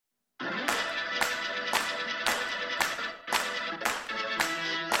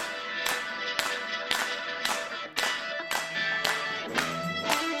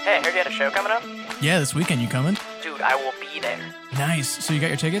I heard you had a show coming up. Yeah, this weekend. You coming? Dude, I will be there. Nice. So you got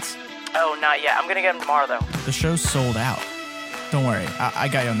your tickets? Oh, not yet. I'm gonna get them tomorrow, though. The show's sold out. Don't worry. I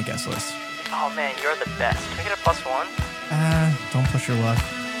got you on the guest list. Oh, man, you're the best. Can I get a +1? Don't push your luck.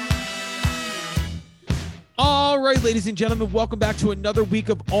 All right, ladies and gentlemen, welcome back to another week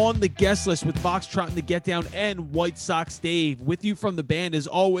of On the Guest List with Foxtrot and the Get Down and White Sox Dave. With you from the band, as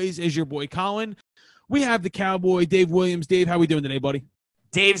always, is your boy Colin. We have the Cowboy, Dave Williams. Dave, how we doing today, buddy?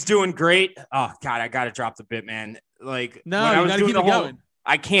 Dave's doing great. Oh, God, I got to drop the bit, man. Like, no, when I you was got to doing keep the it whole, going.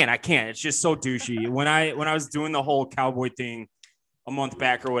 I can't. It's just so douchey. When I was doing the whole Cowboy thing a month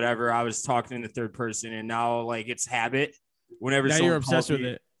back or whatever, I was talking in the third person, and now, like, it's habit. Whenever now someone you're obsessed calls with me,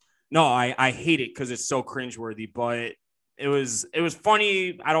 it. No, I hate it because it's so cringeworthy, but it was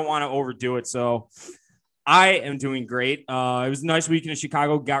funny. I don't want to overdo it, so I am doing great. It was a nice weekend in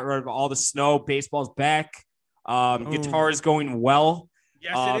Chicago. Got rid of all the snow. Baseball's back. Guitar is going well.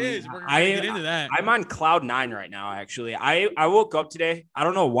 Yes, it is. We're going to get into that. I'm on cloud 9 right now, actually. I woke up today. I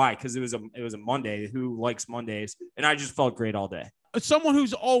don't know why, because it was a Monday. Who likes Mondays? And I just felt great all day. Someone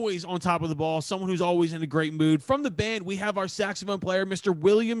who's always on top of the ball, someone who's always in a great mood. From the band, we have our saxophone player, Mr.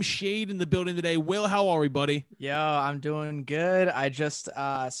 William Shade, in the building today. Will, how are we, buddy? Yo, I'm doing good. I just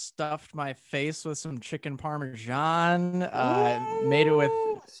stuffed my face with some chicken parmesan. Made it with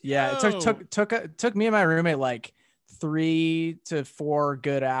it took me and my roommate like 3 to 4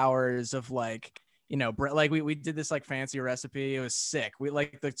 good hours of like, you know, like we did this like fancy recipe. It was sick. We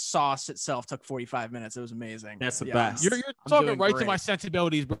like the sauce itself took 45 minutes. It was amazing. That's the best. You're talking right to great. my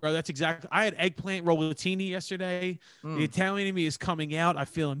sensibilities, bro. That's exactly. I had eggplant rollatini yesterday. The Italian in me is coming out. I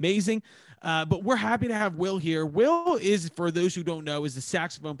feel amazing. But we're happy to have Will here. Will is, for those who don't know, is the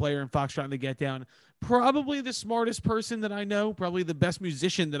saxophone player in Foxtrot and the Get Down. Probably the smartest person that I know. Probably the best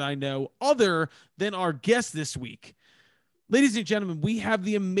musician that I know, other than our guest this week. Ladies and gentlemen, we have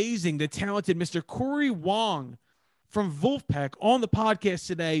the amazing, the talented Mr. Corey Wong from Wolfpack on the podcast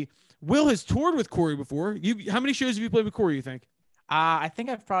today. Will has toured with Corey before. How many shows have you played with Corey, you think? I think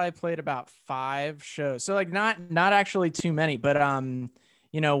I've probably played about 5 shows. So like not actually too many, but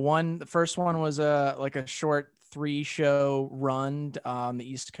you know, the first one was like a short 3-show run on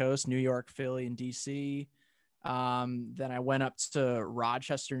the East Coast, New York, Philly, and DC. Then I went up to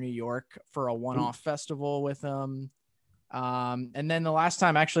Rochester, New York for a one-off festival with him. And then the last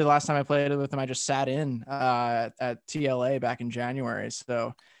time I played with him, I just sat in at TLA back in January.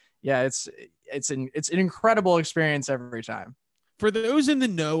 So yeah, it's an incredible experience every time. For those in the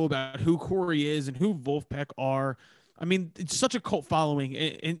know about who Corey is and who Wolfpack are, I mean, it's such a cult following,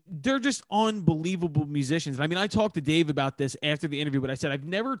 and they're just unbelievable musicians. I mean, I talked to Dave about this after the interview, but I said I've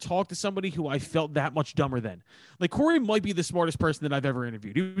never talked to somebody who I felt that much dumber than. Like, Corey might be the smartest person that I've ever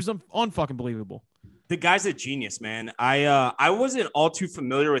interviewed. He was unfucking believable. The guy's a genius, man. I wasn't all too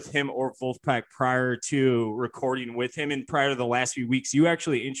familiar with him or Wolfpack prior to recording with him, and prior to the last few weeks, you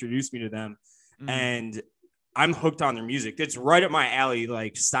actually introduced me to them, and I'm hooked on their music. It's right up my alley,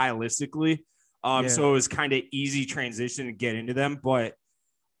 like stylistically. So it was kind of easy transition to get into them, but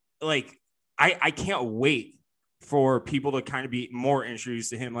like I can't wait for people to kind of be more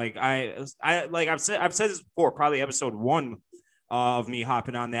introduced to him. Like I've said this before, probably episode 1 of me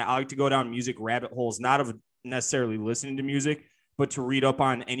hopping on that. I like to go down music rabbit holes, not of necessarily listening to music, but to read up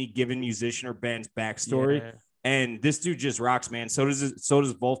on any given musician or band's backstory. Yeah. And this dude just rocks, man. So does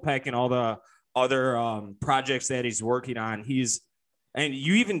Wolfpack and all the other projects that he's working on. And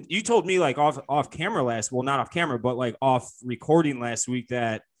you told me like off camera not off camera, but like off recording last week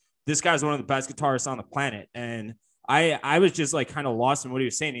that this guy's one of the best guitarists on the planet. And I was just like kind of lost in what he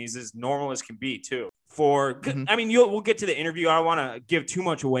was saying. He's as normal as can be too. I mean, we'll get to the interview. I don't want to give too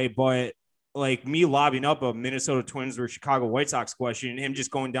much away, but like me lobbing up a Minnesota Twins or Chicago White Sox question and him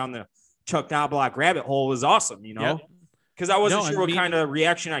just going down the Chuck Knobloch rabbit hole is awesome, you know, because I wasn't sure what kind of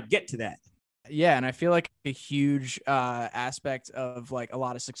reaction I'd get to that. Yeah, and I feel like a huge aspect of like a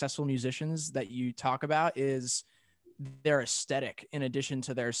lot of successful musicians that you talk about is their aesthetic in addition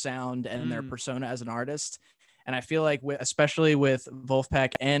to their sound and their persona as an artist. And I feel like especially with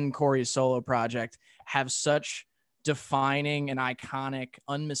Wolfpack and Corey's solo project have such defining and iconic,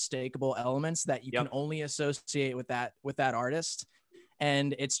 unmistakable elements that you can only associate with that artist.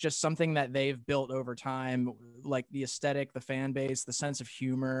 And it's just something that they've built over time, like the aesthetic, the fan base, the sense of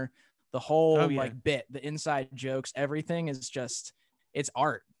humor, the whole bit, the inside jokes, everything is just, it's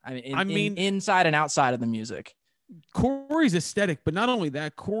art. I mean, inside and outside of the music. Corey's aesthetic, but not only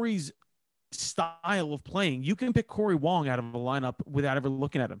that, Corey's style of playing. You can pick Corey Wong out of a lineup without ever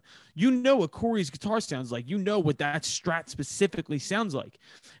looking at him. You know what Corey's guitar sounds like. You know what that Strat specifically sounds like.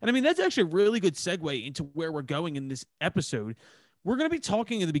 And I mean, that's actually a really good segue into where we're going in this episode. we're going to be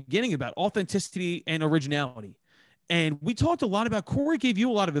talking in the beginning about authenticity and originality. And we talked a lot about, Corey gave you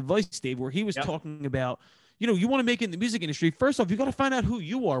a lot of advice, Dave, where he was talking about, you want to make it in the music industry. First off, you got to find out who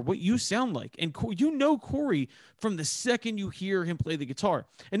you are, what you sound like. And Corey from the second you hear him play the guitar.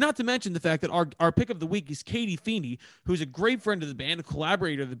 And not to mention the fact that our pick of the week is Katie Feeney, who's a great friend of the band, a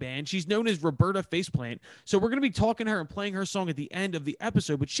collaborator of the band. She's known as Roberta Faceplant. So we're going to be talking to her and playing her song at the end of the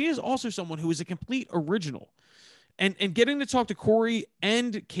episode. But she is also someone who is a complete original. And getting to talk to Corey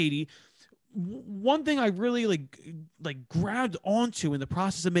and Katie, one thing I really like grabbed onto in the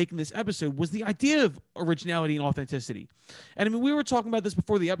process of making this episode was the idea of originality and authenticity. And I mean, we were talking about this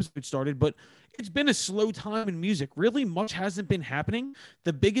before the episode started, but it's been a slow time in music. Really much hasn't been happening.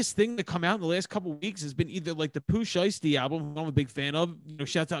 The biggest thing to come out in the last couple of weeks has been either like the Pooh Shiesty album, I'm a big fan of,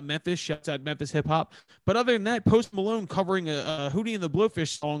 shouts out Memphis hip hop. But other than that, Post Malone covering a Hootie and the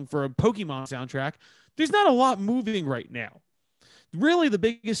Blowfish song for a Pokemon soundtrack. There's not a lot moving right now. Really, the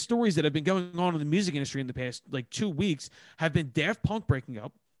biggest stories that have been going on in the music industry in the past 2 weeks have been Daft Punk breaking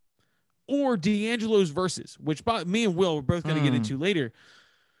up or D'Angelo's Verses, which me and Will are both going to get into later.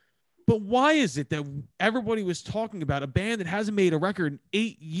 But why is it that everybody was talking about a band that hasn't made a record in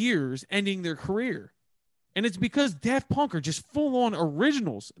 8 years ending their career? And it's because Daft Punk are just full-on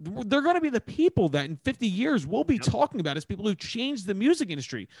originals. They're going to be the people that in 50 years we'll be talking about as people who changed the music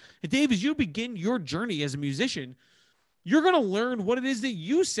industry. And Dave, as you begin your journey as a musician, you're going to learn what it is that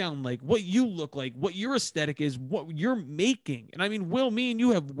you sound like, what you look like, what your aesthetic is, what you're making. And I mean, Will, me and you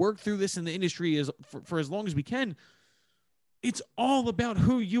have worked through this in the industry for as long as we can. It's all about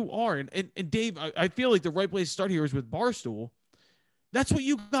who you are. And Dave, I feel like the right place to start here is with Barstool. That's what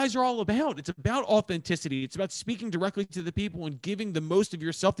you guys are all about. It's about authenticity. It's about speaking directly to the people and giving the most of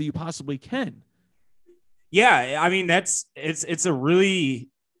yourself that you possibly can. Yeah, I mean, it's a really,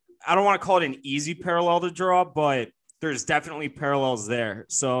 I don't want to call it an easy parallel to draw, but there's definitely parallels there.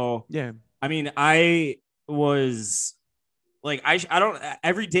 So, yeah, I mean, I was like, I don't,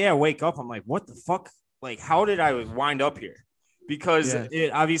 every day I wake up, I'm like, what the fuck? Like, how did I wind up here? Because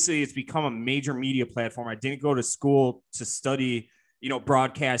it's become a major media platform. I didn't go to school to study,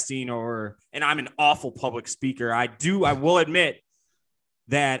 broadcasting and I'm an awful public speaker. I will admit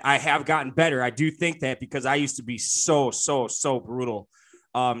that I have gotten better. I do think that because I used to be so brutal.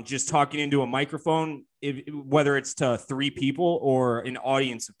 Just talking into a microphone, whether it's to 3 people or an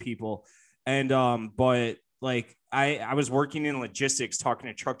audience of people. And, but like I was working in logistics, talking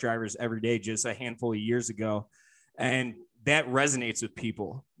to truck drivers every day, just a handful of years ago. And that resonates with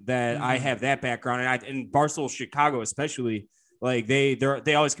people that I have that background. And in Barstool, Chicago, especially, like they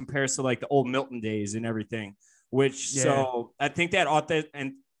always compare us to like the old Milton days and everything, so I think that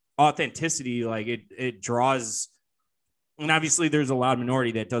authenticity, like it draws. And obviously there's a loud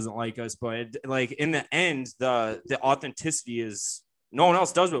minority that doesn't like us, but like in the end, the authenticity is no one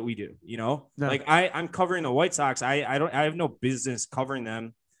else does what we do, No. Like I'm covering the White Sox. I have no business covering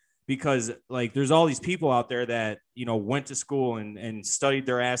them because like, there's all these people out there that, went to school and studied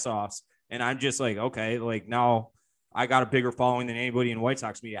their ass off. And I'm just like, okay, like now I got a bigger following than anybody in White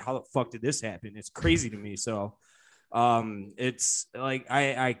Sox media. How the fuck did this happen? It's crazy to me. So, it's like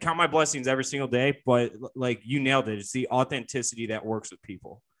I count my blessings every single day, but like you nailed it. It's the authenticity that works with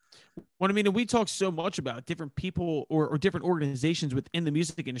people. Well, I mean, we talk so much about different people or different organizations within the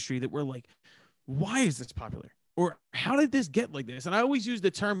music industry that we're like, why is this popular? Or how did this get like this? And I always use the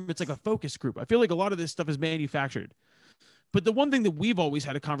term, it's like a focus group. I feel like a lot of this stuff is manufactured. But the one thing that we've always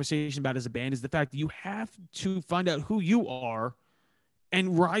had a conversation about as a band is the fact that you have to find out who you are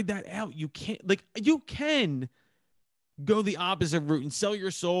and ride that out. You can go the opposite route and sell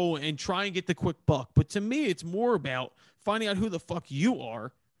your soul and try and get the quick buck. But to me, it's more about finding out who the fuck you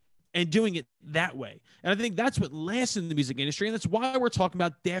are and doing it that way. And I think that's what lasts in the music industry. And that's why we're talking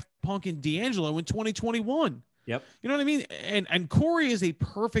about Daft Punk and D'Angelo in 2021. Yep. You know what I mean? And Corey is a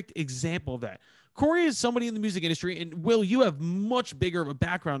perfect example of that. Corey is somebody in the music industry, and Will, you have much bigger of a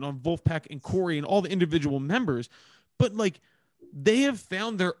background on Wolfpack and Corey and all the individual members, but like they have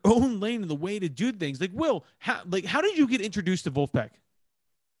found their own lane in the way to do things. Like Will, how did you get introduced to Wolfpack?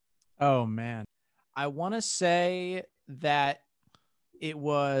 Oh man, I want to say that it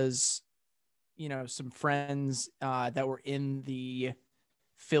was, some friends that were in the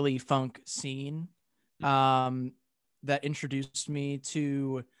Philly funk scene that introduced me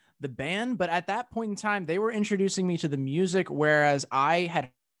to the band. But at that point in time, they were introducing me to the music, whereas I had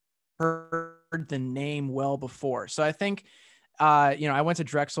heard the name well before. So I think, I went to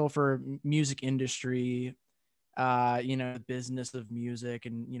Drexel for music industry, the business of music.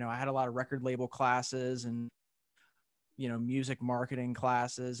 And, I had a lot of record label classes and, music marketing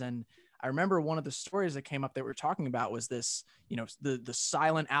classes. And I remember one of the stories that came up that we were talking about was this, you know, the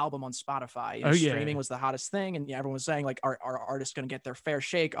silent album on Spotify. You know, streaming was the hottest thing, and everyone was saying like, are artists going to get their fair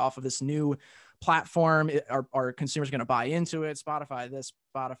shake off of this new platform? Are consumers going to buy into it? Spotify this,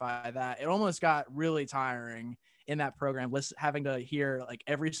 Spotify that. It almost got really tiring in that program, having to hear like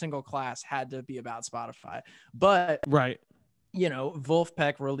every single class had to be about Spotify. But right, you know,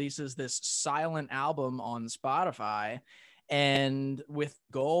 Vulfpeck releases this silent album on Spotify, and with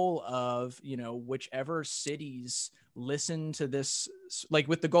goal of, you know, whichever cities listen to this, like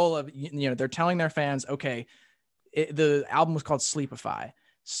with the goal of, you know, they're telling their fans, okay, the album was called Sleepify.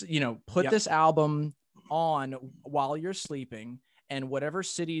 So, you know, put this album on while you're sleeping, and whatever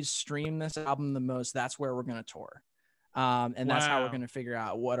cities stream this album the most, that's where we're going to tour. And that's how we're going to figure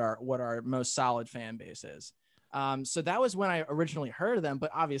out what our most solid fan base is. So that was when I originally heard of them,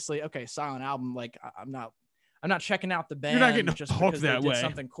 but obviously, okay, silent album, like I'm not checking out the band. You're not getting just hooked because that they did way.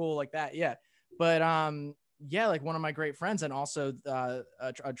 something cool like that. Yeah. But yeah, like one of my great friends and also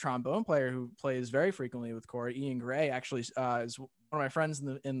a trombone player who plays very frequently with Corey, Ian Gray, actually is one of my friends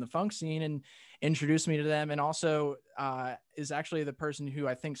in the funk scene and introduced me to them, and also is actually the person who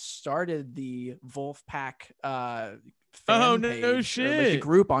I think started the Vulfpeck fan page, no shit, like the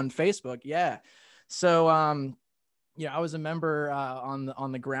group on Facebook. Yeah. So yeah, I was a member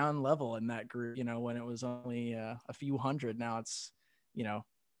on the ground level in that group, you know, when it was only a few hundred. Now it's, you know,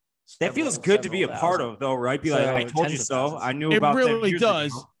 that feels good to be a part of, though, right? Be like, I told you so. I knew about them. It really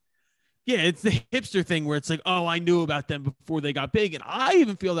does. Yeah, it's the hipster thing where it's like, oh, I knew about them before they got big. And I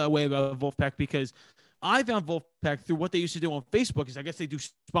even feel that way about Vulfpeck, because I found Vulfpeck through what they used to do on Facebook. Is I guess they do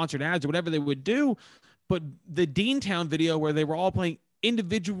sponsored ads or whatever they would do. But the Deantown video where they were all playing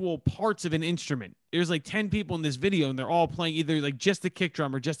individual parts of an instrument. There's like 10 people in this video, and they're all playing either like just the kick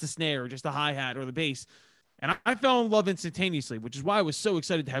drum or just the snare or just the hi-hat or the bass. And I fell in love instantaneously, which is why I was so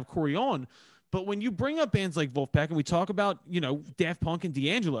excited to have Corey on. But when you bring up bands like Vulfpeck and we talk about, you know, Daft Punk and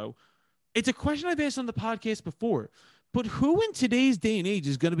D'Angelo, it's a question I've asked on the podcast before. But who in today's day and age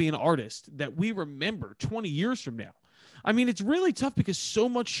is going to be an artist that we remember 20 years from now? I mean, it's really tough because so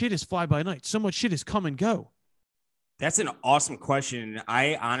much shit is fly by night. So much shit is come and go. That's an awesome question.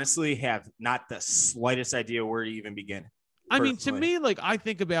 I honestly have not the slightest idea where to even begin. I mean, to me, like, I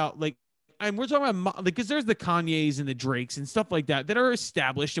think about, like, and we're talking about, like, because there's the Kanyes and the Drakes and stuff like that are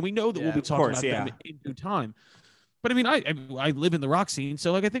established, and we know that we'll be talking about them in due time. But I mean, I live in the rock scene,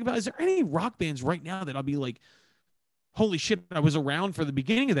 so like I think about, is there any rock bands right now that I'll be like, holy shit, I was around for the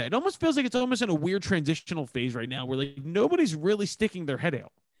beginning of that? It almost feels like it's almost in a weird transitional phase right now where like nobody's really sticking their head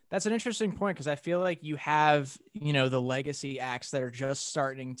out. That's an interesting point, because I feel like you have, you know, the legacy acts that are just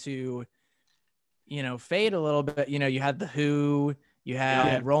starting to, you know, fade a little bit. You know, you had the Who, you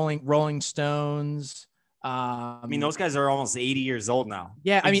had Rolling Stones. I mean, those guys are almost 80 years old now.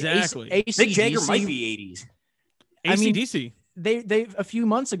 Yeah, I mean, exactly. Mick Jagger might be 80s. AC/DC. They a few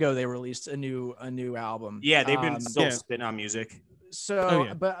months ago they released a new album. Yeah, they've been still spitting on music.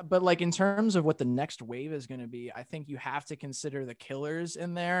 So, but like in terms of what the next wave is going to be, I think you have to consider the Killers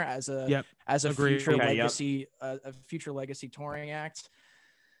in there as a future legacy, a future legacy touring act.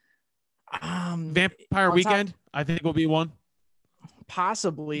 Vampire Weekend, I think will be one.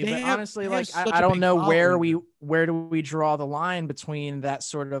 Possibly, but honestly, like I don't know where do we draw the line between that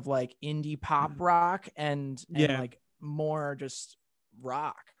sort of like indie pop rock and like more just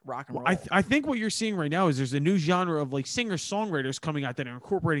rock and roll. I think what you're seeing right now is there's a new genre of like singer-songwriters coming out that are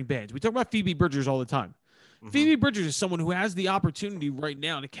incorporating bands. We talk about Phoebe Bridgers all the time. Mm-hmm. Phoebe Bridgers is someone who has the opportunity right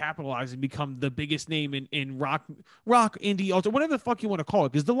now to capitalize and become the biggest name in rock, indie, alter, whatever the fuck you want to call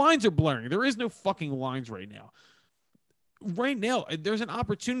it, because the lines are blurring. There is no fucking lines right now. Right now, there's an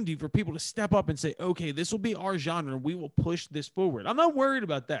opportunity for people to step up and say, okay, this will be our genre. We will push this forward. I'm not worried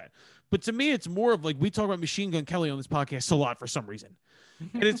about that. But to me, it's more of like, we talk about Machine Gun Kelly on this podcast a lot for some reason.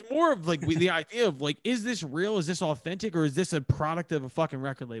 And it's more of like the idea of like, is this real? Is this authentic? Or is this a product of a fucking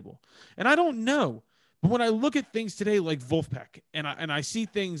record label? And I don't know. But when I look at things today like Vulfpeck and I see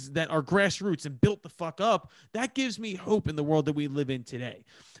things that are grassroots and built the fuck up, that gives me hope in the world that we live in today.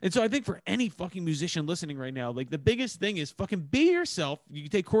 And so I think for any fucking musician listening right now, like the biggest thing is fucking be yourself. You can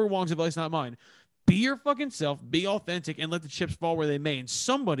take Corey Wong's advice, not mine. Be your fucking self, be authentic, and let the chips fall where they may. And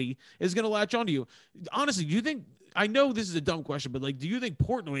somebody is going to latch onto you. Honestly, do you think, I know this is a dumb question, but like, do you think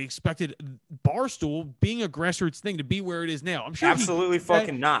Portnoy expected Barstool being a grassroots thing to be where it is now? I'm sure absolutely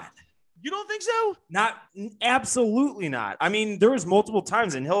fucking not. You don't think so? Absolutely not. I mean, there was multiple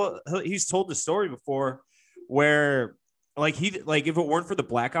times, and he's told the story before where like if it weren't for the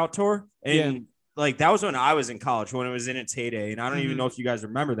Blackout tour, and like that was when I was in college, when it was in its heyday, and I don't even know if you guys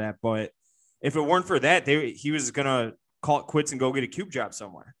remember that, but if it weren't for that, he was gonna call it quits and go get a cube job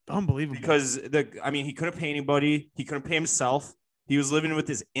somewhere. Unbelievable. Because he couldn't pay anybody. He couldn't pay himself. He was living with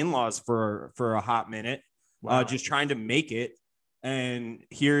his in-laws for a hot minute, just trying to make it. And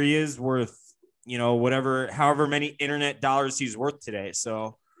here he is worth, however many internet dollars he's worth today.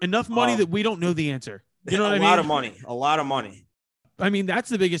 So enough money that we don't know the answer. You know what I mean? A lot of money. I mean, that's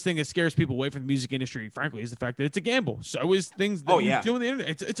the biggest thing that scares people away from the music industry, frankly, is the fact that it's a gamble. So is things that you do on the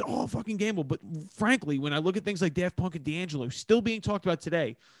internet. It's all a fucking gamble. But frankly, when I look at things like Daft Punk and D'Angelo still being talked about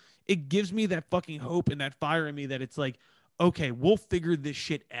today, it gives me that fucking hope and that fire in me that it's like, okay, we'll figure this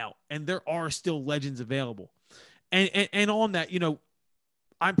shit out. And there are still legends available. And on that,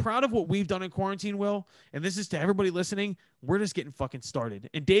 I'm proud of what we've done in quarantine, Will. And this is to everybody listening. We're just getting fucking started.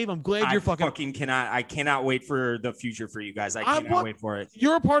 And Dave, I'm glad you're I cannot wait for the future for you guys. I cannot wait for it.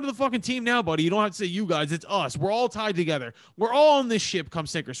 You're a part of the fucking team now, buddy. You don't have to say you guys. It's us. We're all tied together. We're all on this ship come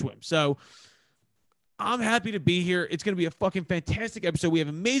sink or swim. So I'm happy to be here. It's going to be a fucking fantastic episode. We have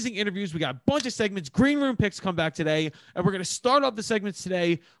amazing interviews. We got a bunch of segments. Green Room picks come back today. And we're going to start off the segments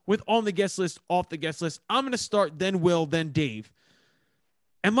today with on the guest list, off the guest list. I'm going to start, then Will, then Dave.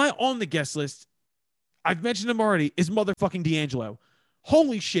 And my on the guest list, I've mentioned him already, is motherfucking D'Angelo.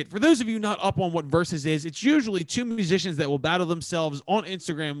 Holy shit. For those of you not up on what Versus is, it's usually two musicians that will battle themselves on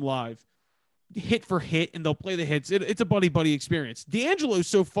Instagram Live, hit for hit, and they'll play the hits. It's a buddy-buddy experience. D'Angelo's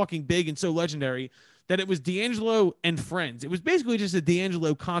so fucking big and so legendary that it was D'Angelo and friends. It was basically just a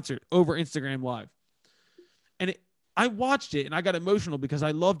D'Angelo concert over Instagram Live. And I watched it, and I got emotional because I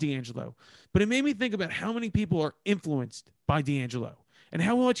love D'Angelo. But it made me think about how many people are influenced by D'Angelo and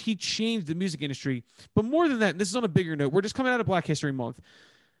how much he changed the music industry. But more than that, and this is on a bigger note, we're just coming out of Black History Month.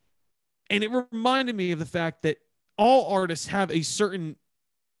 And it reminded me of the fact that all artists have a certain,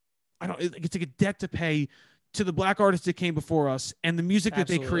 it's like a debt to pay to the Black artists that came before us and the music that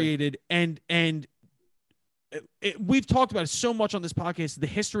they created. And we've talked about it so much on this podcast, the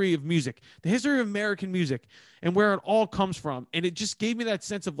history of music, the history of American music and where it all comes from. And it just gave me that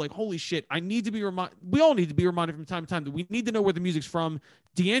sense of like, holy shit, we all need to be reminded from time to time that we need to know where the music's from.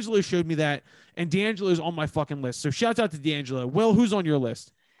 D'Angelo showed me that, and D'Angelo's on my fucking list. So shouts out to D'Angelo. Will, who's on your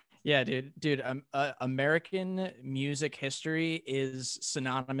list? Yeah, dude. American music history is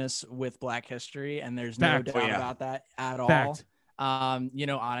synonymous with Black history, and there's no doubt about that at all.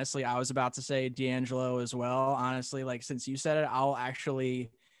 Honestly, I was about to say D'Angelo as well. Honestly, like since you said it, I'll actually,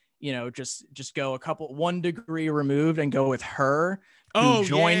 just go 1 degree removed and go with her. Who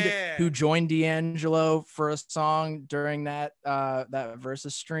joined D'Angelo for a song during that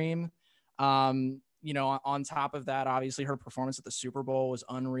Versus stream. On top of that, obviously her performance at the Super Bowl was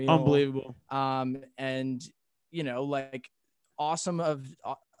unreal, unbelievable. Awesome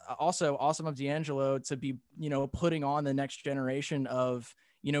of D'Angelo to be, putting on the next generation of,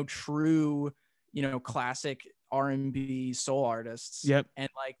 true, classic R&B soul artists. Yep. And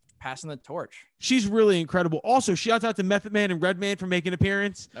like passing the torch. She's really incredible. Also, shout out to Method Man and Redman for making an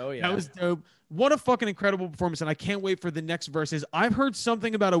appearance. Oh yeah. That was dope. What a fucking incredible performance. And I can't wait for the next verses. I've heard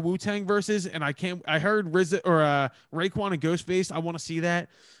something about a Wu-Tang verses and I heard Raekwon and Ghostface. I want to see that,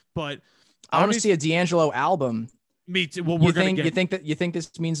 but I want to see a D'Angelo album. Me too. Well, you think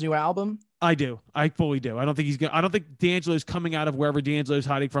this means new album? I do. I fully do. I don't think D'Angelo's coming out of wherever D'Angelo's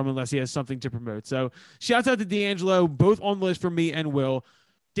hiding from unless he has something to promote. So shouts out to D'Angelo, both on the list for me and Will.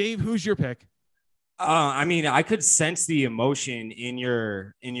 Dave, who's your pick? I could sense the emotion in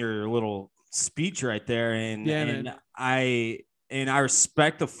your little speech right there. And I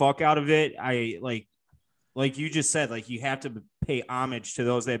respect the fuck out of it. I like you just said, like you have to pay homage to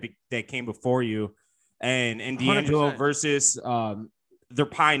those that came before you. And D'Angelo 100%. Versus they're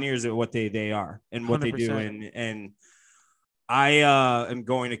pioneers at what they are and what 100%. They do. And I am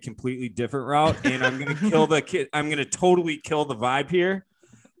going a completely different route, and I'm going to kill the kid. I'm going to totally kill the vibe here.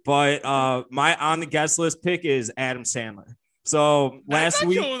 But my on the guest list pick is Adam Sandler. So last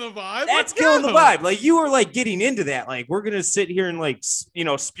week, killing the vibe. That's killing the vibe. Like you were like getting into that. Like we're gonna sit here and like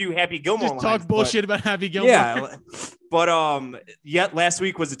spew Happy Gilmore. Just talk bullshit about Happy Gilmore. Yeah, but yet last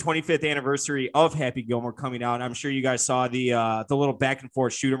week was the 25th anniversary of Happy Gilmore coming out. I'm sure you guys saw the little back and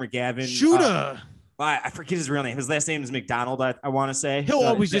forth Shooter McGavin. I forget his real name. His last name is McDonald. I want to say he'll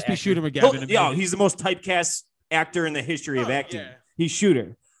always just be Shooter McGavin. He's the most typecast actor in the history of acting. Yeah. He's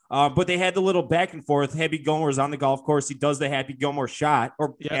Shooter. But they had the little back and forth. Happy Gilmore's on the golf course. He does the Happy Gilmore shot,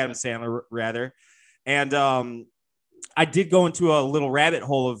 or Adam Sandler rather. And I did go into a little rabbit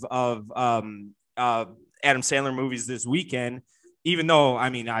hole of Adam Sandler movies this weekend, even though,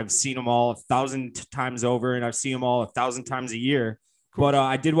 I've seen them all 1,000 times over and I've seen them all 1,000 times a year. Cool. But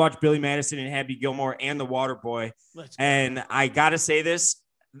I did watch Billy Madison and Happy Gilmore and The Waterboy. And I got to say this,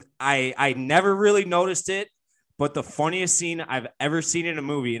 I never really noticed it. But the funniest scene I've ever seen in a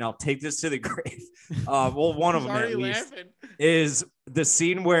movie, and I'll take this to the grave. Well, one of them at least is the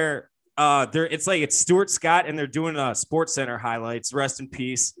scene where it's Stuart Scott and they're doing Sports Center highlights. Rest in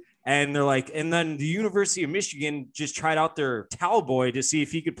peace. And they're like, and then the University of Michigan just tried out their towel boy to see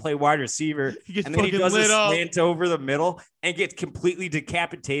if he could play wide receiver. And then he does a slant over the middle and gets completely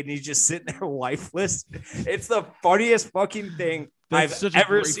decapitated. And he's just sitting there lifeless. It's the funniest fucking thing I've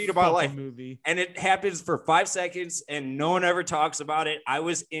ever seen in my life. Movie. And it happens for 5 seconds and no one ever talks about it. I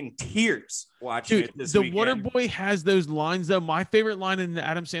was in tears watching it this weekend. The Waterboy has those lines though. My favorite line in the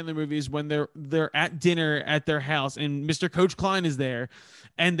Adam Sandler movie is when they're at dinner at their house and Mr. Coach Klein is there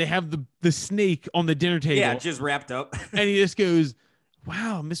and they have the snake on the dinner table. Yeah, just wrapped up. And he just goes,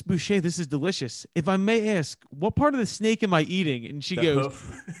 "Wow, Miss Boucher, this is delicious. If I may ask, what part of the snake am I eating?" And she goes,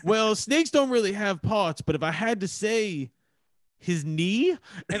 "Well, snakes don't really have parts, but if I had to say his knee,"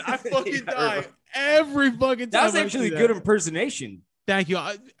 and I fucking die every fucking time. That was actually a good impersonation. Thank you.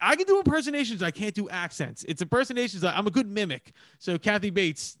 I can do impersonations. I can't do accents. It's impersonations. I'm a good mimic. So Kathy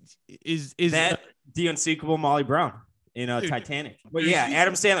Bates is that the unsinkable Molly Brown in Titanic. But yeah,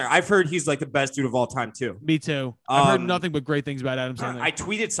 Adam Sandler. I've heard he's like the best dude of all time too. Me too. I've heard nothing but great things about Adam Sandler. I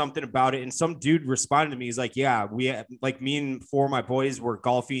tweeted something about it, and some dude responded to me. He's like, "Yeah, me and 4 of my boys were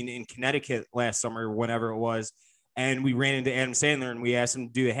golfing in Connecticut last summer, whenever it was." And we ran into Adam Sandler and we asked him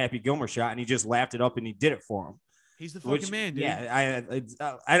to do the Happy Gilmore shot and he just laughed it up and he did it for him. He's the fucking man, dude. Yeah,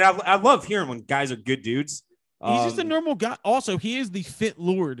 I love hearing when guys are good dudes. He's just a normal guy. Also, he is the fit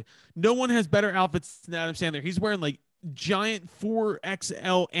lord. No one has better outfits than Adam Sandler. He's wearing like giant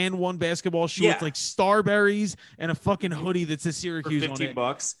 4XL and 1 basketball shorts, like Starberries, and a fucking hoodie that says Syracuse for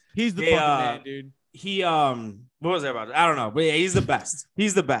 $15. He's the fucking man, dude. He what was that about? I don't know, but yeah, he's the best.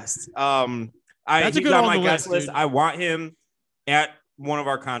 He's the best. That's he's on my guest list. I want him at one of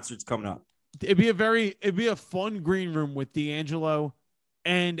our concerts coming up. It'd be a fun green room with D'Angelo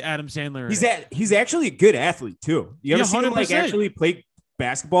and Adam Sandler. He's actually a good athlete too. You ever seen him like actually play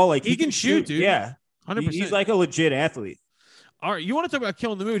basketball? Like he can shoot, dude. Yeah, 100%. He's like a legit athlete. All right, you want to talk about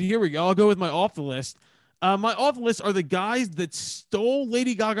killing the mood? Here we go. I'll go with my off the list. My off the list are the guys that stole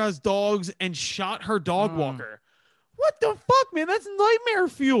Lady Gaga's dogs and shot her dog walker. What the fuck, man? That's nightmare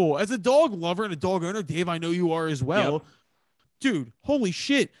fuel. As a dog lover and a dog owner, Dave, I know you are as well. Yep. Dude, holy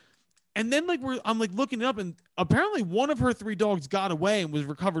shit. And then I'm looking it up and apparently one of her 3 dogs got away and was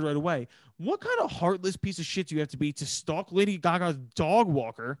recovered right away. What kind of heartless piece of shit do you have to be to stalk Lady Gaga's dog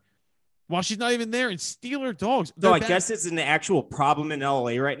walker while she's not even there and steal her dogs? No, I guess it's an actual problem in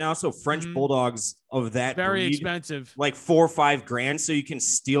LA right now. So French bulldogs of that very breed, expensive, like $4 or $5 grand. So you can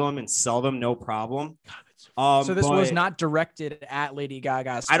steal them and sell them. No problem. God, so this was not directed at Lady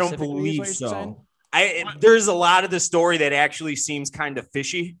Gaga. I don't believe so. There's a lot of the story that actually seems kind of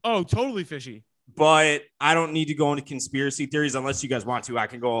fishy. Oh, totally fishy. But I don't need to go into conspiracy theories unless you guys want to. I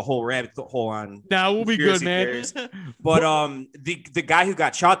can go a whole rabbit hole on. Now we'll be good, man. But the guy who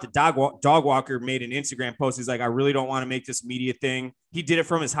got shot, the dog walker, made an Instagram post. He's like, "I really don't want to make this media thing." He did it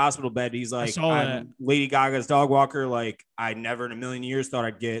from his hospital bed. He's like, "I'm Lady Gaga's dog walker. Like, I never in a million years thought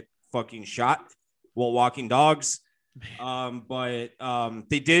I'd get fucking shot while walking dogs." They found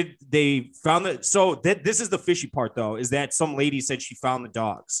that. So this is the fishy part though, is that some lady said she found the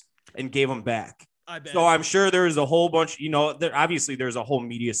dogs and gave them back. So I'm sure there's a whole bunch, obviously there's a whole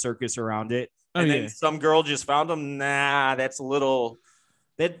media circus around it. And then some girl just found them. Nah, that's a little,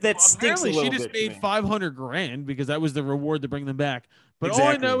 that stinks a little bit. She just made $500 grand because that was the reward to bring them back. But all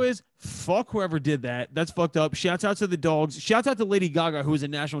I know is fuck whoever did that. That's fucked up. Shouts out to the dogs. Shouts out to Lady Gaga, who is a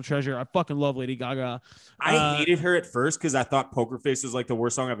national treasure. I fucking love Lady Gaga. I hated her at first because I thought Poker Face was like the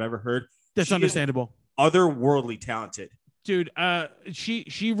worst song I've ever heard. That's understandable. Otherworldly talented. Dude,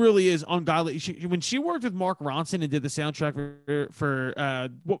 she really is ungodly. When she worked with Mark Ronson and did the soundtrack for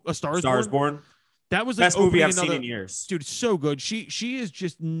A Star is Born. That was best movie I've seen in years. Dude, so good. She is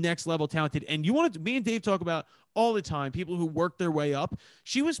just next level talented. And me and Dave talk about all the time people who work their way up.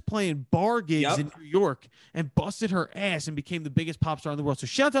 She was playing bar gigs in New York and busted her ass and became the biggest pop star in the world. So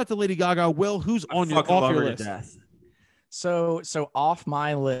shout out to Lady Gaga. Will, who's on your list? So off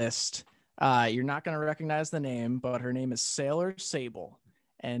my list, you're not going to recognize the name, but her name is Sailor Sable,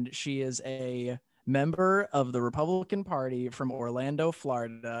 and she is a member of the Republican Party from Orlando,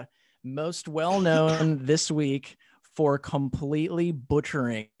 Florida. Most well known this week for completely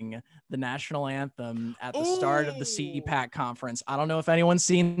butchering the national anthem at the start of the CPAC conference. I don't know if anyone's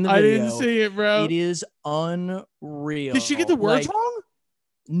seen the video. I didn't see it, bro. It is unreal. Did she get the words wrong?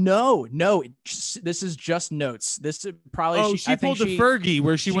 No, this is just notes. This is probably She pulled the Fergie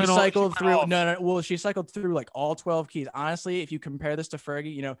where she went cycled through. off. No. Well, she cycled through like all 12 keys. Honestly, if you compare this to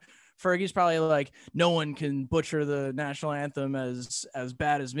Fergie, you know, Fergie's probably like, no one can butcher the national anthem as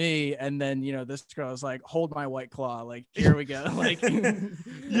bad as me. And then, you know, this girl is like, hold my White Claw. Like, here we go. Like,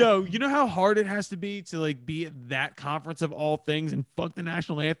 yo, you know how hard it has to be to like be at that conference of all things and fuck the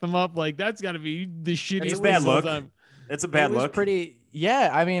national anthem up? Like, that's got to be the shittiest. It's a bad look. Time. It's a bad look. Yeah.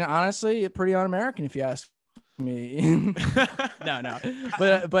 I mean, honestly, pretty un-American if you ask me. No.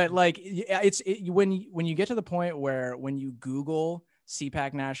 But like, when you get to the point where when you Google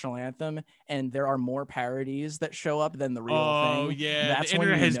CPAC national anthem and there are more parodies that show up than the real thing. Oh yeah, that's the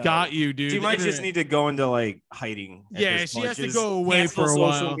internet has got you, dude. She might just need to go into like hiding. Yeah, she has to go away for a social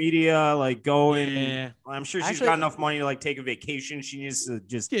while. Media, like go in. Yeah. I'm sure she's got enough money to like take a vacation. She needs to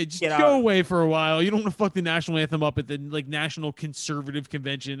just get go out. Away for a while. You don't want to fuck the national anthem up at the like National Conservative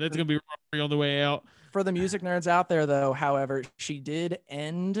Convention. That's gonna be on the way out. For the music nerds out there, though, however, she did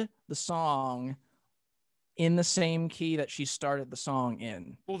end the song in the same key that she started the song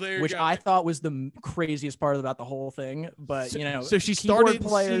in, which I thought was the craziest part about the whole thing. But you know, so she started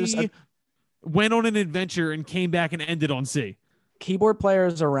players, went on an adventure and came back and ended on C. Keyboard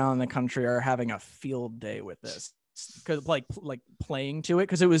players around the country are having a field day with this because like playing to it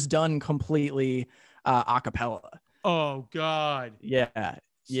because it was done completely a cappella. Oh God. Yeah.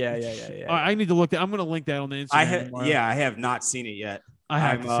 I need to look that. I'm gonna link that on the Instagram. I have not seen it yet. I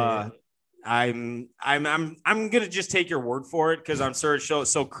have to see it. I'm gonna just take your word for it because I'm sure it's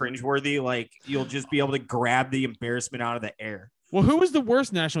so cringeworthy. Like you'll just be able to grab the embarrassment out of the air. Well, who was the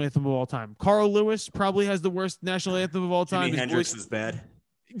worst national anthem of all time? Carl Lewis probably has the worst national anthem of all time. Jimi Hendrix is bad.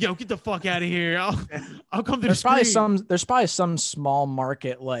 Yo, get the fuck out of here! I'll come to there's the screen. There's probably some small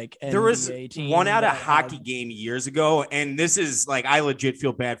market like NBA there was team one at a hockey game years ago, and this is like I legit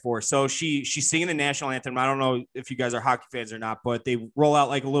feel bad for her. So she's singing the national anthem. I don't know if you guys are hockey fans or not, but they roll out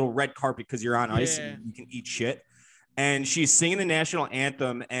like a little red carpet because you're on ice and you can eat shit. And she's singing the national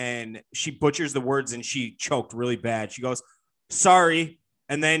anthem, and she butchers the words, and she choked really bad. She goes, "Sorry,"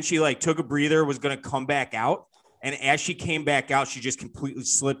 and then she like took a breather, was gonna come back out. And as she came back out, she just completely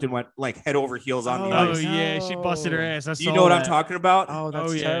slipped and went like head over heels on the ice. Oh yeah, she busted her ass. You know what I'm talking about? Oh,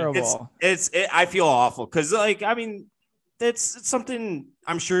 that's terrible. I feel awful because like I mean, it's something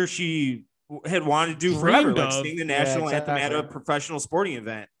I'm sure she had wanted to do forever, like sing the national anthem at a professional sporting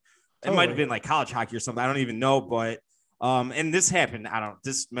event. It might have been like college hockey or something. I don't even know, but and this happened.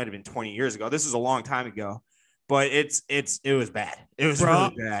 This might have been 20 years ago. This was a long time ago. But it was bad. It was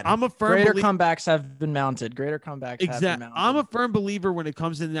really bad. I'm a firm greater comebacks have been mounted. Greater comebacks have been mounted. I'm a firm believer when it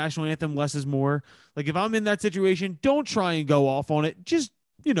comes to the national anthem, less is more. Like if I'm in that situation, don't try and go off on it. Just,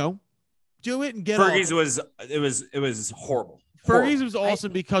 you know, do it and get Fergie's off. It was horrible. Fergie's was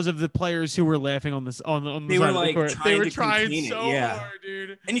awesome because of the players who were laughing on this on the they side were of the like court. They were trying so hard,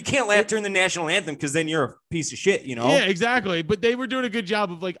 dude. And you can't laugh during the national anthem because then you're a piece of shit, you know? Yeah, exactly. But they were doing a good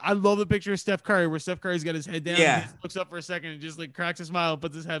job of like, I love the picture of Steph Curry where Steph Curry's got his head down, and he looks up for a second and just like cracks a smile and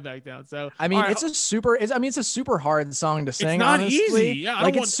puts his head back down. So I mean, it's a super hard song to sing. It's not honestly. easy. Yeah,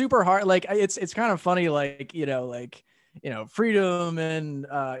 it's super hard. Like it's kind of funny. Like freedom and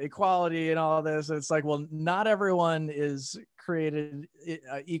equality and all this. It's like, well, not everyone is created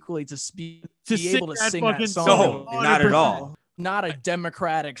equally to be able to sing that song. No, not at all. Not a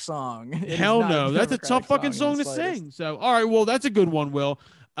democratic song. Hell no, that's a tough fucking song to sing. So, all right, well, that's a good one, Will.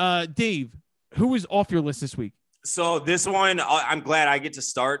 Dave, who is off your list this week? So this one, I'm glad I get to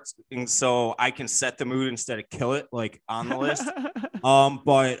start, and so I can set the mood instead of kill it, like on the list.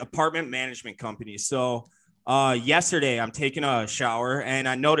 But apartment management company. So yesterday I'm taking a shower and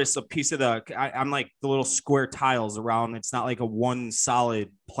I noticed a piece of I'm like the little square tiles around. It's not like a one solid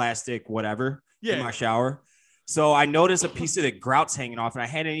plastic whatever in my shower. So I noticed a piece of the grouts hanging off, and I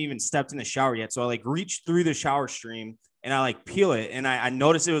hadn't even stepped in the shower yet. So I like reached through the shower stream and I like peel it, and I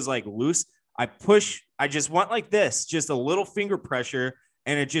noticed it was like loose. I just went like this, just a little finger pressure,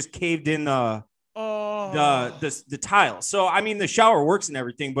 and it just caved in the tile. So I mean, the shower works and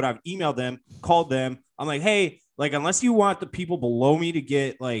everything, but I've emailed them, called them. I'm like, hey, like unless you want the people below me to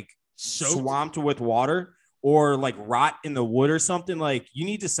get like swamped with water or like rot in the wood or something, like you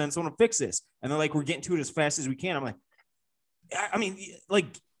need to send someone to fix this. And they're like, we're getting to it as fast as we can. I'm like, I mean, like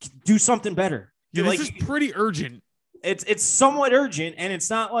do something better. Yeah, like, this is pretty urgent. It's somewhat urgent, and it's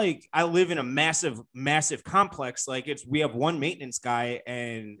not like I live in a massive complex. Like we have one maintenance guy,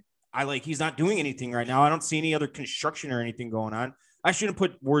 and he's not doing anything right now. I don't see any other construction or anything going on. I shouldn't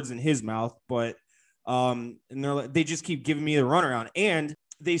put words in his mouth, but and they just keep giving me the runaround. And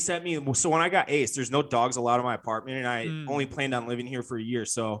they sent me. So when I got Ace, there's no dogs allowed in my apartment, and I only planned on living here for a year.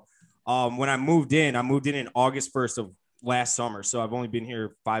 So when I moved in August 1st of last summer. So I've only been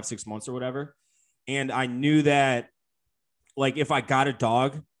here 5-6 months or whatever. And I knew that, like, if I got a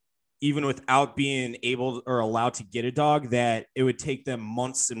dog, even without being able or allowed to get a dog, that it would take them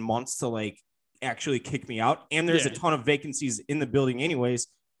months and months to like actually kick me out. And there's a ton of vacancies in the building anyways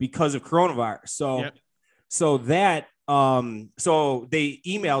because of coronavirus. So, so they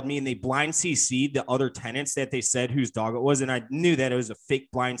emailed me and they blind CC'd the other tenants that they said whose dog it was. And I knew that it was a fake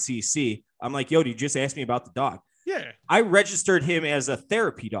blind CC. I'm like, yo, you just asked me about the dog. Yeah. I registered him as a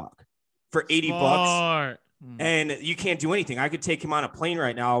therapy dog for $80. And you can't do anything. I could take him on a plane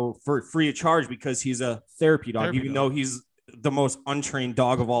right now for free of charge because he's a therapy dog, even though he's the most untrained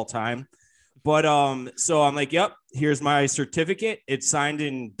dog of all time. But so I'm like, yep, here's my certificate. It's signed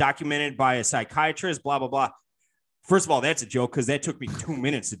and documented by a psychiatrist, blah, blah, blah. First of all, that's a joke because that took me 2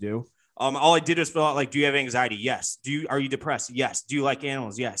 minutes to do. All I did was fill out, like, do you have anxiety? Yes. Are you depressed? Yes. Do you like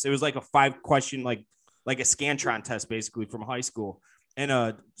animals? Yes. It was like a 5-question, like a Scantron test, basically, from high school. And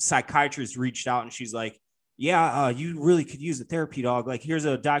a psychiatrist reached out and she's like, yeah, you really could use a therapy dog. Like, here's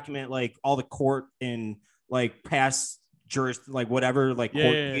a document, like all the court and like past like whatever, like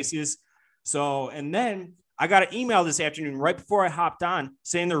court cases. So, and then I got an email this afternoon right before I hopped on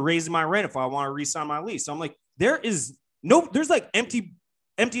saying they're raising my rent if I want to re-sign my lease. So I'm like, there's like empty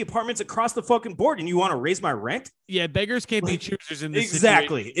apartments across the fucking board and you want to raise my rent? Yeah, beggars can't be choosers in this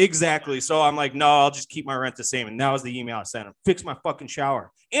Exactly. So I'm like, no, I'll just keep my rent the same. And that was the email I sent him. Fix my fucking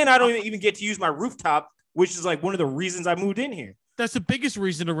shower. And I don't even get to use my rooftop, which is like one of the reasons I moved in here. That's the biggest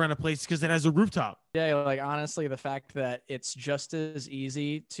reason to rent a place because it has a rooftop. Yeah, like honestly, the fact that it's just as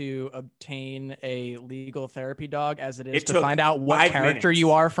easy to obtain a legal therapy dog as it is to find out what character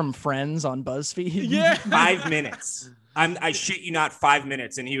you are from Friends on BuzzFeed. Yeah. 5 minutes. I shit you not, 5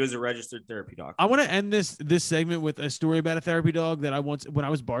 minutes, and he was a registered therapy dog. I want to end this segment with a story about a therapy dog that when I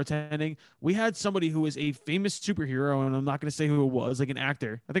was bartending, we had somebody who was a famous superhero, and I'm not going to say who it was, like an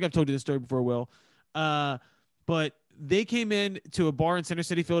actor. I think I've told you this story before, Will. But they came in to a bar in Center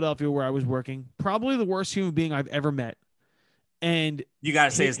City, Philadelphia, where I was working. Probably the worst human being I've ever met. And you got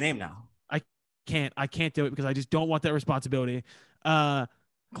to say his name now. I can't do it because I just don't want that responsibility.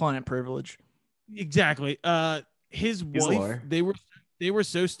 Client privilege. Exactly. His wife, they were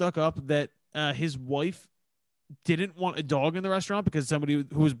so stuck up that his wife didn't want a dog in the restaurant because somebody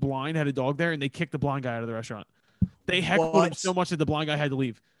who was blind had a dog there, and they kicked the blind guy out of the restaurant. They heckled him so much that the blind guy had to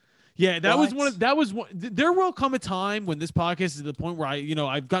leave. Yeah, there will come a time when this podcast is at the point where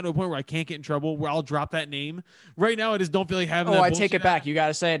I've gotten to a point where I can't get in trouble, where I'll drop that name. Right now, I just don't feel like having that. I take it back. You got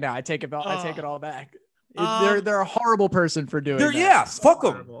to say it now. I take it all back. They're a horrible person for doing that. Yeah, fuck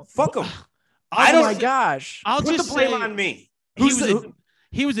them. Fuck them. Oh my gosh. I'll put just the blame say on me.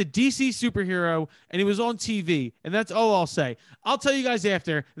 He was a DC superhero and he was on TV, and that's all I'll say. I'll tell you guys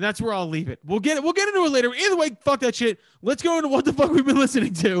after, and that's where I'll leave it. We'll get into it later. Either way, fuck that shit. Let's go into what the fuck we've been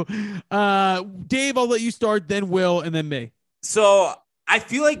listening to. Dave, I'll let you start, then Will, and then me. So I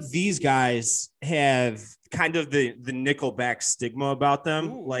feel like these guys have kind of the Nickelback stigma about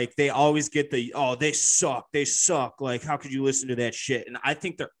them. Ooh. Like they always get they suck. Like, how could you listen to that shit? And I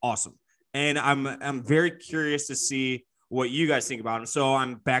think they're awesome. And I'm very curious to see what you guys think about them. So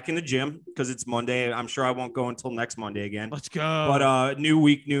I'm back in the gym because it's Monday. I'm sure I won't go until next Monday again. Let's go. But new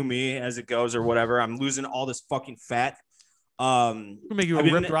week, new me as it goes or whatever. I'm losing all this fucking fat. We'll make you a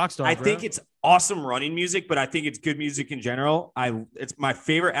ripped rock star. I think it's awesome running music, but I think it's good music in general. It's my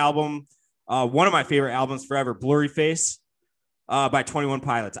favorite album. One of my favorite albums forever, Blurry Face by 21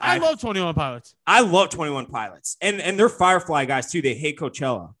 Pilots. I love 21 Pilots. I love 21 Pilots. And they're Firefly guys too. They hate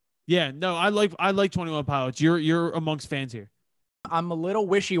Coachella. Yeah, no, I like 21 Pilots. You're amongst fans here. I'm a little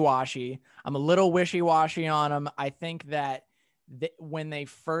wishy-washy on them. I think that when they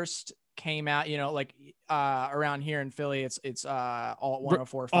first came out, around here in Philly, it's all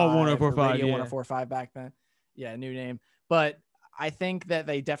 104.5. All 104.5, Radio yeah. 104.5 back then. Yeah, new name. But I think that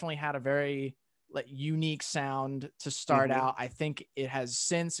they definitely had a very unique sound to start out. I think it has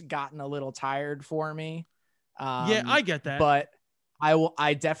since gotten a little tired for me. Yeah, I get that. But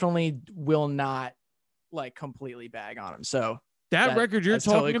I definitely will not completely bag on him. So that record you're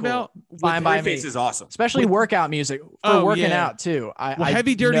talking totally cool. about, Fine by Face me. is awesome, especially workout music for working out too.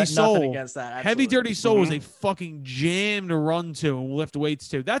 Heavy Dirty Soul. Nothing against that. Absolutely. Heavy Dirty Soul is a fucking jam to run to and lift weights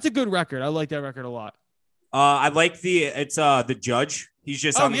to. That's a good record. I like that record a lot. I like the Judge. He's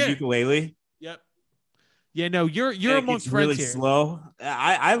just on the ukulele. Yep. Yeah, no, you're amongst friends really here. Slow.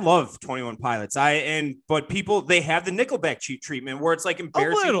 I love 21 Pilots. But people, they have the Nickelback cheap treatment where it's like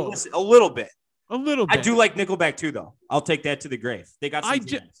embarrassing. A little bit. A little I bit. do like Nickelback too, though. I'll take that to the grave. They got some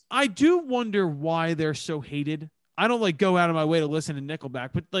jams. I do wonder why they're so hated. I don't like go out of my way to listen to Nickelback,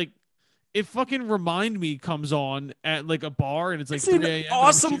 but like if fucking Remind Me comes on at like a bar and it's like It's 3 an a.m.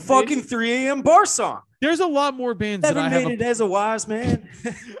 awesome fucking 3 a.m. bar song. There's a lot more bands Never that I made have. it as a wise man.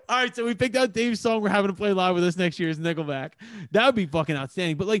 All right, so we picked out Dave's song. We're having to play live with us next year is Nickelback. That would be fucking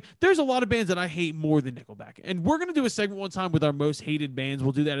outstanding. But like, there's a lot of bands that I hate more than Nickelback, and we're gonna do a segment one time with our most hated bands.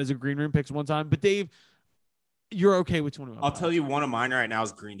 We'll do that as a green room picks one time. But Dave, you're okay with 21. I'll tell you one of mine right now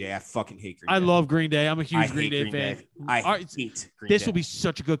is Green Day. I fucking hate Green Day. I love Green Day. I'm a I huge hate Green Day fan. I All right, hate Green this Day. will be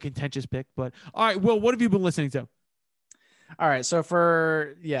such a good contentious pick. But all right, Will, what have you been listening to? All right. So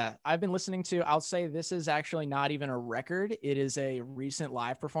I've been listening to, I'll say this is actually not even a record. It is a recent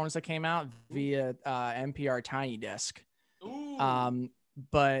live performance that came out via NPR Tiny Desk.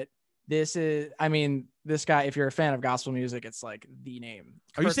 But this is, I mean, this guy, if you're a fan of gospel music, it's like the name.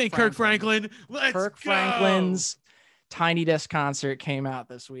 Are you saying Kirk Franklin? Let's Kirk go. Franklin's Tiny Desk concert came out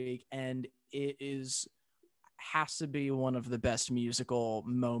this week, and it has to be one of the best musical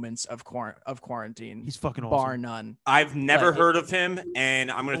moments of quarantine. He's fucking awesome. Bar none. I've never Like, heard of him,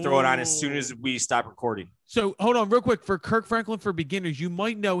 and I'm going to throw it on as soon as we stop recording. So hold on real quick for Kirk Franklin for beginners. You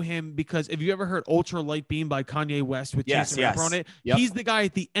might know him because have you ever heard Ultra Light Beam by Kanye West with Yes, Jason Rapper yes. on it? Yep. He's the guy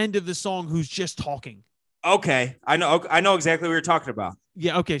at the end of the song who's just talking. Okay, I know exactly what you're talking about.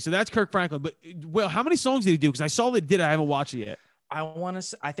 Yeah, okay, so that's Kirk Franklin. But well, how many songs did he do? Because I saw they did. I haven't watched it yet.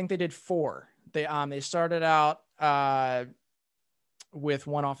 I think they did 4. They started out with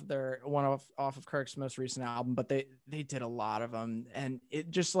one off of Kirk's most recent album, but they did a lot of them, and it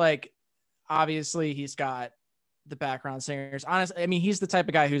just like obviously he's got the background singers. Honestly, I mean he's the type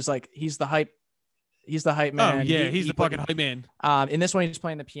of guy who's like he's the hype man. Oh yeah, he's the fucking hype man. In this one, he's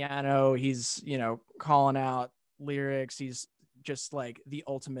playing the piano. He's calling out lyrics. He's just like the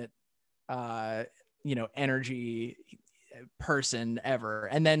ultimate energy person ever.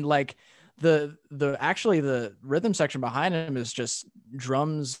 And then like the rhythm section behind him is just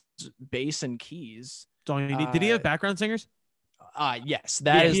drums, bass, and keys. Did he have background singers? Yes,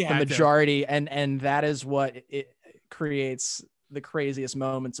 that is he the had to. majority, and that is what it creates the craziest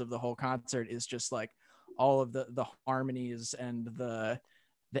moments of the whole concert is just like all of the harmonies and the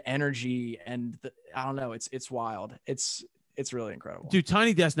energy and I don't know, it's wild. It's really incredible. Dude,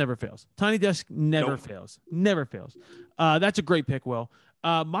 Tiny Desk never fails. Tiny Desk never fails. Never fails. That's a great pick, Will.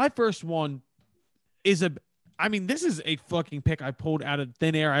 My first one is this is a fucking pick I pulled out of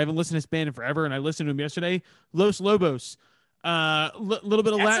thin air. I haven't listened to this band in forever, and I listened to him yesterday. Los Lobos. Little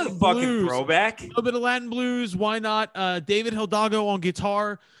bit of That's Latin a fucking blues. throwback. A little bit of Latin blues. Why not? David Hidalgo on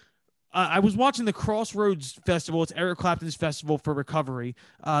guitar. I was watching the Crossroads Festival. It's Eric Clapton's festival for recovery.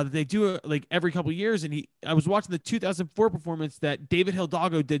 They do it like every couple of years. And I was watching the 2004 performance that David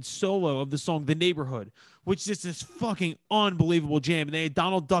Hidalgo did solo of the song The Neighborhood, which is this fucking unbelievable jam. And they had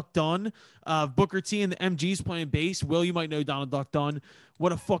Donald Duck Dunn, Booker T and the MGs playing bass. Will, you might know Donald Duck Dunn.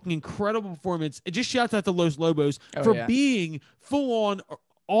 What a fucking incredible performance. It just shouts out to Los Lobos for being full on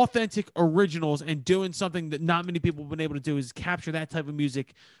authentic originals and doing something that not many people have been able to do is capture that type of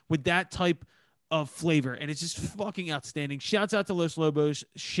music with that type of flavor. And it's just fucking outstanding. Shouts out to Los Lobos.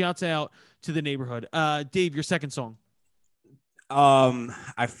 Shouts out to The Neighborhood. Dave, your second song.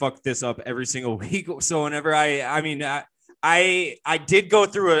 I fuck this up every single week. So whenever I did go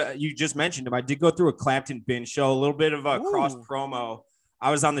through you just mentioned him. I did go through a Clapton binge show, a little bit of a cross promo.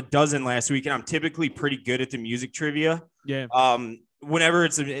 I was on the Dozen last week, and I'm typically pretty good at the music trivia. Yeah. Whenever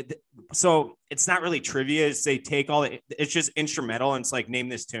so it's not really trivia. It's they take it's just instrumental, and it's like name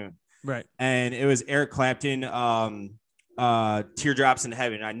this tune. Right. And it was Eric Clapton, Teardrops in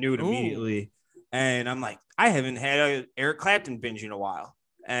Heaven. I knew it immediately. And I'm like, I haven't had a Eric Clapton binge in a while.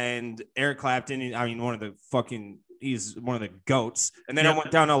 And Eric Clapton, he's one of the goats. And then I went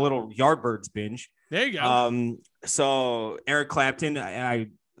down a little Yardbirds binge. There you go. So Eric Clapton, I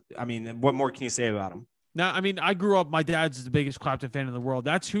mean, what more can you say about him? Now, I mean, I grew up, my dad's the biggest Clapton fan in the world.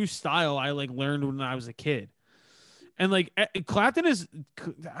 That's whose style I like learned when I was a kid. And like Clapton is,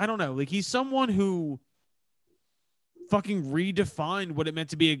 I don't know, like he's someone who fucking redefined what it meant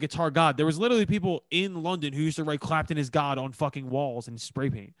to be a guitar god. There was literally people in London who used to write Clapton is God on fucking walls and spray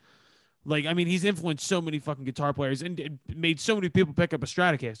paint. Like, I mean, he's influenced so many fucking guitar players and it made so many people pick up a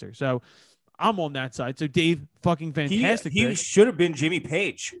Stratocaster. So I'm on that side. So Dave, fucking fantastic. He should have been Jimmy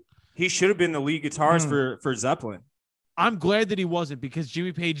Page. He should have been the lead guitarist for Zeppelin. I'm glad that he wasn't because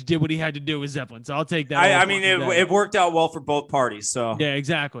Jimmy Page did what he had to do with Zeppelin. So I'll take that. I mean, it worked out well for both parties. So yeah,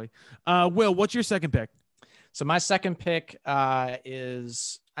 exactly. Will, what's your second pick? So my second pick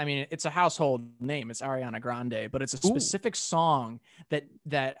is I mean, it's a household name. It's Ariana Grande, but it's a specific song that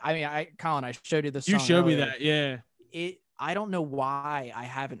I mean, Colin, I showed you this song. You showed me earlier. that, yeah. I don't know why I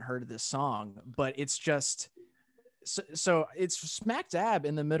haven't heard of this song, but it's just so it's smack dab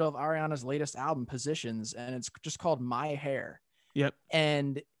in the middle of Ariana's latest album, Positions, and it's just called My Hair. Yep.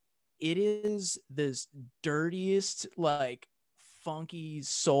 And it is this dirtiest, like funky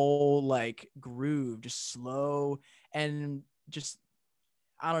soul, like groove, just slow and just,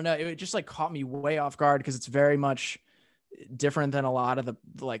 I don't know. It just like caught me way off guard because it's very much different than a lot of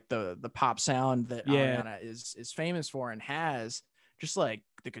the pop sound that Ariana is famous for and has. Just like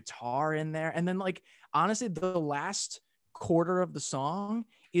the guitar in there, and then like honestly, the last quarter of the song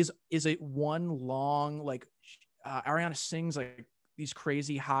is a one long like Ariana sings like these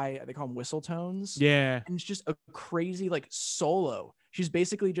crazy high, they call them whistle tones. Yeah, and it's just a crazy like solo. She's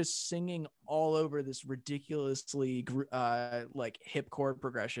basically just singing all over this ridiculously like hip chord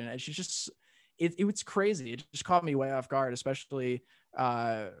progression. And she's just, it's crazy. It just caught me way off guard, especially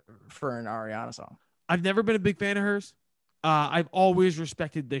for an Ariana song. I've never been a big fan of hers. I've always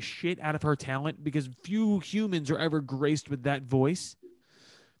respected the shit out of her talent because few humans are ever graced with that voice.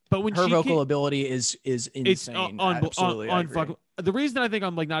 But when her vocal ability is insane. It's absolutely. The reason I think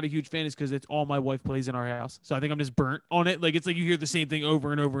I'm like not a huge fan is because it's all my wife plays in our house. So I think I'm just burnt on it. Like it's like you hear the same thing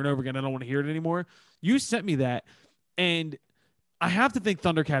over and over and over again. I don't want to hear it anymore. You sent me that, and I have to think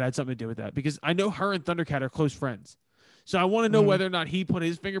Thundercat had something to do with that because I know her and Thundercat are close friends. So I want to know whether or not he put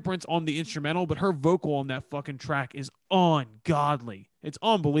his fingerprints on the instrumental, but her vocal on that fucking track is ungodly. It's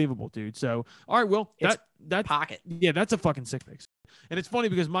unbelievable, dude. So, all right, Will, that pocket. Yeah, that's a fucking sick pick. And it's funny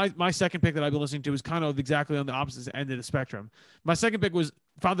because my second pick that I've been listening to is kind of exactly on the opposite end of the spectrum. My second pick was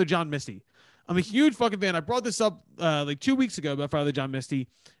Father John Misty. I'm a huge fucking fan. I brought this up like 2 weeks ago about Father John Misty.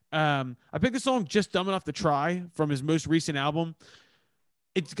 I picked the song Just Dumb Enough to Try from his most recent album.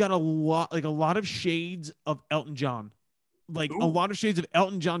 It's got a lot of shades of Elton John. Like a lot of shades of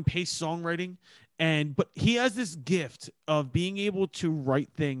Elton John pace songwriting. But he has this gift of being able to write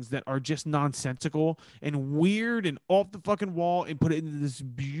things that are just nonsensical and weird and off the fucking wall and put it into this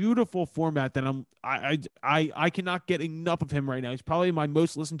beautiful format that I cannot get enough of him right now. He's probably my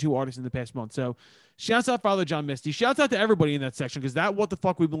most listened to artist in the past month. So shouts out Father John Misty. Shouts out to everybody in that section because that What the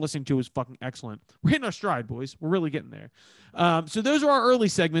Fuck we've been listening to is fucking excellent. We're hitting our stride, boys. We're really getting there. So those are our early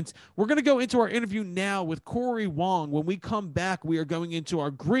segments. We're going to go into our interview now with Corey Wong. When we come back, we are going into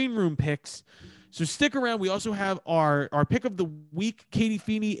our green room picks. So stick around. We also have our pick of the week, Katie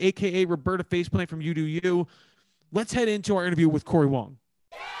Feeney, a.k.a. Roberta Faceplant from You Do You. Let's head into our interview with Corey Wong.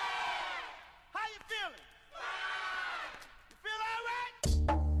 How you feeling? You feel all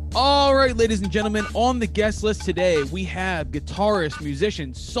right? All right, ladies and gentlemen, on the guest list today, we have guitarist,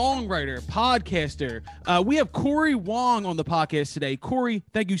 musician, songwriter, podcaster. We have Corey Wong on the podcast today. Corey,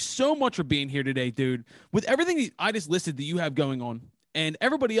 thank you so much for being here today, dude. With everything I just listed that you have going on and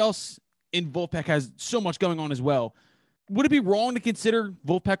everybody else in Vulfpeck has so much going on as well, would it be wrong to consider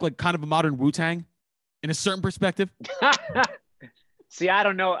Vulfpeck like kind of a modern Wu-Tang in a certain perspective? See, I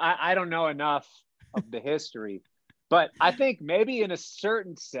don't know. I don't know enough of the history, but I think maybe in a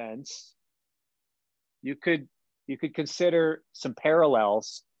certain sense, you could consider some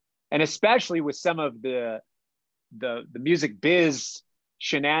parallels, and especially with some of the music biz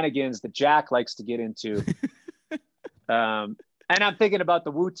shenanigans that Jack likes to get into. And I'm thinking about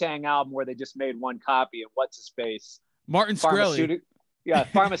the Wu-Tang album where they just made one copy and what's his face? Martin Shkreli.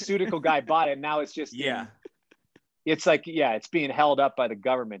 Pharmaceutical guy bought it. And now it's just, it's like, it's being held up by the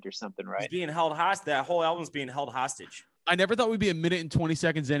government or something, right? It's being held hostage. That whole album's being held hostage. I never thought we'd be a minute and 20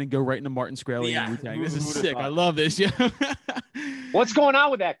 seconds in and go right into Martin Shkreli and Wu-Tang. This is sick. I love this. Yeah. What's going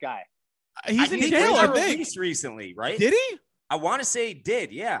on with that guy? He's in jail, I think. Released recently, right? Did he? I want to say he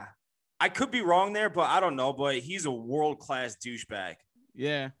did, yeah. I could be wrong there, but I don't know. But he's a world-class douchebag.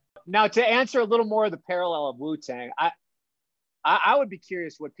 Yeah. Now, to answer a little more of the parallel of Wu-Tang, I would be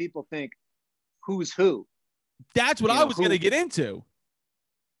curious what people think who's who. That's what I was going to get into.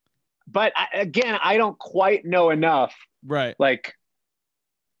 But again, I don't quite know enough. Right. Like,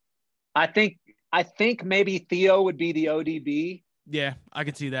 I think maybe Theo would be the ODB. Yeah, I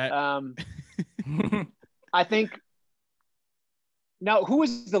could see that. I think. Now, who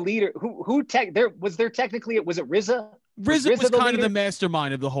was the leader? Was it RZA? RZA was kind of the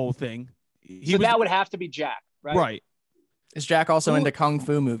mastermind of the whole thing. That would have to be Jack, right? Right. Is Jack also into Kung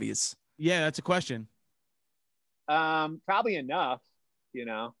Fu movies? Yeah, that's a question. Probably enough,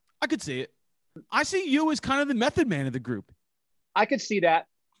 I could see it. I see you as kind of the method man of the group. I could see that.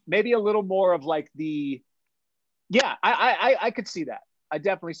 Maybe a little more of like I could see that. I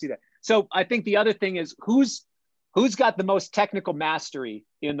definitely see that. So I think the other thing is who's Who's got the most technical mastery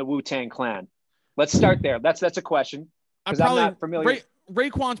in the Wu-Tang Clan? Let's start there. That's a question because I'm not familiar.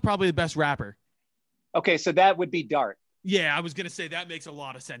 Raekwon's probably the best rapper. Okay, so that would be Dart. Yeah, I was gonna say that makes a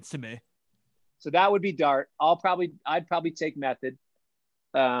lot of sense to me. So that would be Dart. I'd probably take Method.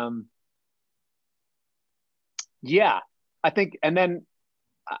 Yeah, I think, and then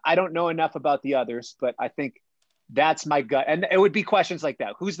I don't know enough about the others, but I think that's my gut. And it would be questions like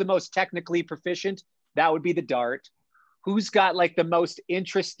that. Who's the most technically proficient? That would be the Dart. Who's got like the most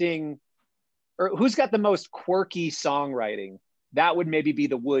interesting, or who's got the most quirky songwriting? That would maybe be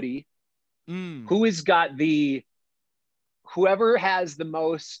the Woody. Who has got whoever has the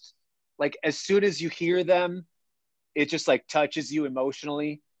most, like as soon as you hear them, it just like touches you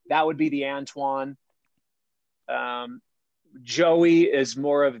emotionally. That would be the Antoine. Joey is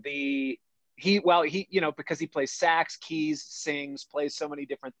more of the, because he plays sax, keys, sings, plays so many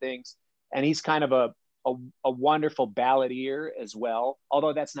different things. And he's kind of a wonderful balladeer as well,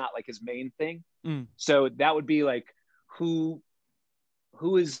 although that's not like his main thing. So that would be like, who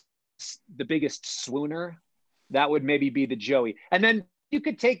is the biggest swooner? That would maybe be the Joey. And then you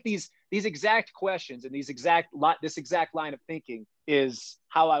could take these exact questions and this exact line of thinking is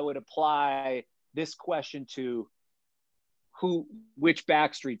how I would apply this question to which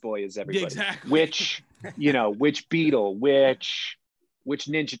Backstreet Boy is everybody? Exactly. Which Beatle, which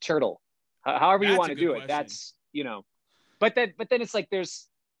Ninja Turtle, however you want to do it. That's, but then it's like,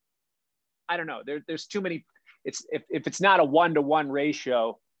 I don't know, there's too many. It's if it's not a 1-to-1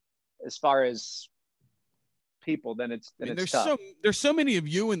 ratio as far as people, then it's tough. There's so many of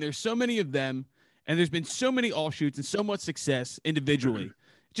you and there's so many of them, and there's been so many offshoots and so much success individually.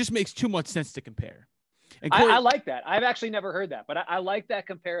 It just makes too much sense to compare. And Corey, I like that. I've actually never heard that, but I like that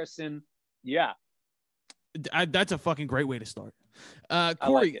comparison. Yeah. That's a fucking great way to start.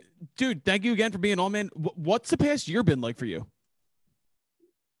 Corey, dude, thank you again for being on, man. What's the past year been like for you?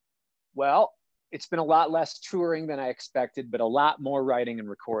 Well, it's been a lot less touring than I expected, but a lot more writing and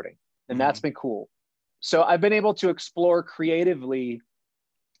recording. And that's been cool. So I've been able to explore creatively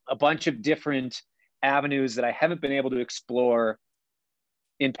a bunch of different avenues that I haven't been able to explore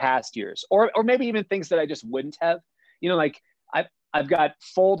in past years, or maybe even things that I just wouldn't have, like I've got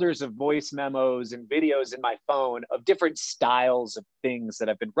folders of voice memos and videos in my phone of different styles of things that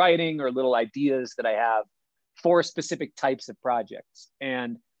I've been writing or little ideas that I have for specific types of projects.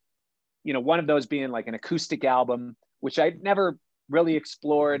 And, one of those being like an acoustic album, which I'd never really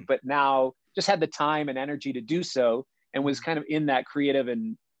explored, but now just had the time and energy to do so and was kind of in that creative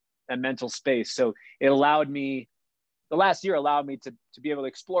and mental space. So it allowed me, the last year allowed me to be able to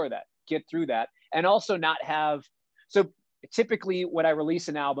explore that, get through that, and also not have, so typically when I release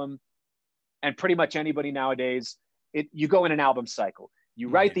an album, and pretty much anybody nowadays, you go in an album cycle. You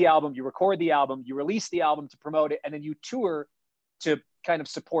write the album, you record the album, you release the album to promote it, and then you tour to kind of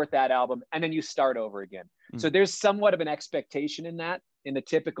support that album, and then you start over again. So there's somewhat of an expectation in that, in the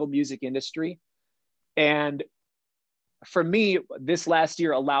typical music industry. And for me, this last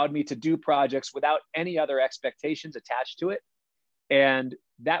year allowed me to do projects without any other expectations attached to it. And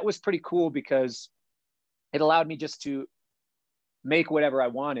that was pretty cool because it allowed me just to make whatever I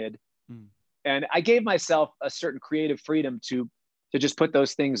wanted. And I gave myself a certain creative freedom to just put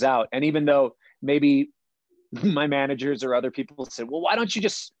those things out. And even though maybe my managers or other people said, well, why don't you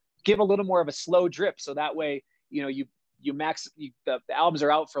just give a little more of a slow drip? So that way, the albums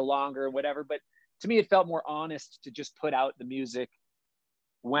are out for longer or whatever. But to me, it felt more honest to just put out the music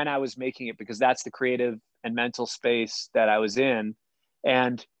when I was making it, because that's the creative and mental space that I was in.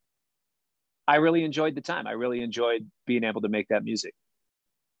 And I really enjoyed the time. I really enjoyed being able to make that music.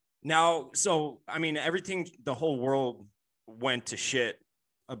 Now, so, the whole world went to shit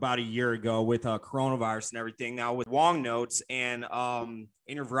about a year ago with coronavirus and everything. Now with Wong Notes and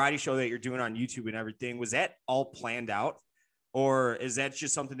in your variety show that you're doing on YouTube and everything, was that all planned out? Or is that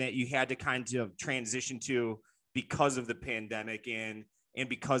just something that you had to kind of transition to because of the pandemic and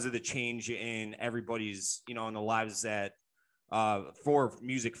because of the change in everybody's, in the lives that for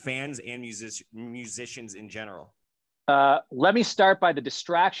music fans and musicians in general? Let me start by the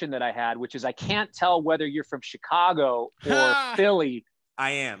distraction that I had, which is I can't tell whether you're from Chicago or Philly.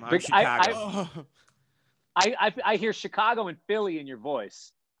 I am. I'm Chicago. I hear Chicago and Philly in your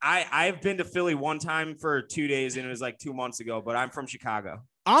voice. I've been to Philly one time for 2 days, and it was like 2 months ago, but I'm from Chicago.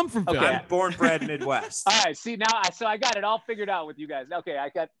 I'm from Philly. Okay. I'm born, bred Midwest. All right. See, so I got it all figured out with you guys. Okay.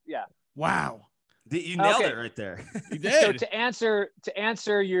 Yeah. Wow. You nailed it right there. You did. So to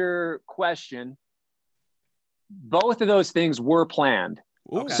answer your question, both of those things were planned.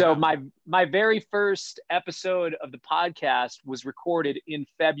 Okay. So my very first episode of the podcast was recorded in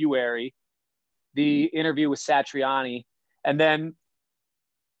February the interview with Satriani. And then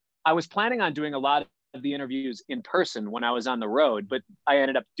I was planning on doing a lot of the interviews in person when I was on the road, but I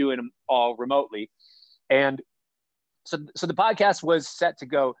ended up doing them all remotely. And so the podcast was set to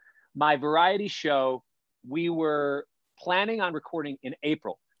go. My variety show, we were planning on recording in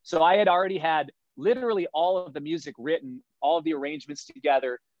April. So I had already had literally all of the music written, all of the arrangements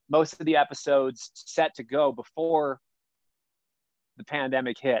together, most of the episodes set to go before the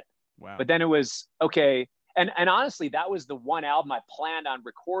pandemic hit. Wow. But then it was okay. And honestly, that was the one album I planned on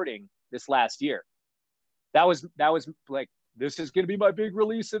recording this last year. That was like, this is going to be my big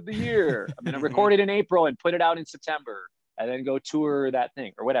release of the year. I'm going to record it in April and put it out in September and then go tour that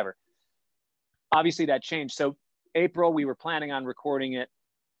thing or whatever. Obviously that changed. So April, we were planning on recording it.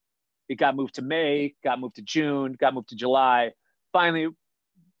 It got moved to May, got moved to June, got moved to July. Finally,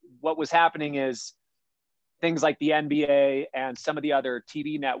 what was happening is things like the NBA and some of the other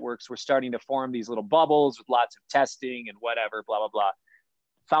TV networks were starting to form these little bubbles with lots of testing and whatever, blah, blah, blah.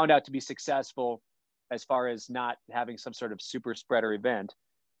 Found out to be successful as far as not having some sort of super spreader event.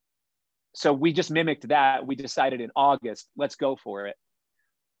 So we just mimicked that. We decided in August, let's go for it.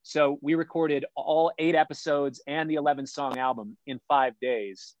 So we recorded all 8 episodes and the 11-song album in 5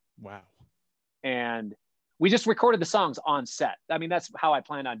 days. Wow. And we just recorded the songs on set. I mean, that's how I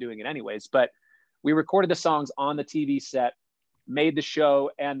planned on doing it anyways. But we recorded the songs on the TV set, made the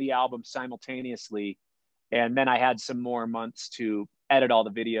show and the album simultaneously. And then I had some more months to edit all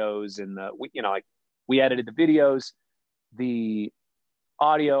the videos and we edited the videos, the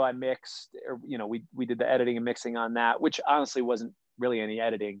audio I mixed, or, we did the editing and mixing on that, which honestly wasn't really any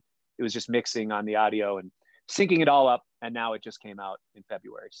editing. It was just mixing on the audio and syncing it all up. And now it just came out in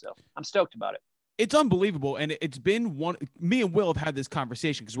February. So I'm stoked about it. It's unbelievable. And it's been me and Will have had this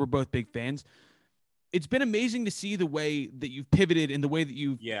conversation because we're both big fans. It's been amazing to see the way that you've pivoted and the way that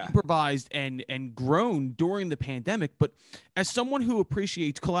you've improvised and grown during the pandemic. But as someone who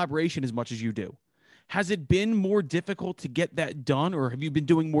appreciates collaboration as much as you do, has it been more difficult to get that done, or have you been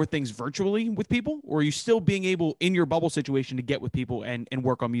doing more things virtually with people, or are you still being able in your bubble situation to get with people and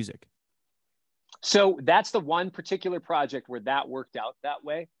work on music? So that's the one particular project where that worked out that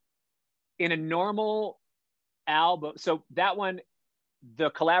way. In a normal album, so that one, the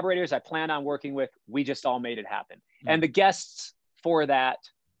collaborators I plan on working with, we just all made it happen. Mm-hmm. And the guests for that,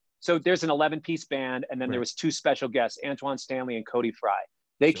 so there's an 11-piece band, and then there was 2 special guests, Antoine Stanley and Cody Fry.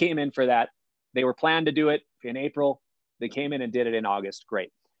 They came in for that. They were planned to do it in April. They came in and did it in August.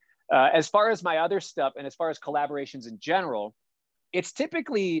 Great. As far as my other stuff and as far as collaborations in general, it's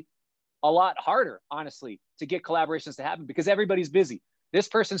typically a lot harder, honestly, to get collaborations to happen because everybody's busy. This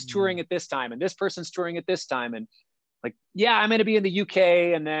person's touring at this time and this person's touring at this time. And like, yeah, I'm going to be in the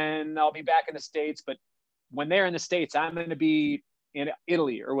UK and then I'll be back in the States. But when they're in the States, I'm going to be in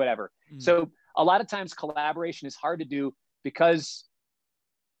Italy or whatever. So a lot of times collaboration is hard to do because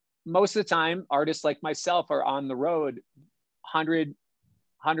most of the time artists like myself are on the road 100,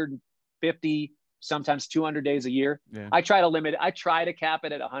 150, sometimes 200 days a year. Yeah. I try to cap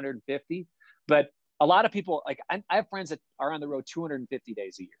it at 150, but a lot of people, like I have friends that are on the road 250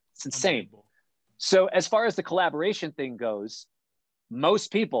 days a year. It's insane. So as far as the collaboration thing goes,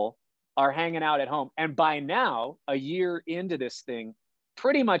 most people are hanging out at home. And by now, a year into this thing,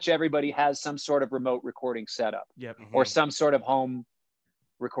 pretty much everybody has some sort of remote recording setup or some sort of home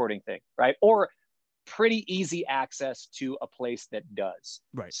recording thing, right? Or pretty easy access to a place that does.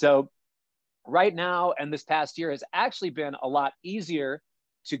 Right. So right now, and this past year has actually been a lot easier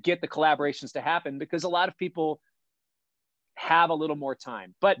to get the collaborations to happen because a lot of people have a little more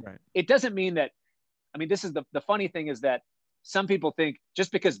time. But it doesn't mean that, I mean, this is the funny thing is that some people think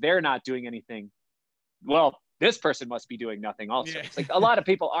just because they're not doing anything, well, this person must be doing nothing also. Yeah. It's like a lot of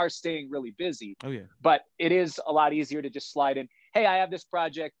people are staying really busy. Oh, yeah. But it is a lot easier to just slide in. Hey, I have this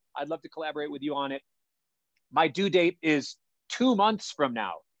project. I'd love to collaborate with you on it. My due date is 2 months from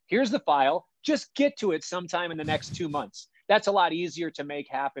now. Here's the file. Just get to it sometime in the next 2 months. That's a lot easier to make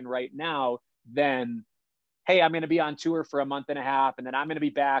happen right now than, hey, I'm going to be on tour for a month and a half, and then I'm going to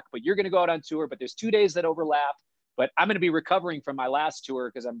be back, but you're going to go out on tour, but there's 2 days that overlap. But I'm going to be recovering from my last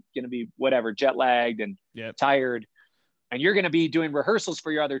tour because I'm going to be whatever, jet lagged and tired. And you're going to be doing rehearsals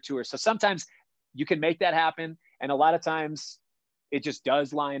for your other tours. So sometimes you can make that happen. And a lot of times it just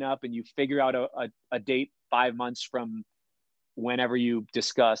does line up and you figure out a date 5 months from whenever you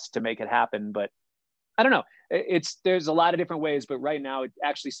discuss to make it happen. But I don't know. There's a lot of different ways, but right now it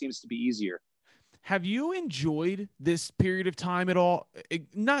actually seems to be easier. Have you enjoyed this period of time at all?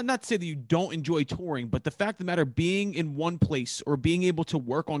 Not to say that you don't enjoy touring, but the fact of the matter, being in one place or being able to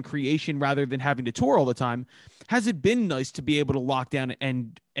work on creation rather than having to tour all the time, has it been nice to be able to lock down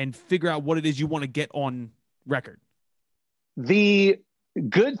and figure out what it is you want to get on record? The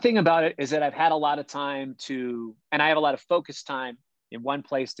good thing about it is that I've had a lot of time and I have a lot of focus time in one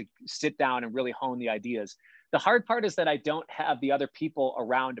place to sit down and really hone the ideas. The hard part is that I don't have the other people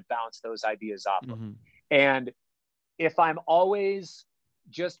around to bounce those ideas off of. And if I'm always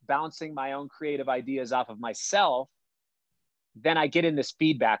just bouncing my own creative ideas off of myself, then I get in this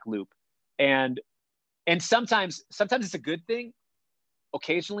feedback loop. And sometimes it's a good thing.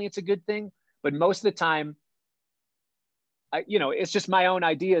 Occasionally it's a good thing, but most of the time, it's just my own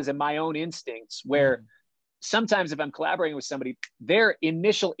ideas and my own instincts where sometimes if I'm collaborating with somebody, their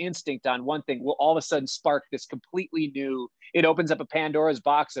initial instinct on one thing will all of a sudden spark this completely new, it opens up a Pandora's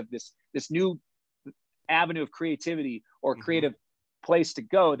box of this new avenue of creativity or creative place to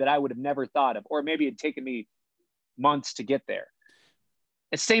go that I would have never thought of, or maybe it'd taken me months to get there.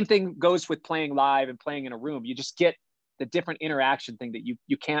 The same thing goes with playing live and playing in a room. You just get the different interaction thing that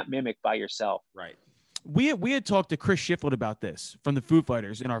you can't mimic by yourself. Right. We had talked to Chris Shiflett about this from the Foo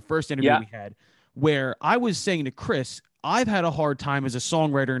Fighters in our first interview we had, where I was saying to Chris, I've had a hard time as a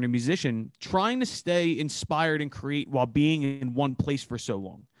songwriter and a musician trying to stay inspired and create while being in one place for so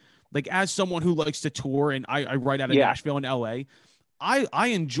long. Like as someone who likes to tour and I write out of Nashville and LA, I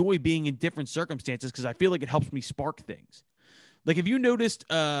enjoy being in different circumstances because I feel like it helps me spark things. Like if you noticed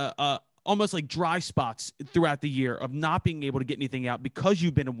almost like dry spots throughout the year of not being able to get anything out because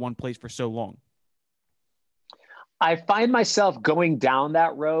you've been in one place for so long. I find myself going down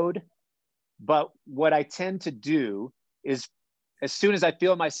that road. But what I tend to do is as soon as I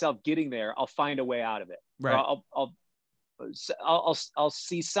feel myself getting there, I'll find a way out of it. Right. I'll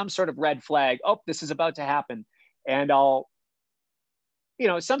see some sort of red flag. Oh, this is about to happen. And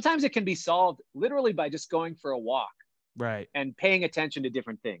sometimes it can be solved literally by just going for a walk. Right. And paying attention to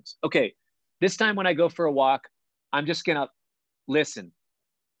different things. Okay. This time when I go for a walk, I'm just going to listen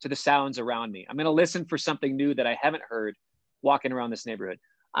to the sounds around me. I'm going to listen for something new that I haven't heard walking around this neighborhood.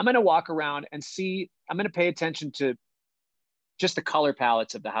 I'm going to walk around and I'm going to pay attention to just the color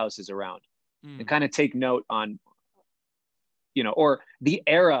palettes of the houses around and kind of take note on, or the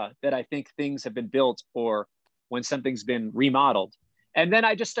era that I think things have been built or when something's been remodeled. And then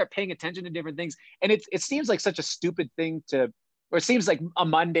I just start paying attention to different things. And it seems like such a stupid thing or it seems like a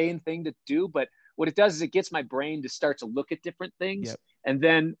mundane thing to do, but what it does is it gets my brain to start to look at different things. Yep. And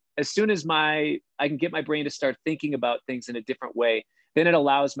then as soon as I can get my brain to start thinking about things in a different way, then it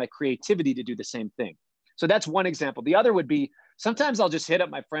allows my creativity to do the same thing. So that's one example. The other would be sometimes I'll just hit up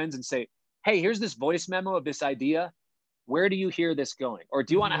my friends and say, hey, here's this voice memo of this idea. Where do you hear this going? Or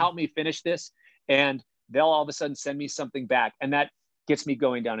do you want to help me finish this? And they'll all of a sudden send me something back. And that gets me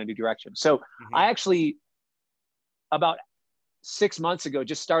going down a new direction. So I actually, about 6 months ago,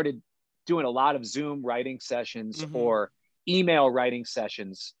 just started doing a lot of Zoom writing sessions or email writing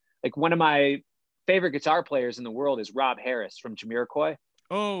sessions. Like one of my favorite guitar players in the world is Rob Harris from Jamiroquai.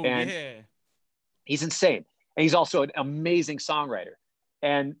 Oh, and he's insane. And he's also an amazing songwriter.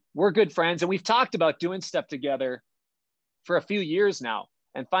 And we're good friends. And we've talked about doing stuff together for a few years now.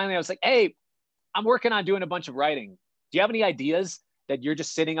 And finally I was like, hey, I'm working on doing a bunch of writing. Do you have any ideas that you're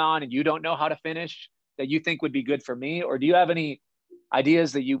just sitting on and you don't know how to finish that you think would be good for me? Or do you have any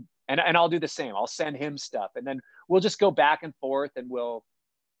ideas that and I'll do the same. I'll send him stuff and then we'll just go back and forth and we'll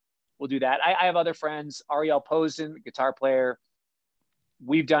do that. I have other friends, Ariel Posen, guitar player.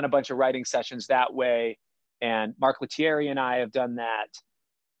 We've done a bunch of writing sessions that way. And Mark Lettieri and I have done that.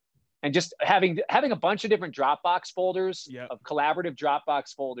 And just having a bunch of different Dropbox folders of collaborative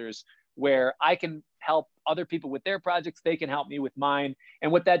Dropbox folders where I can help other people with their projects. They can help me with mine.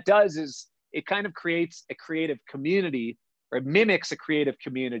 And what that does is it kind of creates a creative community or it mimics a creative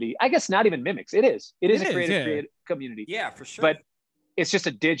community. I guess not even mimics. It is a creative community. Yeah, for sure. But it's just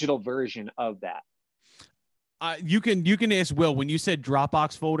a digital version of that. You can ask Will, when you said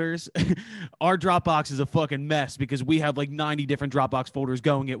Dropbox folders, our Dropbox is a fucking mess because we have like 90 different Dropbox folders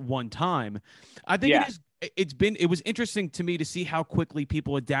going at one time. I think it was interesting to me to see how quickly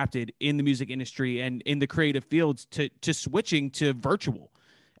people adapted in the music industry and in the creative fields to switching to virtual.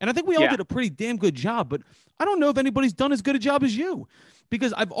 And I think we all did a pretty damn good job, but I don't know if anybody's done as good a job as you.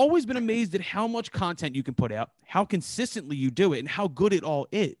 Because I've always been amazed at how much content you can put out, how consistently you do it, and how good it all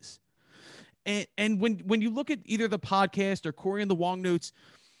is. And when you look at either the podcast or Corey and the Wong Notes,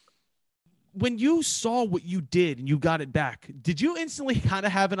 when you saw what you did and you got it back, did you instantly kind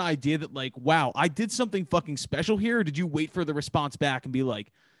of have an idea that like, wow, I did something fucking special here? Or did you wait for the response back and be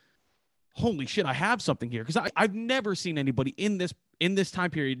like, holy shit, I have something here. Because I've never seen anybody in this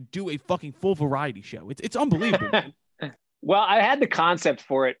time period do a fucking full variety show. It's unbelievable. Man. Well, I had the concept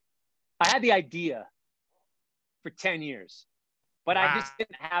for it. I had the idea for 10 years, but Wow.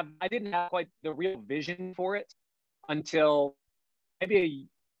 I didn't have quite the real vision for it until maybe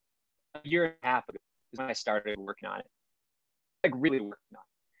a year and a half ago is when I started working on it, like really working on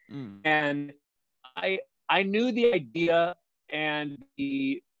it. And I knew the idea and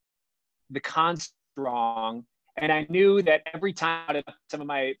the concept wrong, and I knew that every time I talked to some of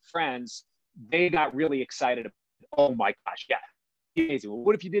my friends, they got really excited. Oh my gosh, yeah, amazing. Well,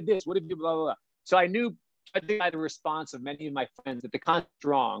 what if you did this? What if you blah blah blah? So I knew by the response of many of my friends that the concept's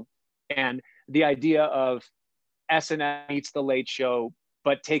wrong, and the idea of SNL meets the Late Show,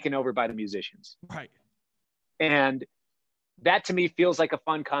 but taken over by the musicians. Right. And that to me feels like a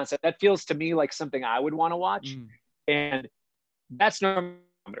fun concept. That feels to me like something I would want to watch. And that's no.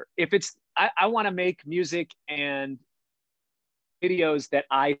 If it's, I want to make music and videos that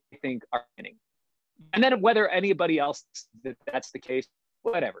I think are winning. And then whether anybody else that's the case,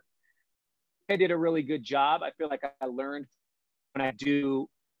 whatever. I did a really good job. I feel like I learned when I do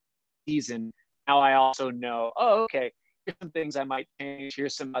season. Now I also know, oh, okay, here's some things I might change.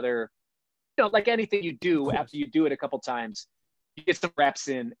 Here's some other, like anything you do after you do it a couple times, you get some reps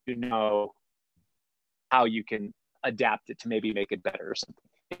in, you know how you can adapt it to maybe make it better or something.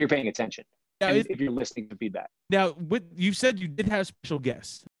 If you're paying attention, if you're listening to feedback. Now, you said you did have special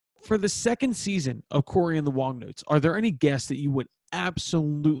guests. For the second season of Corey and the Wong Notes, are there any guests that you would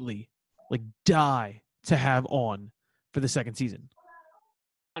absolutely die to have on for the second season?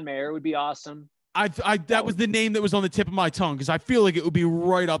 John Mayer would be awesome. That was the name that was on the tip of my tongue because I feel like it would be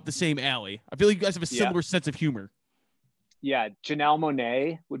right up the same alley. I feel like you guys have a similar sense of humor. Yeah, Janelle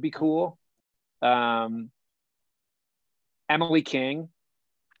Monáe would be cool. Emily King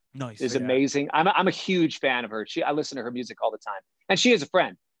is amazing. I'm a huge fan of her. I listen to her music all the time, and she is a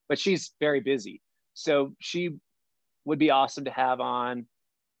friend, but she's very busy. So she would be awesome to have on.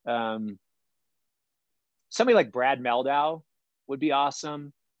 Somebody like Brad Meldau would be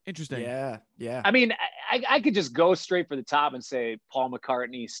awesome. Interesting. Yeah. I mean, I could just go straight for the top and say Paul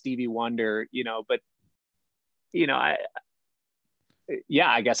McCartney, Stevie Wonder, but I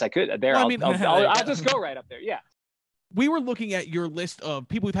guess I could. There, well, I'll just go right up there. Yeah. We were looking at your list of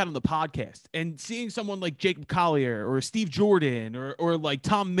people we've had on the podcast and seeing someone like Jacob Collier or Steve Jordan or like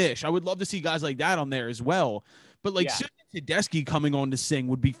Tom Misch. I would love to see guys like that on there as well. But Susan Tedeschi coming on to sing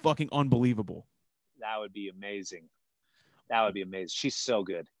would be fucking unbelievable. That would be amazing. She's so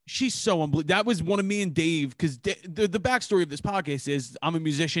good. She's so unbelievable. That was one of me and Dave, because the backstory of this podcast is I'm a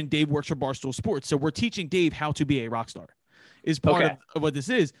musician. Dave works for Barstool Sports. So we're teaching Dave how to be a rock star is part of what this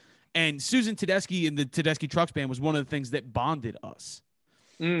is. And Susan Tedeschi and the Tedeschi Trucks Band was one of the things that bonded us.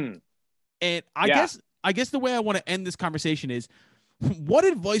 And I guess the way I want to end this conversation is, what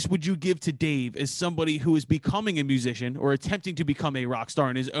advice would you give to Dave as somebody who is becoming a musician or attempting to become a rock star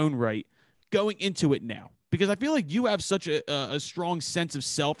in his own right, going into it now? Because I feel like you have such a strong sense of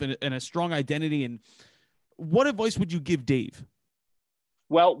self and a strong identity. And what advice would you give Dave?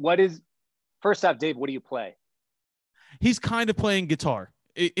 Well, first off, Dave, what do you play? He's kind of playing guitar.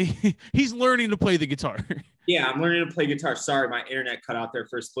 He's learning to play the guitar. Yeah, I'm learning to play guitar. Sorry, my internet cut out there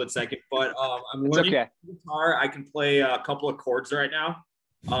for a split second, but I'm learning guitar. I can play a couple of chords right now.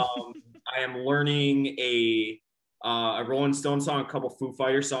 I am learning a Rolling Stone song, a couple Foo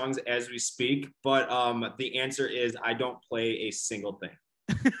Fighter songs as we speak, but the answer is I don't play a single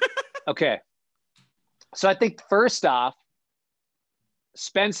thing. Okay. So I think first off,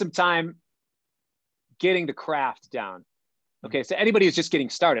 spend some time getting the craft down. Okay, so anybody who's just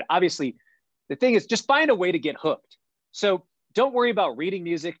getting started, obviously, the thing is just find a way to get hooked. So don't worry about reading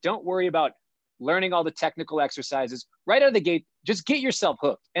music. Don't worry about learning all the technical exercises. Right out of the gate, just get yourself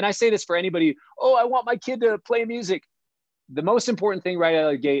hooked. And I say this for anybody, I want my kid to play music. The most important thing right out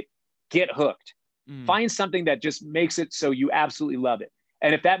of the gate, get hooked. Find something that just makes it so you absolutely love it.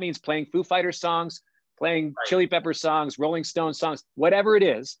 And if that means playing Foo Fighter songs, playing Chili Pepper songs, Rolling Stone songs, whatever it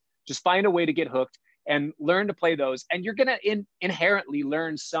is, just find a way to get hooked and learn to play those. And you're going to inherently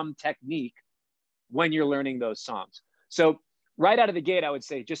learn some technique when you're learning those songs. So right out of the gate, I would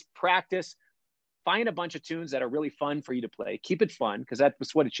say just practice, find a bunch of tunes that are really fun for you to play. Keep it fun, because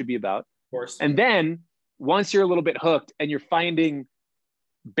that's what it should be about. Of course. And then once you're a little bit hooked and you're finding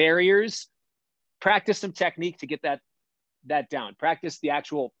barriers, practice some technique to get that down. Practice the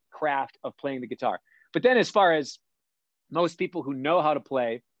actual craft of playing the guitar. But then as far as most people who know how to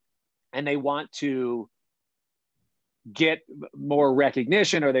play and they want to get more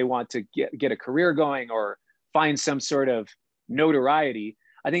recognition, or they want to get a career going or find some sort of notoriety,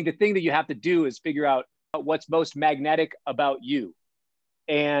 I think the thing that you have to do is figure out what's most magnetic about you.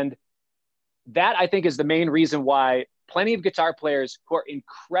 And that, I think, is the main reason why plenty of guitar players who are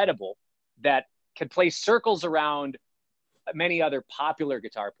incredible that can play circles around many other popular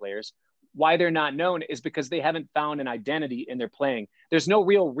guitar players, why they're not known is because they haven't found an identity in their playing. There's no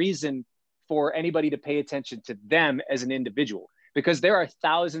real reason for anybody to pay attention to them as an individual, because there are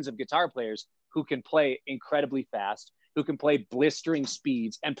thousands of guitar players who can play incredibly fast, who can play blistering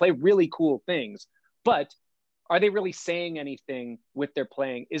speeds and play really cool things. But are they really saying anything with their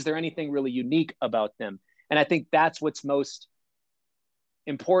playing? Is there anything really unique about them? And I think that's what's most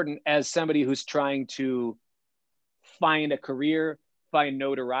important as somebody who's trying to find a career, find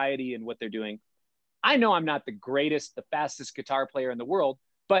notoriety in what they're doing. I know I'm not the greatest, the fastest guitar player in the world,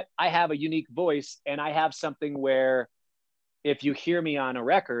 but I have a unique voice, and I have something where if you hear me on a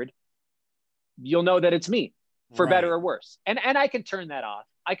record, you'll know that it's me, for better or worse. And I can turn that off.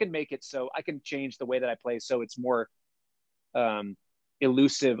 I can make it so I can change the way that I play so it's more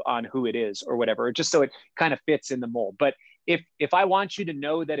elusive on who it is or whatever, just so it kind of fits in the mold. But if I want you to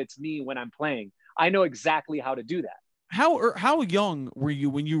know that it's me when I'm playing, I know exactly how to do that. How young were you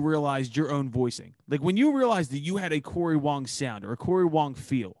when you realized your own voicing? Like when you realized that you had a Corey Wong sound or a Corey Wong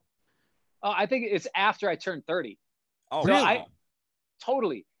feel? Oh, I think it's after I turned 30. Oh, so really?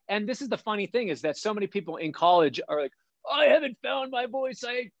 Totally. And this is the funny thing, is that so many people in college are like, oh, I haven't found my voice.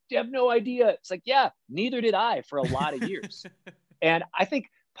 I have no idea. It's like, yeah, neither did I for a lot of years. And I think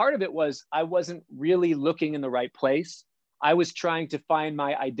part of it was I wasn't really looking in the right place. I was trying to find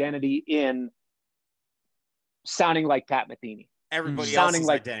my identity in sounding like Pat Metheny. Everybody sounding else's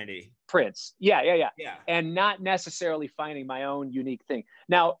like identity. Prince. Yeah. Yeah. And not necessarily finding my own unique thing.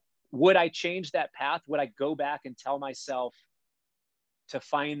 Now, would I change that path? Would I go back and tell myself to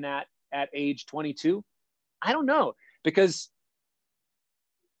find that at age 22? I don't know, because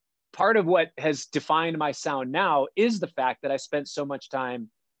part of what has defined my sound now is the fact that I spent so much time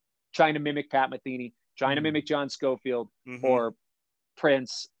trying to mimic Pat Metheny, trying to mimic John Scofield or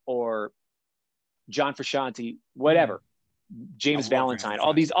Prince or John Frusciante, whatever, James Valentine,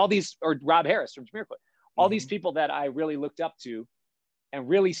 all these, or Rob Harris from Jamiroquai, all these people that I really looked up to and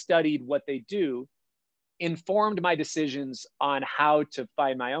really studied what they do informed my decisions on how to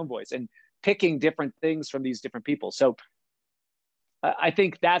find my own voice and picking different things from these different people. So I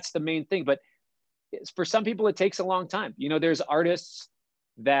think that's the main thing. But for some people, it takes a long time. You know, there's artists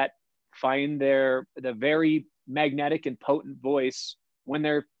that find the very magnetic and potent voice when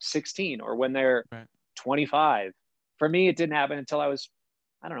they're 16 or when they're 25. For me, it didn't happen until I was,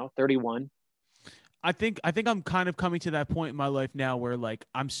 31. I think I'm kind of coming to that point in my life now where like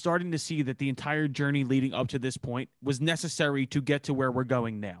I'm starting to see that the entire journey leading up to this point was necessary to get to where we're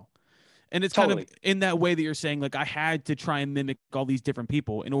going now. And it's kind of in that way that you're saying, like, I had to try and mimic all these different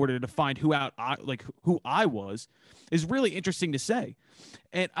people in order to find who I was, is really interesting to say.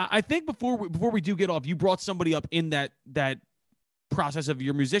 And I think before we do get off, you brought somebody up in that process of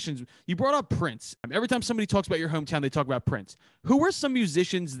your musicians. You brought up Prince. Every time somebody talks about your hometown, they talk about Prince. Who are some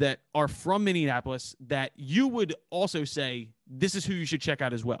musicians that are from Minneapolis that you would also say, this is who you should check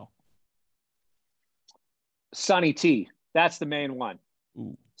out as well? Sonny T. That's the main one.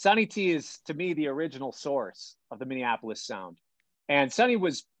 Ooh. Sonny T is, to me, the original source of the Minneapolis sound. And Sonny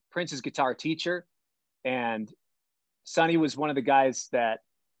was Prince's guitar teacher. And Sonny was one of the guys that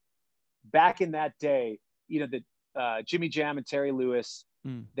back in that day, the Jimmy Jam and Terry Lewis,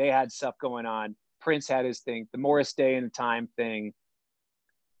 they had stuff going on. Prince had his thing, the Morris Day and the Time thing.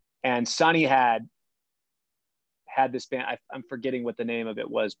 And Sonny had this band. I'm forgetting what the name of it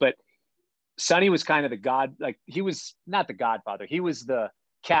was, but Sonny was kind of he was not the godfather. He was the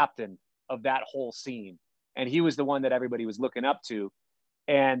captain of that whole scene. And he was the one that everybody was looking up to.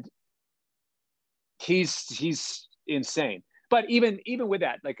 And he's insane. But even with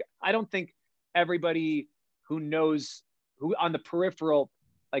that, like, I don't think everybody who on the peripheral,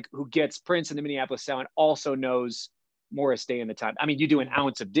 like, who gets Prince and the Minneapolis sound also knows Morris Day and the Time. I mean, you do an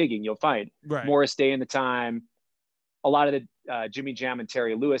ounce of digging, you'll find Morris Day and the Time, a lot of the Jimmy Jam and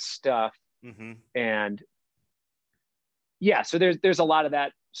Terry Lewis stuff. And yeah, so there's a lot of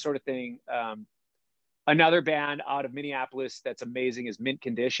that sort of thing. Another band out of Minneapolis that's amazing is Mint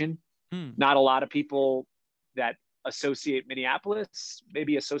Condition. Not a lot of people that associate Minneapolis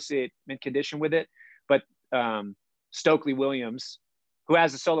maybe associate Mint Condition with it, but Stokely Williams, who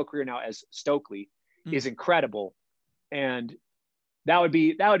has a solo career now as Stokely, is incredible. And that would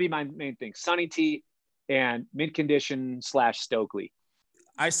be my main thing: Sonny T and Mint Condition / Stokely.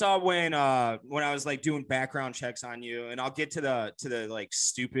 I saw when I was like doing background checks on you, and I'll get to the like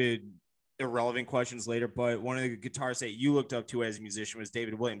stupid irrelevant questions later, but one of the guitarists that you looked up to as a musician was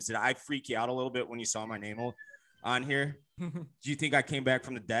David Williams. Did I freak you out a little bit when you saw my name on here? Do you think I came back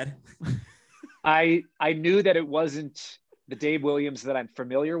from the dead? I knew that it wasn't the Dave Williams that I'm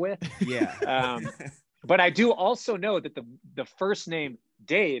familiar with. Yeah. But I do also know that the first name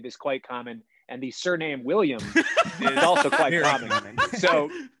Dave is quite common, and the surname Williams is also quite common. So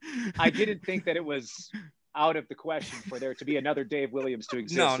I didn't think that it was out of the question for there to be another Dave Williams to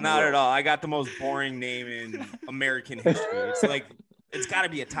exist. No, not at all. I got the most boring name in American history. It's like it's got to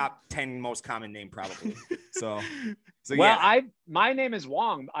be a top 10 most common name probably. So well, yeah. my name is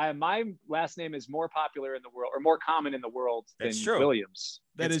Wong. My last name is more popular in the world or more common in the world than true. Williams.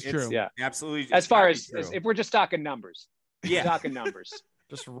 That is true. Yeah, absolutely. As far as if we're just talking numbers, yeah, talking numbers.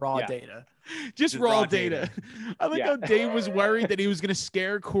 Just raw data. Just raw data. I like how Dave was worried that he was going to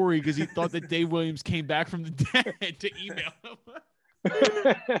scare Corey because he thought that Dave Williams came back from the dead to email him.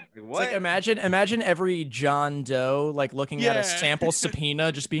 What? Like imagine every John Doe like looking at a sample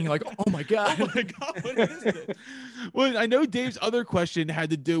subpoena, just being like, "Oh my god, oh my god, what is this?" Well, I know Dave's other question had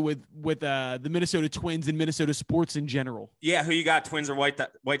to do with the Minnesota Twins and Minnesota sports in general. Yeah, who you got, Twins or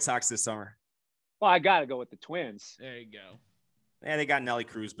White Sox this summer? Well, I got to go with the Twins. There you go. Yeah, they got Nelly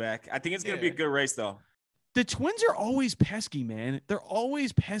Cruz back. I think it's going to be a good race, though. The Twins are always pesky, man. They're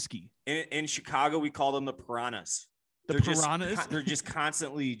always pesky. In Chicago, we call them the Piranhas. They're piranhas? They're just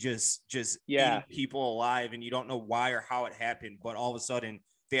constantly just eating people alive, and you don't know why or how it happened. But all of a sudden,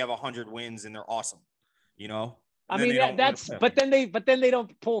 they have 100 wins, and they're awesome. You know? I mean, but then they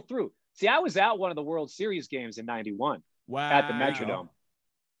don't pull through. See, I was at one of the World Series games in '91. Wow. At the Metrodome.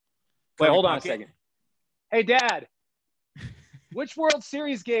 Wait, hold on a second. Hey, Dad. Which World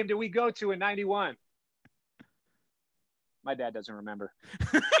Series game did we go to in '91? My dad doesn't remember.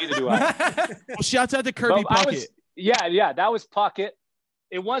 Neither do I. Well, shouts out to Kirby Puckett. Yeah, that was Puckett.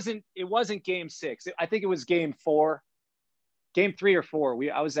 It wasn't Game 6. I think it was Game 4, Game 3 or 4.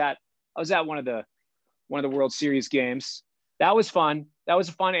 I was at one of the World Series games. That was fun. That was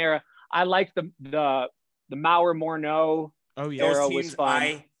a fun era. I liked the Mauer Morneau era was fun.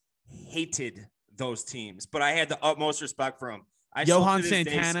 I hated those teams, but I had the utmost respect for them. Johan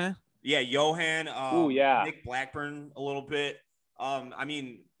Santana. Johan. Nick Blackburn a little bit. I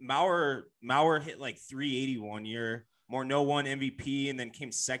mean, Mauer hit like 380 one year. Morneau won MVP and then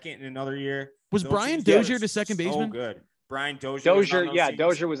came second in another year. Was Brian Dozier the second baseman? So good. Brian Dozier.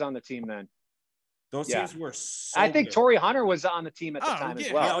 Dozier was on the team then. Those teams were so I think good. Torrey Hunter was on the team at the time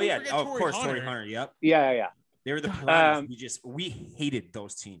as well. Oh, yeah. Of course, Torrey Hunter. Yep. Yeah. They were the Piranhas. We hated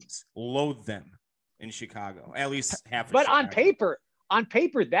those teams. Loathed them in Chicago. At least half of Chicago. on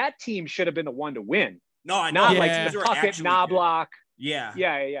paper, that team should have been the one to win. No, I know. Not like Puckett, Knobloch. Yeah.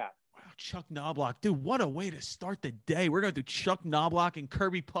 Yeah. Wow, Chuck Knobloch. Dude, what a way to start the day. We're going to do Chuck Knobloch and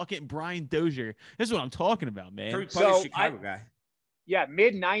Kirby Puckett and Brian Dozier. This is what I'm talking about, man. Kirby Puckett's Chicago guy. Yeah,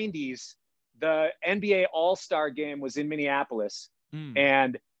 mid-'90s, the NBA All-Star game was in Minneapolis.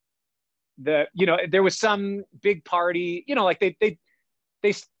 And there was some big party, like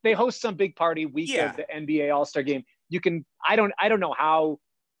they host some big party week of the NBA All-Star game. I don't know how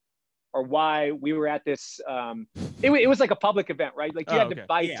or why we were at this. It was like a public event, right? Like you had to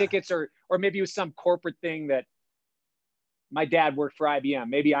buy tickets or maybe it was some corporate thing that my dad worked for IBM.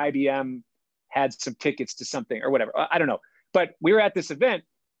 Maybe IBM had some tickets to something or whatever. I don't know. But we were at this event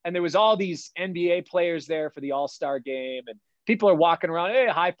and there was all these NBA players there for the All-Star game and people are walking around, hey,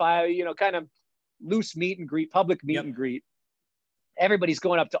 high five, kind of loose meet and greet, public meet and greet. Everybody's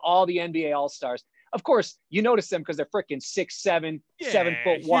going up to all the NBA All-Stars. Of course, you notice them because they're freaking 6'7",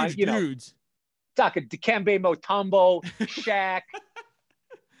 7'1", dudes. Talking Dikembe Mutombo, Shaq.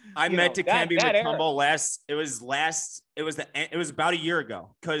 I met Dikembe Mutombo it was about a year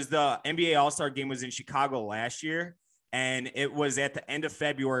ago because the NBA All-Star game was in Chicago last year. And it was at the end of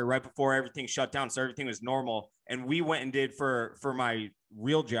February, right before everything shut down. So everything was normal. And we went and did for my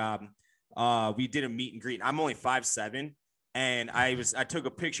real job. We did a meet and greet. I'm only 5'7". And I took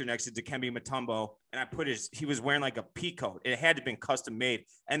a picture next to Dikembe Mutombo and I put he was wearing like a pea coat. It had to have been custom made.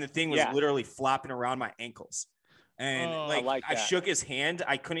 And the thing was literally flopping around my ankles. And I shook his hand.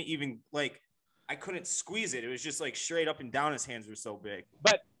 I couldn't even I couldn't squeeze it. It was just like straight up and down. His hands were so big.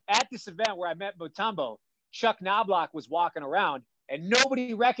 But at this event where I met Mutombo, Chuck Knobloch was walking around and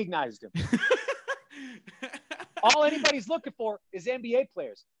nobody recognized him. All anybody's looking for is NBA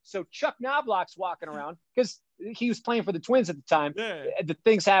players. So Chuck Knobloch's walking around because he was playing for the Twins at the time. Yeah. The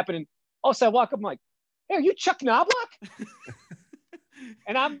things happening. Also, I walk up, I'm like, hey, are you Chuck Knobloch?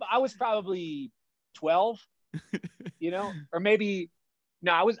 And I was probably 12, or maybe,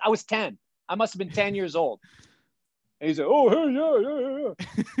 no, I was 10. I must have been 10 years old. And he's like, oh, hey,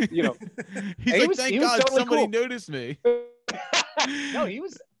 yeah. You know, He's he like, was- thank he was God totally somebody cool. noticed me. No,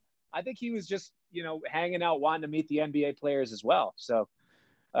 I think he was just, hanging out, wanting to meet the NBA players as well. So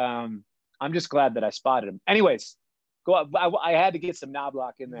I'm just glad that I spotted him. Anyways, go up. I had to get some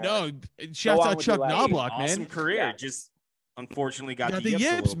Knobloch in there. No, shouts on out with Chuck your last- Knobloch, Awesome man. career. Yeah. Just unfortunately got Got the the yips, a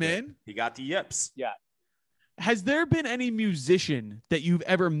yips, little bit. man. He got the yips. Has there been any musician that you've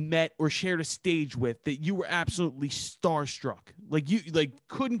ever met or shared a stage with that you were absolutely starstruck? Like you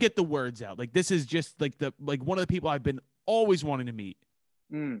couldn't get the words out. Like this is just like one of the people I've been always wanting to meet.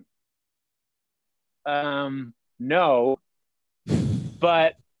 No,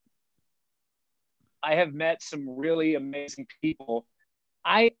 but I have met some really amazing people.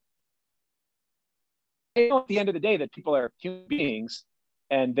 I know at the end of the day that people are human beings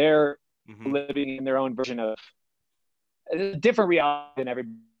and they're living in their own version of a different reality than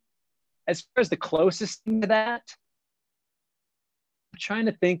everybody. As far as the closest thing to that, I'm trying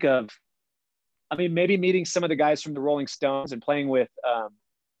to think of, maybe meeting some of the guys from the Rolling Stones and playing with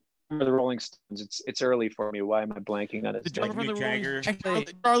the Rolling Stones. It's early for me. Why am I blanking on it? The drummer from the Mick Jagger.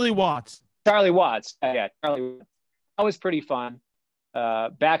 Charlie Watts. Charlie Watts. Yeah, Charlie. That was pretty fun.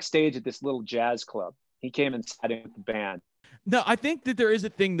 Backstage at this little jazz club. He came and sat in with the band. No, I think that there is a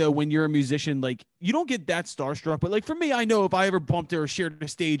thing though when you're a musician, like you don't get that starstruck. But like for me, I know if I ever bumped or shared a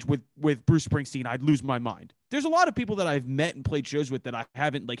stage with Bruce Springsteen, I'd lose my mind. There's a lot of people that I've met and played shows with that I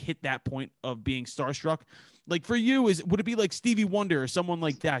haven't like hit that point of being starstruck. Like for you, would it be like Stevie Wonder or someone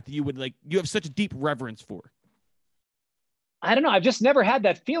like that you would like you have such a deep reverence for? I don't know. I've just never had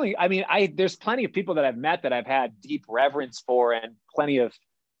that feeling. There's plenty of people that I've met that I've had deep reverence for, and plenty of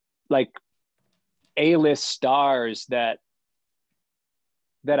like A-list stars that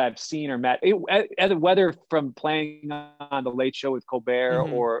I've seen or met, whether from playing on the Late Show with Colbert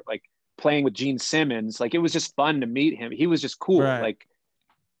or like playing with Gene Simmons. Like it was just fun to meet him. He was just cool. Right. Like,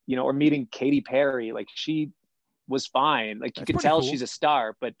 or meeting Katy Perry. Like she was fine. Like you That's could pretty tell cool. she's a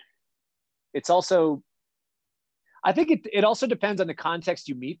star, but it's also, I think it also depends on the context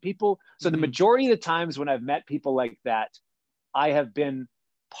you meet people. So the majority of the times when I've met people like that, I have been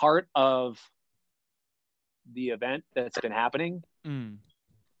part of the event that's been happening.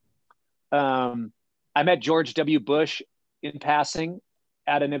 I met George W. Bush in passing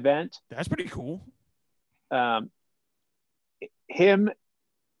at an event. That's pretty cool. Him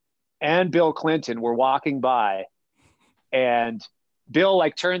and Bill Clinton were walking by, and Bill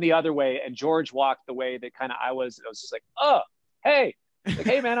like turned the other way, and George walked the way that kind of I was just like, oh, hey, like,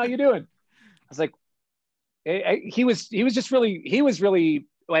 hey man, how you doing? I was like, he was really,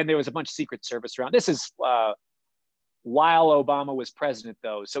 and there was a bunch of Secret Service around. This is while Obama was president,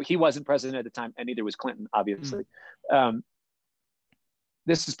 though, so he wasn't president at the time, and neither was Clinton, obviously.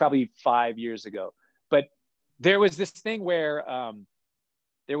 This is probably 5 years ago, but there was this thing where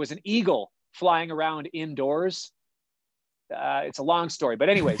there was an eagle flying around indoors. It's a long story, but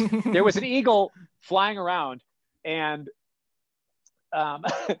anyways, there was an eagle flying around, and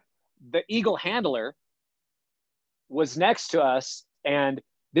the eagle handler was next to us, and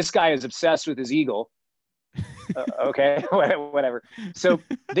this guy is obsessed with his eagle. Okay, whatever. So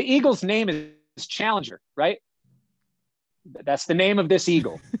the eagle's name is Challenger, right? That's the name of this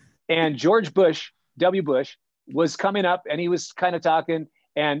eagle. And George Bush, W. Bush, was coming up, and he was kind of talking,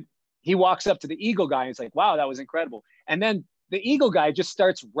 and he walks up to the eagle guy, and he's like, wow, that was incredible. And then the eagle guy just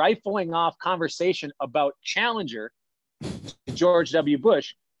starts rifling off conversation about Challenger to George W.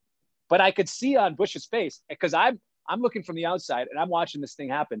 Bush. But I could see on Bush's face, because I'm looking from the outside, and I'm watching this thing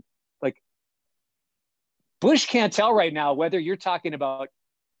happen. Like, Bush can't tell right now whether you're talking about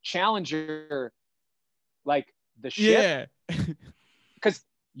Challenger, like the ship. Yeah. Because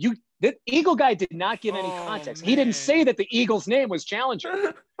the eagle guy did not give any context. He didn't say that the eagle's name was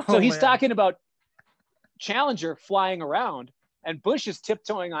Challenger. So he's talking about Challenger flying around, and Bush is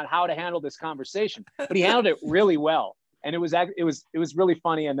tiptoeing on how to handle this conversation, but he handled it really well. And it was really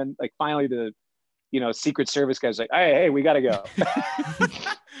funny. And then like finally the, Secret Service guy's like, hey, we got to go.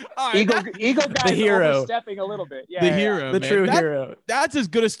 Right, Eagle guy's hero. overstepping a little bit. Yeah, the hero, The man. true hero. That's as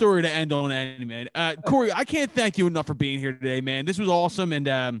good a story to end on, any man. Corey, I can't thank you enough for being here today, man. This was awesome,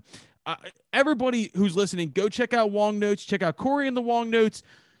 and everybody who's listening, go check out Wong Notes. Check out Corey and the Wong Notes.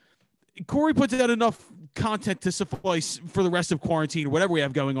 Corey puts out enough content to suffice for the rest of quarantine or whatever we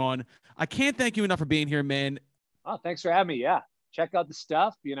have going on. I can't thank you enough for being here, man. Oh, thanks for having me. Yeah, check out the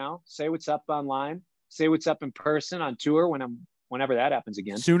stuff. Say what's up online. Say what's up in person on tour whenever that happens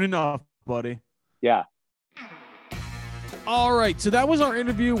again. Soon enough, buddy. Yeah. All right, so that was our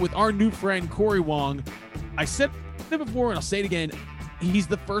interview with our new friend Corey Wong. I said it before and I'll say it again. he's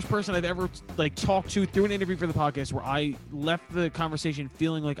the first person I've ever like talked to through an interview for the podcast where I left the conversation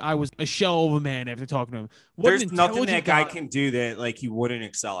feeling like I was a shell of a man after talking to him. What There's an nothing that intelligent guy can do that like he wouldn't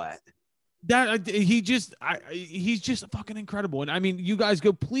excel at. That he's just fucking incredible. And I mean, you guys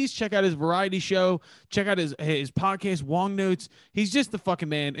go, please check out his variety show, check out his podcast, Wong Notes. He's just the fucking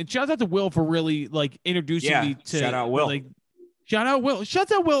man. And shout out to Will for really like introducing me to shout out Will. Like, shout out Will.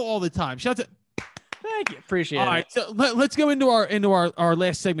 Shout out Will all the time. Shout out. Thank you. Appreciate it. All right, so let's go into our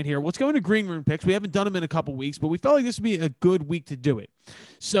last segment here. Let's go into green room picks. We haven't done them in a couple weeks, but we felt like this would be a good week to do it.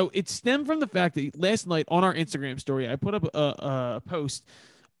 So it stemmed from the fact that last night on our Instagram story, I put up a post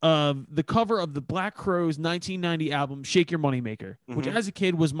of the cover of the Black Crowes 1990 album Shake Your Moneymaker, which as a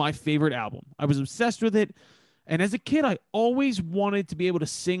kid was my favorite album. I was obsessed with it. And as a kid, I always wanted to be able to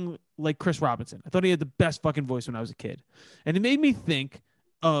sing like Chris Robinson. I thought he had the best fucking voice when I was a kid. And it made me think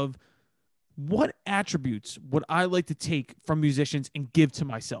of what attributes would I like to take from musicians and give to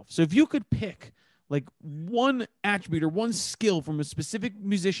myself. So if you could pick like one attribute or one skill from a specific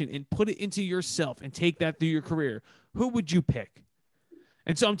musician and put it into yourself and take that through your career, who would you pick?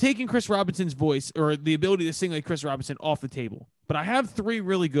 And so I'm taking Chris Robinson's voice or the ability to sing like Chris Robinson off the table. But I have three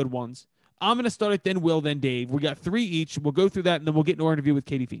really good ones. I'm going to start it, then Will, then Dave. We got three each. We'll go through that, and then we'll get into our interview with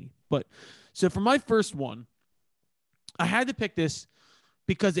Katie Feeney. But so for my first one, I had to pick this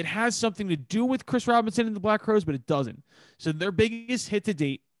because it has something to do with Chris Robinson and the Black Crowes, but it doesn't. So their biggest hit to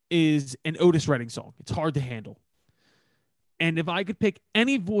date is an Otis Redding song. It's Hard to Handle. And if I could pick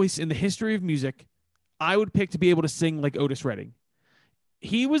any voice in the history of music, I would pick to be able to sing like Otis Redding.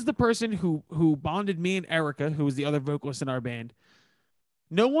 He was the person who bonded me and Erica, who was the other vocalist in our band.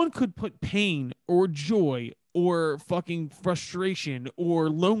 No one could put pain or joy or fucking frustration or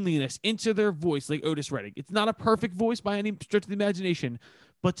loneliness into their voice like Otis Redding. It's not a perfect voice by any stretch of the imagination,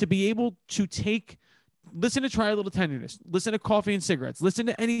 but to be able to listen to Try a Little Tenderness, listen to Coffee and Cigarettes, listen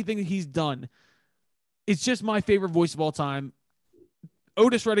to anything that he's done. It's just my favorite voice of all time.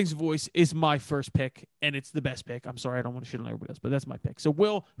 Otis Redding's voice is my first pick, and it's the best pick. I'm sorry, I don't want to shit on everybody else, but that's my pick. So,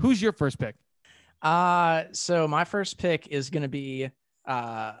 Will, who's your first pick? So my first pick is going to be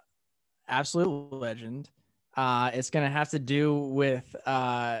absolute legend. It's going to have to do with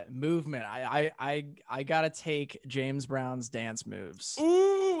movement. I got to take James Brown's dance moves.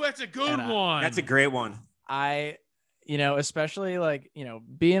 Ooh, that's a good one. That's a great one. Especially like,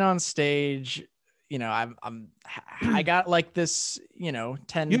 being on stage, I got like this,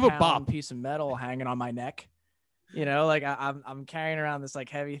 10-pound piece of metal hanging on my neck, like I'm carrying around this like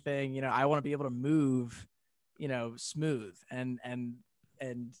heavy thing, I want to be able to move, smooth and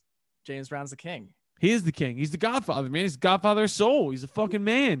James Brown's the king. He is the king. He's the godfather, man. He's the godfather of soul. He's a fucking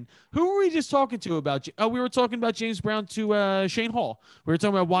man. Who were we just talking to about? We were talking about James Brown to Shane Hall. We were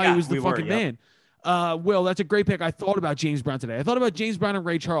talking about why he was the fucking man. Will, that's a great pick. I thought about James Brown today. I thought about James Brown and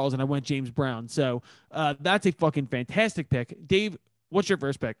Ray Charles, and I went James Brown. So that's a fucking fantastic pick. Dave, what's your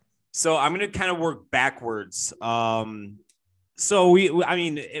first pick? So I'm going to kind of work backwards. So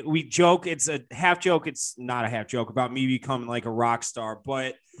we joke. It's a half joke. It's not a half joke about me becoming like a rock star,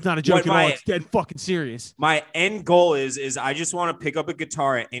 but it's not a joke at all. It's dead fucking serious. My end goal is I just want to pick up a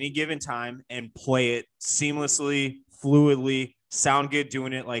guitar at any given time and play it seamlessly, fluidly, sound good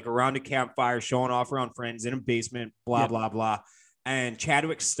doing it like around a campfire, showing off around friends in a basement, blah, blah, blah. And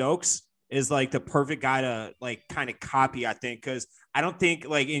Chadwick Stokes is like the perfect guy to like kind of copy, I think, because I don't think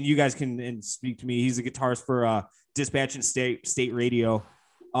like, and you guys can speak to me, he's a guitarist for Dispatch and State Radio.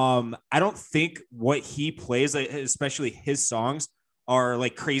 I don't think what he plays, especially his songs, are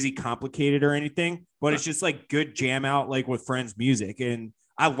like crazy complicated or anything, but it's just like good jam out like with friends music. And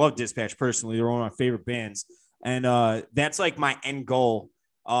I love Dispatch personally. They're one of my favorite bands. And that's like my end goal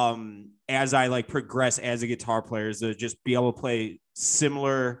as I like progress as a guitar player, is to just be able to play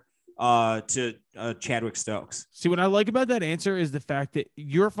similar to Chadwick Stokes. See, what I like about that answer is the fact that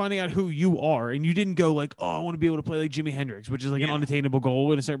you're finding out who you are, and you didn't go like, oh, I want to be able to play like Jimi Hendrix, which is like an unattainable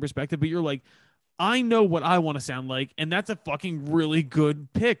goal in a certain perspective, but you're like, I know what I want to sound like, and that's a fucking really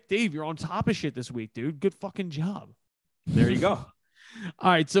good pick. Dave, you're on top of shit this week, dude. Good fucking job. There you go.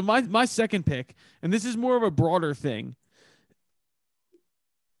 All right, so my second pick, and this is more of a broader thing,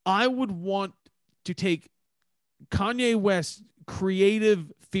 I would want to take Kanye West's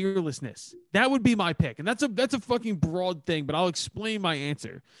creative fearlessness. That would be my pick, and that's a fucking broad thing, but I'll explain my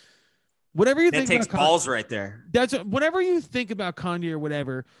answer. Whatever you think takes about balls right there. Whatever you think about Kanye or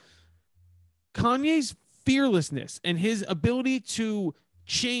whatever, Kanye's fearlessness and his ability to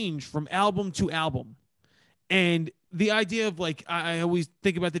change from album to album, and the idea of like, I always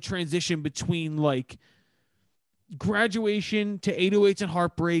think about the transition between like Graduation to 808s and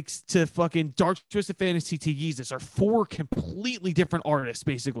Heartbreaks to fucking Dark Twisted Fantasy to Yeezus are 4 completely different artists,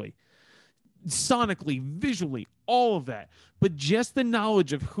 basically. Sonically, visually, all of that. But just the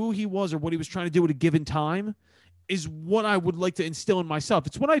knowledge of who he was or what he was trying to do at a given time is what I would like to instill in myself.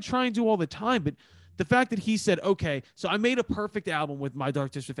 It's what I try and do all the time. But the fact that he said, okay, so I made a perfect album with my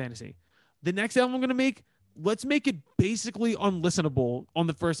Dark Twisted Fantasy. The next album I'm going to make, let's make it basically unlistenable on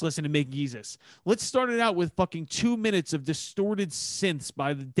the first listen and make Yeezus. Let's start it out with fucking 2 minutes of distorted synths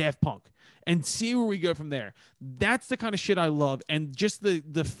by the Daft Punk and see where we go from there. That's the kind of shit I love. And just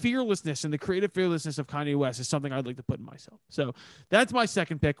the fearlessness and the creative fearlessness of Kanye West is something I'd like to put in myself. So that's my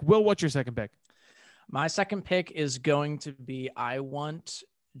second pick. Will, what's your second pick? My second pick is going to be, I want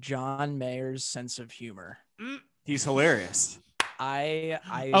John Mayer's sense of humor. He's hilarious. I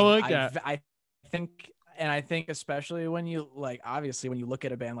like that. I think, and I think especially when you obviously when you look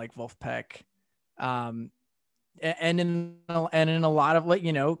at a band like Wolfpack, and in a lot of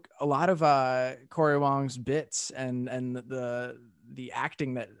a lot of Corey Wong's bits and the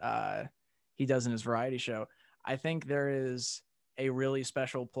acting that he does in his variety show, I think there is a really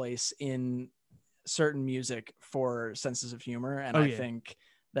special place in certain music for senses of humor, and I think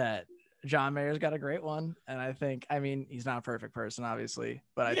that John Mayer's got a great one. And I think, I mean, he's not a perfect person, obviously,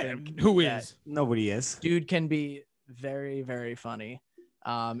 but I think who is? Nobody is. Dude can be very, very funny,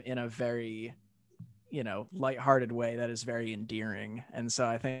 in a very, lighthearted way that is very endearing. And so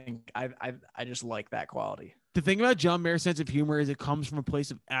I think I just like that quality. The thing about John Mayer's sense of humor is it comes from a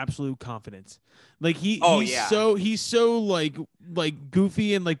place of absolute confidence. Like he's so like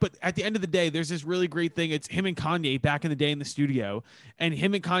goofy and but at the end of the day, there's this really great thing. It's him and Kanye back in the day in the studio, and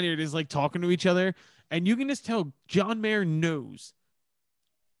him and Kanye are just talking to each other, and you can just tell John Mayer knows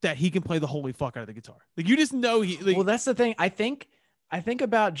that he can play the holy fuck out of the guitar. Like you just know well, that's the thing. I think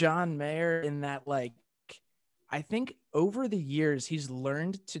about John Mayer in that I think over the years he's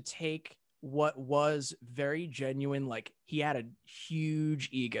learned to take what was very genuine, he had a huge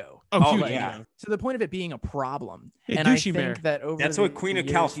ego. To the point of it being a problem. Yeah, and I think Mayer. that over that's what Queen of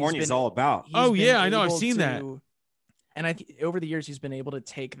California is all about. I know, I've seen that. And over the years he's been able to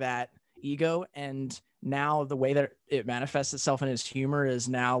take that ego, and now the way that it manifests itself in his humor is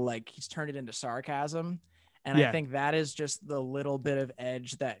now he's turned it into sarcasm. And I think that is just the little bit of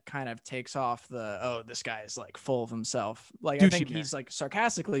edge that kind of takes off this guy is full of himself. I think he's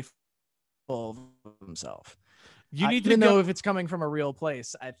sarcastically full of himself. You need to know know if it's coming from a real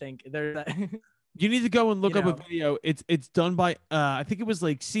place. I think there. You need to go and look up a video. It's done by I think it was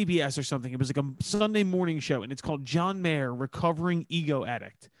CBS or something. It was a Sunday morning show, and it's called John Mayer Recovering Ego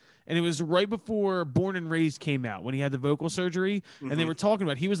Addict. And it was right before Born and Raised came out, when he had the vocal surgery, and they were talking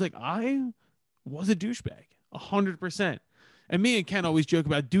about, he was like, I was a douchebag 100%. And me and Ken always joke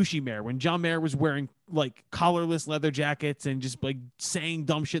about douchey Mayer, when John Mayer was wearing collarless leather jackets and just saying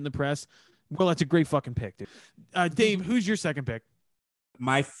dumb shit in the press. Well, that's a great fucking pick, dude. Dave, who's your second pick?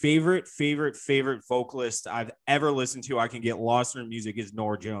 My favorite vocalist I've ever listened to, I can get lost in her music, is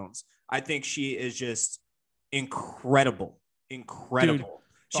Norah Jones. I think she is just incredible. Dude,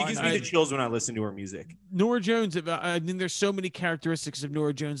 she gives me the chills when I listen to her music. Norah Jones, I mean, there's so many characteristics of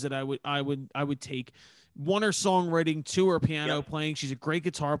Norah Jones that I would take. One, her songwriting, two, her piano playing. She's a great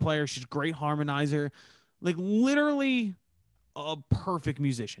guitar player. She's a great harmonizer. Literally a perfect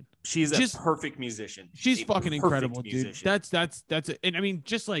musician. She's a perfect musician. She's fucking incredible, dude. That's it. And I mean,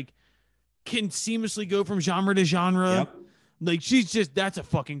 just can seamlessly go from genre to genre. Yep. She's just, that's a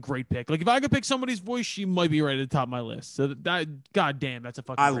fucking great pick. If I could pick somebody's voice, she might be right at the top of my list. So that goddamn, that's a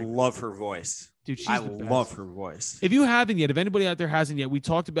fucking. I love her voice, dude. She's I love her voice. If you haven't yet, if anybody out there hasn't yet, we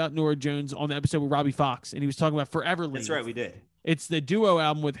talked about Norah Jones on the episode with Robbie Fox, and he was talking about Forever Leave. That's right, we did. It's the duo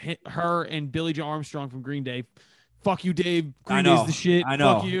album with her and Billie Joe Armstrong from Green Day. Fuck you, Dave. Green Day's the shit. I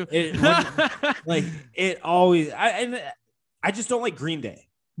know. Fuck you. It always. I just don't like Green Day.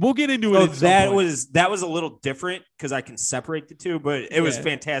 We'll get into it. That was a little different because I can separate the two, but it was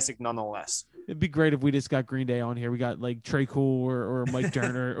fantastic nonetheless. It'd be great if we just got Green Day on here. We got Trey Cool or Mike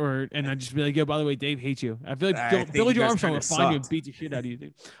Turner and I'd just be yo, by the way, Dave hates you. I feel Billie Joe Armstrong would find you and beat the shit out of you,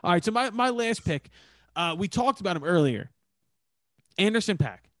 dude. All right, so my last pick, we talked about him earlier. Anderson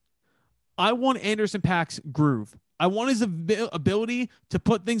 .Paak. I want Anderson .Paak's groove. I want his ability to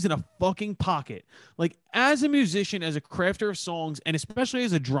put things in a fucking pocket. As a musician, as a crafter of songs, and especially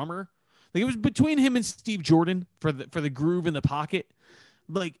as a drummer, it was between him and Steve Jordan for the groove in the pocket.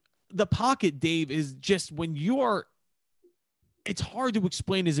 The pocket, Dave, is just when you are. It's hard to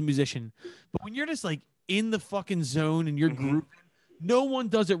explain as a musician, but when you're just in the fucking zone and you're grooving, no one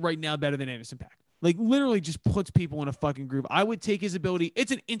does it right now better than Anderson .Paak. Like literally just puts people in a fucking groove. I would take his ability.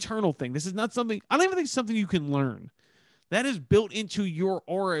 It's an internal thing. This is not something, I don't even think it's something you can learn. That is built into your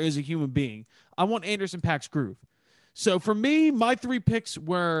aura as a human being. I want Anderson .Paak's groove. So for me, my 3 picks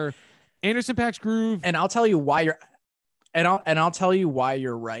were Anderson .Paak's groove. And I'll tell you why you're, I'll tell you why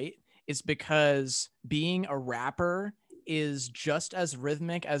you're right. It's because being a rapper is just as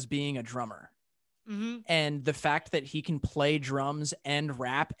rhythmic as being a drummer. Mm-hmm. And the fact that he can play drums and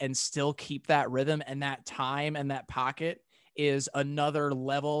rap and still keep that rhythm and that time and that pocket is another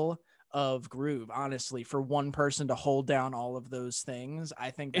level of groove, honestly, for one person to hold down all of those things. I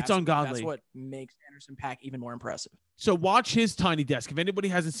think it's ungodly. That's what makes Anderson .Paak even more impressive. So watch his Tiny Desk. If anybody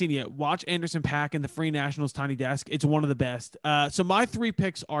hasn't seen it yet, watch Anderson .Paak and the Free Nationals Tiny Desk. It's one of the best. So my 3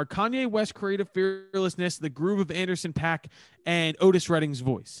 picks are Kanye West Creative Fearlessness, the groove of Anderson .Paak, and Otis Redding's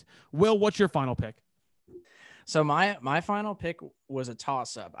voice. Will, what's your final pick? So my final pick was a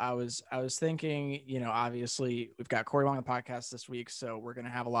toss-up. I was thinking, obviously we've got Corey Wong on the podcast this week, so we're gonna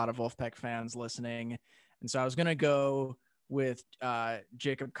have a lot of Wolfpack fans listening, and so I was gonna go with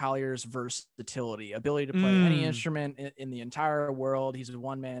Jacob Collier's versatility, ability to play any instrument in the entire world. He's a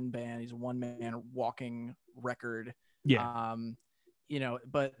one-man band. He's a one-man walking record. Yeah.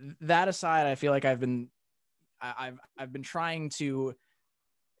 But that aside, I feel like I've been trying to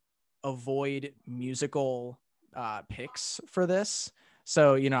avoid musical picks for this.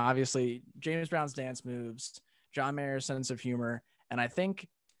 So, obviously James Brown's dance moves, John Mayer's sense of humor. And I think,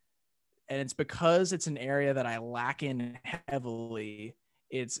 and it's because it's an area that I lack in heavily,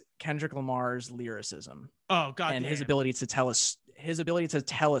 it's Kendrick Lamar's lyricism. Oh God. And his ability to tell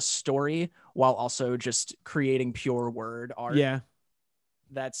a story while also just creating pure word art. Yeah.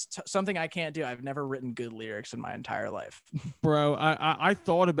 That's something I can't do. I've never written good lyrics in my entire life. Bro, I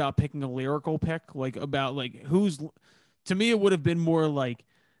thought about picking a lyrical pick, who's, to me, it would have been more like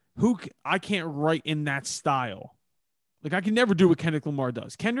I can't write in that style. Like I can never do what Kendrick Lamar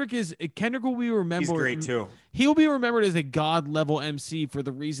does. Kendrick will be remembered. He's great too. He'll be remembered as a God level MC for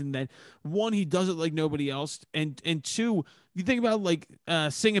the reason that, one, he does it like nobody else, and two, you think about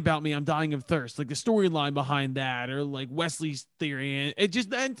Sing About Me, I'm Dying of Thirst, like the storyline behind that, or like Wesley's Theory, and it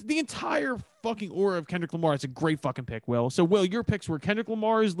just, and the entire fucking aura of Kendrick Lamar. It's a great fucking pick, Will. So Will, your picks were Kendrick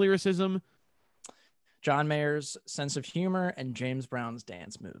Lamar's lyricism, John Mayer's sense of humor, and James Brown's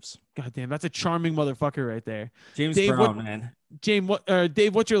dance moves. God damn, that's a charming motherfucker right there. James Dave, Brown, man. Dave,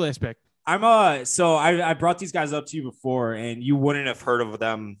 what's your last pick? So I brought these guys up to you before, and you wouldn't have heard of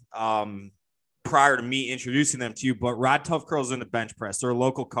them prior to me introducing them to you. But Rod Tough Curls in the Bench Press, they're a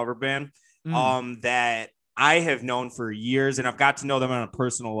local cover band that I have known for years, and I've got to know them on a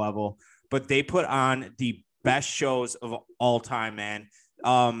personal level. But they put on the best shows of all time, man.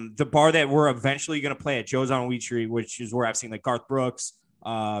 The bar that we're eventually going to play at, Joe's on Wheat Tree, which is where I've seen like Garth Brooks,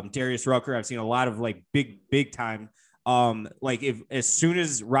 Darius Rucker. I've seen a lot of like big time. As soon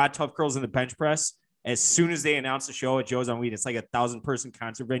as Rod Tough Curls in the Bench Press, as soon as they announce the show at Joe's on Wheat, it's like 1,000-person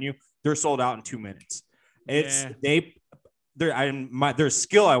concert venue. They're sold out in 2 minutes. Their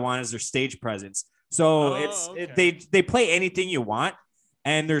skill I want is their stage presence. So they play anything you want,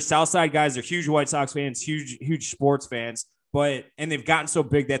 and they're Southside guys. They're huge White Sox fans, huge sports fans. And they've gotten so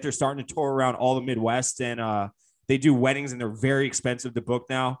big that they're starting to tour around all the Midwest, and they do weddings, and they're very expensive to book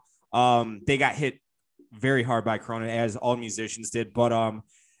now. They got hit very hard by Corona, as all musicians did. But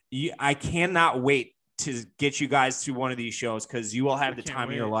I cannot wait to get you guys to one of these shows, because you will have the time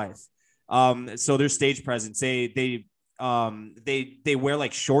of your life. So their stage presence, they wear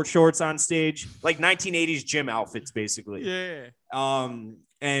like shorts on stage, like 1980s gym outfits, basically. Yeah.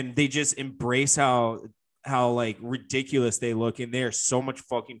 And they just embrace how like ridiculous they look, and they're so much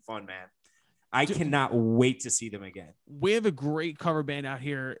fucking fun, man. I cannot wait to see them again. We have a great cover band out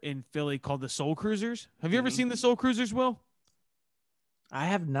here in Philly called the Soul Cruisers. Have you ever seen the Soul Cruisers, Will? I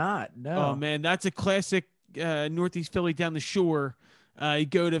have not. No. Oh man, that's a classic Northeast Philly down the shore. You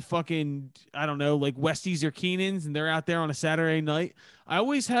go to fucking, I don't know, like Westies or Keenan's, and they're out there on a Saturday night. I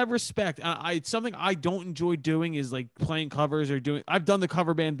always have respect. It's something I don't enjoy doing is like playing covers or doing. I've done the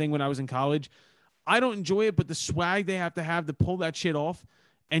cover band thing when I was in college. I don't enjoy it, but the swag they have to pull that shit off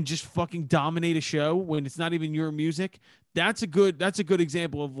and just fucking dominate a show when it's not even your music. That's a good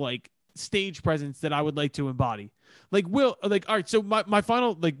example of like stage presence that I would like to embody. Like all right. So my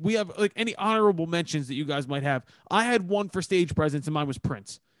final, like we have like any honorable mentions that you guys might have. I had one for stage presence, and mine was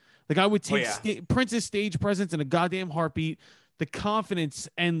Prince. Like I would take Prince's stage presence in a goddamn heartbeat. The confidence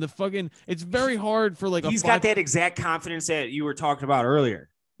and the fucking, it's very hard for like, he's got that exact confidence that you were talking about earlier.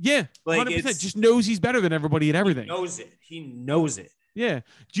 Yeah, like 100%. Just knows he's better than everybody at everything. He knows it. Yeah.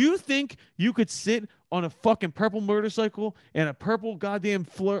 Do you think you could sit on a fucking purple motorcycle and a purple goddamn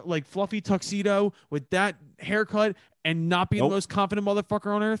fluffy tuxedo with that haircut and not be the most confident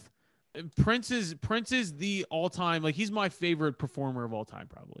motherfucker on earth. Prince is the all-time, like, he's my favorite performer of all time,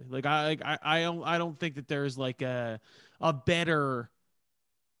 probably. Like, I don't think that there's like a better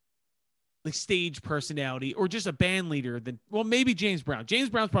like stage personality or just a band leader than, well, maybe James Brown. James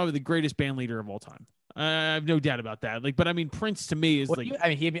Brown's probably the greatest band leader of all time. I have no doubt about that. Like, but I mean, Prince to me is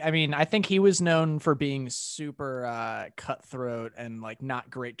I think he was known for being super cutthroat and like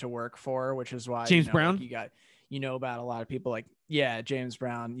not great to work for, which is why James Brown. Like, you got about a lot of people like, yeah, James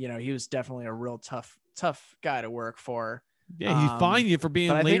Brown. You know, he was definitely a real tough guy to work for. Yeah, he'd fine you for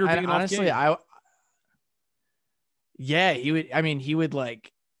being later. Honestly, he would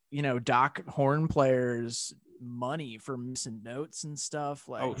like, you know, dock horn players money for missing notes and stuff.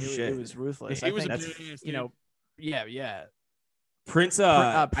 Like, it was ruthless. Yeah. Prince,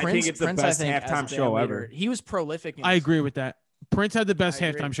 I think it's the best halftime show ever. He was prolific. I agree with that. Prince had the best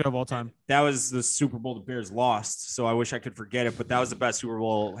halftime show of all time. That was the Super Bowl the Bears lost, so I wish I could forget it, but that was the best Super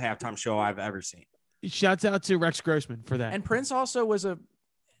Bowl halftime show I've ever seen. Shouts out to Rex Grossman for that. And Prince also was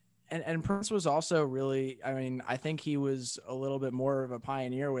and Prince was also really, I mean, I think he was a little bit more of a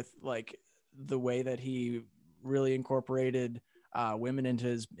pioneer with like the way that he really incorporated women into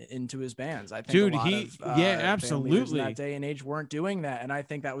his bands. I think absolutely. In that day and age weren't doing that, and I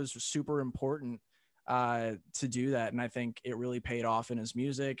think that was super important to do that. And I think it really paid off in his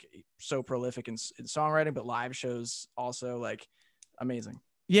music. So prolific in songwriting, but live shows also like amazing.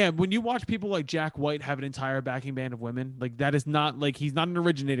 Yeah, when you watch people like Jack White have an entire backing band of women, like that is not like, he's not an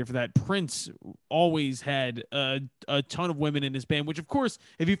originator for that. Prince always had a ton of women in his band, which of course,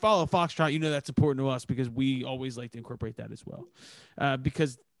 if you follow Foxtrot, you know that's important to us because we always like to incorporate that as well,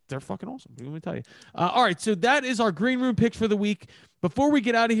 because they're fucking awesome. Let me tell you. All right, so that is our green room picks for the week. Before we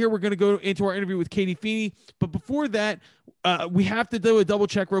get out of here, we're going to go into our interview with Katie Feeney. But before that, we have to do a double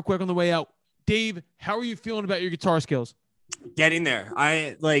check real quick on the way out. Dave, how are you feeling about your guitar skills? Getting there.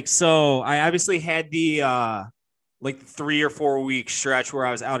 I obviously had the like 3 or 4 week stretch where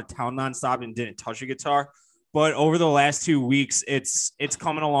I was out of town nonstop and didn't touch a guitar. But over the last 2 weeks, it's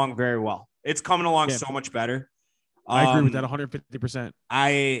coming along very well. It's coming along so much better. I agree with that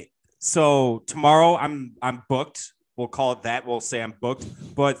 150%. So tomorrow I'm booked. We'll call it that. We'll say I'm booked.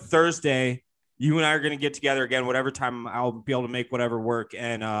 But Thursday, you and I are going to get together again, whatever time I'll be able to make whatever work.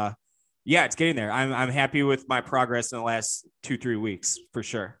 And yeah, it's getting there. I'm happy with my progress in the last 2-3 weeks for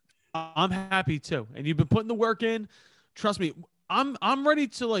sure. I'm happy too. And you've been putting the work in. Trust me, I'm ready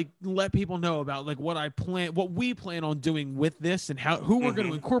to like let people know about like what we plan on doing with this and who we're going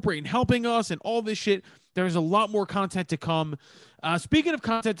to incorporate and helping us and all this shit. There's a lot more content to come. Speaking of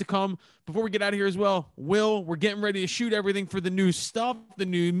content to come, before we get out of here as well, Will, we're getting ready to shoot everything for the new stuff, the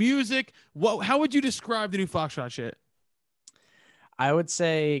new music. How would you describe the new Foxtrot shit? I would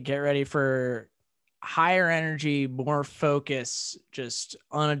say get ready for higher energy, more focus, just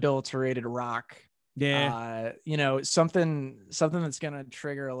unadulterated rock. Yeah. You know, something that's going to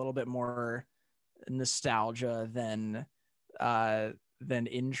trigger a little bit more nostalgia than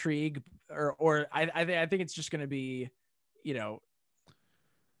intrigue or I think it's just going to be, you know,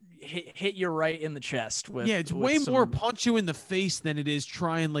 hit you right in the chest with. Yeah, it's way more punch you in the face than it is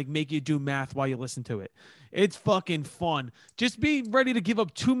try and like make you do math while you listen to it. It's fucking fun. Just be ready to give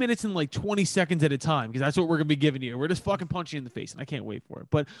up 2 minutes and like 20 seconds at a time because that's what we're gonna be giving you. We're just fucking punching you in the face, and I can't wait for it.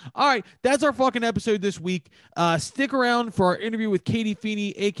 But all right, that's our fucking episode this week. Stick around for our interview with Katie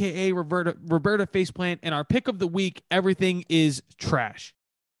Feeney, aka Roberta Faceplant, and our pick of the week. Everything is trash.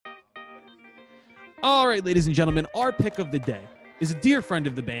 All right, ladies and gentlemen, our pick of the day is a dear friend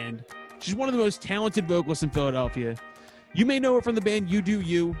of the band. She's one of the most talented vocalists in Philadelphia. You may know her from the band You Do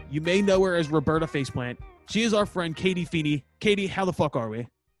You. You may know her as Roberta Faceplant. She is our friend Katie Feeney. Katie, how the fuck are we?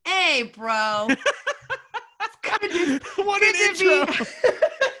 Hey, bro. What an intro.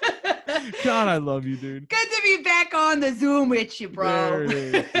 God, I love you, dude. Good to be back on the Zoom with you, bro. There it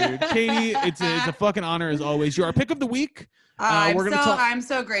is, dude. Katie, it's a fucking honor as always. You're our pick of the week. I'm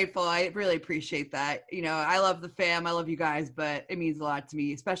so grateful. I really appreciate that. You know, I love the fam. I love you guys, but it means a lot to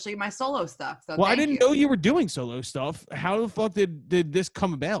me, especially my solo stuff. So I didn't know you were doing solo stuff. How the fuck did this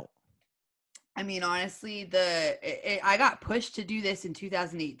come about? I mean, honestly, I got pushed to do this in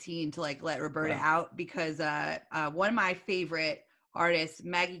 2018 to like let Roberta out because one of my favorite artist,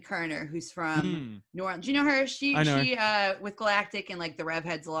 Maggie Kerner, who's from New Orleans. Do you know her? I know she with Galactic and like the Rev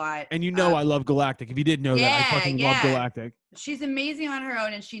Heads a lot. And I love Galactic. If you didn't know that, I fucking love Galactic. She's amazing on her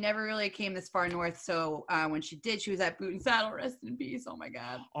own, and she never really came this far north. So when she did, she was at Boot and Saddle. Rest in peace. Oh my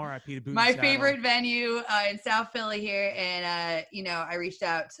God. R.I.P. to Boot and My Saddle. favorite venue in South Philly here, and I reached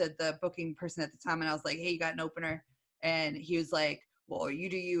out to the booking person at the time, and I was like, "Hey, you got an opener?" And he was like, "Well, You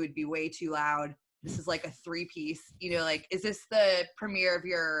Do You would be way too loud. This is like a 3-piece. Like, is this the premiere of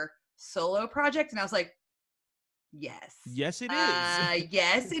your solo project?" And I was like, "Yes. Yes, it is.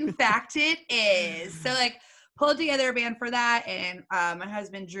 Yes, in fact, it is." So like, pulled together a band for that, and my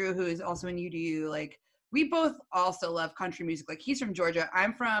husband Drew, who is also in You Do You, like, we both also love country music. Like, he's from Georgia.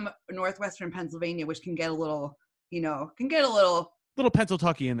 I'm from northwestern Pennsylvania, which can get a little, little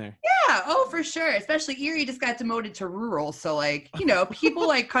Pennsylvania in there. Yeah, oh, for sure. Especially Erie just got demoted to rural. So, like, people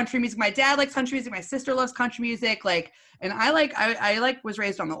like country music. My dad likes country music. My sister loves country music. Like, and I was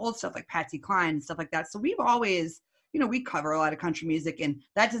raised on the old stuff like Patsy Cline and stuff like that. So we've always, we cover a lot of country music, and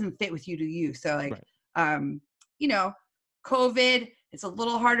that doesn't fit with You Do You. So, like, COVID, it's a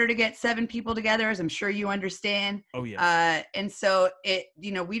little harder to get 7 people together, as I'm sure you understand. Oh, yeah. And so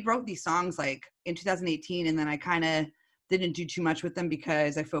we wrote these songs like in 2018, and then I kind of didn't do too much with them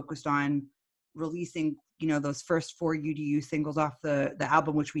because I focused on releasing, those first 4 You Do You singles off the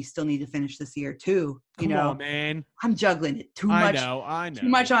album, which we still need to finish this year too. Come on, man. I'm juggling it too much. I know. Too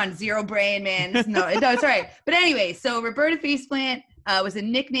much on zero brain, man. No, it's all right. But anyway, so Roberta Faceplant was a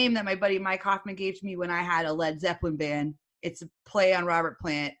nickname that my buddy Mike Hoffman gave to me when I had a Led Zeppelin band. It's a play on Robert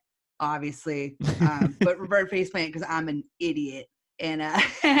Plant, obviously, but Roberta Faceplant because I'm an idiot. And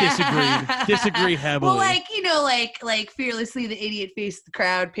disagree heavily. Well, like fearlessly the idiot faced the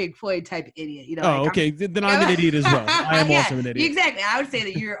crowd, Pink Floyd type idiot. Okay, then I'm an idiot as well. I am also an idiot. Exactly. I would say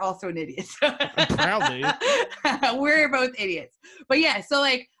that you're also an idiot. Proudly. We're both idiots. But yeah, so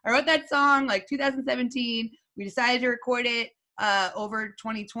like I wrote that song like 2017. We decided to record it over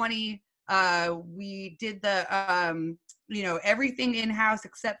 2020. We did the everything in-house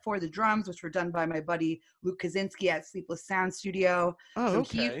except for the drums, which were done by my buddy Luke Kaczynski at Sleepless Sound Studio. Oh,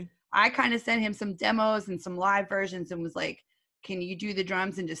 okay. I kind of sent him some demos and some live versions and was like, can you do the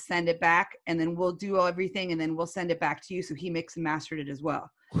drums and just send it back? And then we'll do everything and then we'll send it back to you. So he mixed and mastered it as well.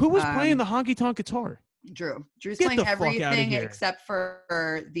 Who was playing the honky-tonk guitar? Drew. Drew's playing everything except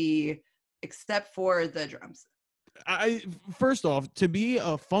for the drums. First off, to be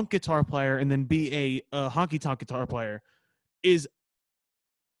a funk guitar player and then be a honky-tonk guitar player is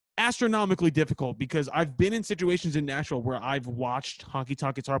astronomically difficult, because I've been in situations in Nashville where I've watched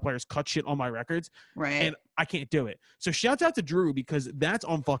honky-tonk guitar players cut shit on my records, right? And I can't do it. So shouts out to Drew, because that's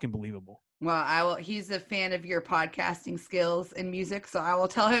unfucking believable. Well, he's a fan of your podcasting skills and music, so I will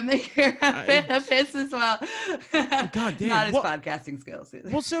tell him that you're a fan of his as well. God damn. Not his podcasting skills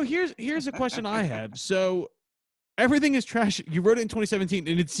either. Well, so here's a question I have. So Everything is Trash. You wrote it in 2017,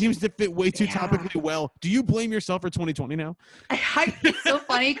 and it seems to fit way too topically well. Do you blame yourself for 2020 now? It's so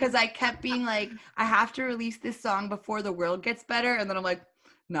funny because I kept being like, I have to release this song before the world gets better. And then I'm like,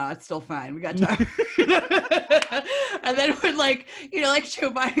 no, it's still fine. We got time. And then when like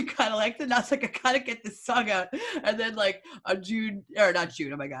Joe Biden got elected, and I was like, I gotta get this song out. And then like on not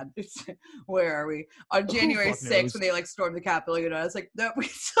June, oh my God. Where are we? On January 6th, when they like stormed the Capitol, I was like, no, we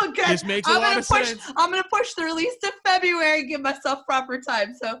still got this makes a lot of sense. I'm gonna push the release to February and give myself proper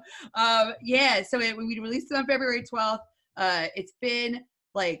time. So we released it on February 12th. It's been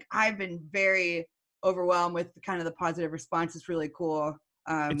like, I've been very overwhelmed with kind of the positive response. It's really cool.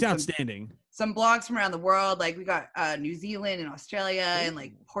 It's outstanding. Some blogs from around the world, like we got New Zealand and Australia and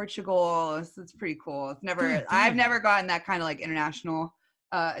like Portugal. It's pretty cool. I've never gotten that kind of like international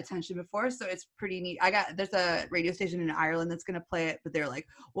attention before, so it's pretty neat. There's a radio station in Ireland that's gonna play it, but they're like,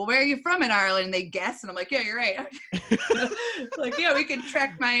 well, where are you from in Ireland? And they guess, and I'm like, yeah, you're right. Like, yeah, we can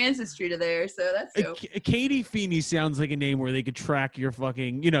track my ancestry to there, so that's dope. Katie Feeney sounds like a name where they could track your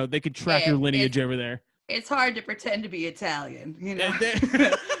fucking, they could track your lineage over there. It's hard to pretend to be Italian,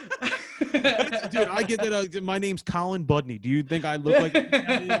 Dude, I get that. My name's Colin Budney. Do you think I look like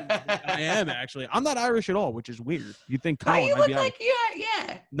Italian? I am, actually. I'm not Irish at all, which is weird. You think Colin? You look like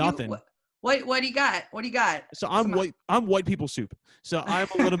yeah. Nothing. What do you got? What do you got? So I'm white. I'm white people soup. So I'm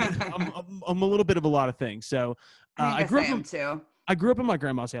a little bit. I'm a little bit of a lot of things. So I grew up in my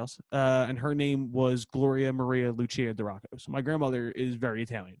grandma's house, and her name was Gloria Maria Lucia Doracco. So my grandmother is very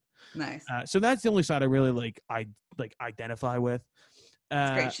Italian. Nice. So that's the only side I really I identify with.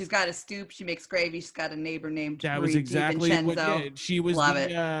 It's great. She's got a stoop. She makes gravy. She's got a neighbor named That Marie was exactly what. DiVincenzo. Yeah, she was Love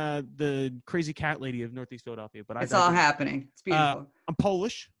the crazy cat lady of Northeast Philadelphia. But It's all happening. It's beautiful. I'm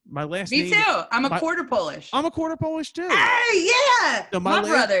Polish. My last Me name. too. I'm a quarter Polish. I'm a quarter Polish too. Hey, yeah. So my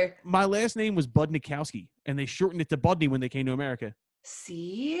brother. My last name was Budnikowski, and they shortened it to Budney when they came to America.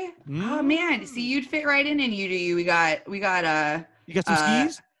 See? Oh man. See, you'd fit right in and you do you. We got You got some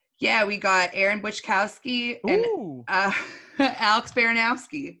skis? Yeah, we got Aaron Buchkowski and Alex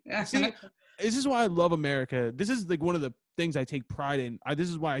Baranowski. See, this is why I love America. This is like one of the things I take pride in. This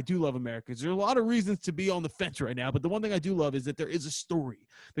is why I do love America. Because there's a lot of reasons to be on the fence right now, but the one thing I do love is that there is a story.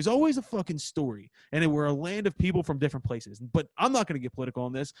 There's always a fucking story, and we're a land of people from different places. But I'm not going to get political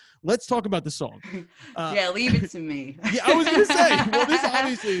on this. Let's talk about the song. Yeah, leave it to me. Yeah, I was going to say. Well, this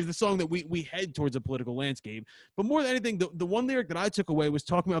obviously is the song that we head towards a political landscape. But more than anything, the one lyric that I took away was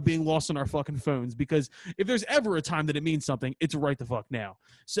talking about being lost on our fucking phones. Because if there's ever a time that it means something, it's right the fuck now.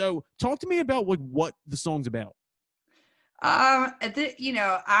 So talk to me about what the song's about.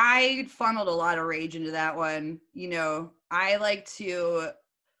 I funneled a lot of rage into that one. I like to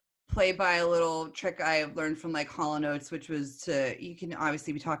play by a little trick I've learned from like Hall & Oates, which was you can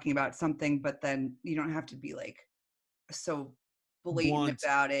obviously be talking about something, but then you don't have to be like so blatant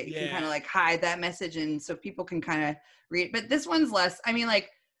about it. You can kind of like hide that message, and so people can kind of read. But this one's less. I mean,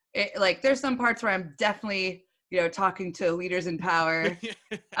 there's some parts where I'm definitely talking to leaders in power,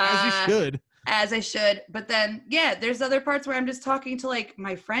 as you should. As I should. But then, there's other parts where I'm just talking to like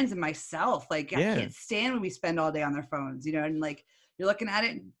my friends and myself. Like, I can't stand when we spend all day on their phones, and like you're looking at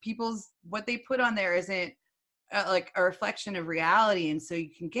it and what they put on there isn't like a reflection of reality. And so you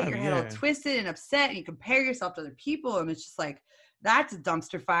can get your head all twisted and upset and you compare yourself to other people. And it's just like, that's a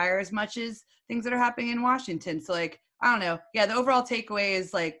dumpster fire as much as things that are happening in Washington. So like, I don't know. Yeah. The overall takeaway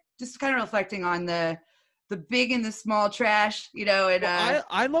is like, just kind of reflecting on the big and the small trash, and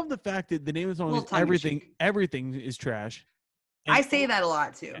I love the fact that the name of the song is everything is trash. And I say that a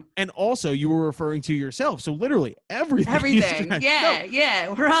lot too. And also you were referring to yourself. So literally everything.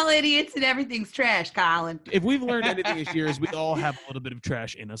 Yeah. We're all idiots and everything's trash, Colin. If we've learned anything this year is we all have a little bit of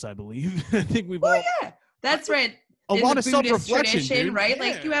trash in us, I believe. I think we've that's right. A lot of self-reflection, right? Yeah.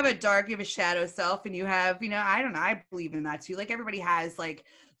 Like you have you have a shadow self and you have, I don't know, I believe in that too. Like everybody has like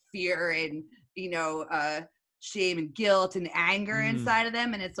fear and shame and guilt and anger inside of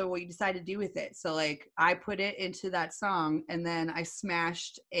them, and it's what you decide to do with it. So like I put it into that song, and then I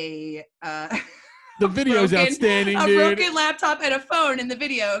smashed the video's outstanding, a dude. broken laptop and a phone in the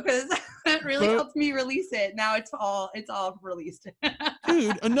video because that really helped me release it. Now it's all released.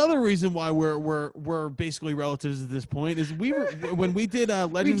 Dude, another reason why we're basically relatives at this point is when we did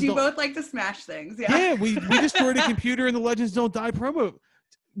Legends. We do both like to smash things. Yeah, we destroyed a computer in the Legends Don't Die promo.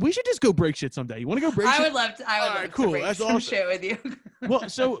 We should just go break shit someday. You want to go break shit? I would love to break That's some awesome. shit with you. Well,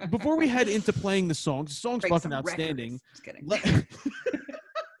 so before we head into playing the song's fucking outstanding. Just kidding.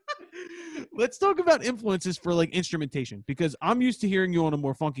 Let's talk about influences for like instrumentation, because I'm used to hearing you on a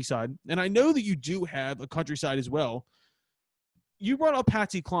more funky side, and I know that you do have a country side as well. You brought up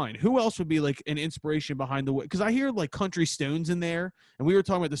Patsy Cline. Who else would be like an inspiration behind the way? Because I hear like country Stones in there, and we were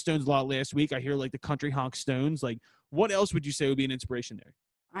talking about the Stones a lot last week. I hear like the country honk Stones. Like, what else would you say would be an inspiration there?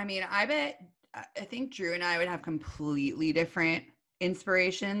 I mean, I think Drew and I would have completely different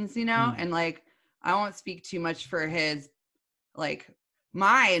inspirations, and like, I won't speak too much for his, like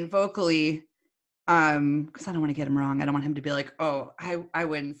mine vocally, because I don't want to get him wrong. I don't want him to be like, oh, I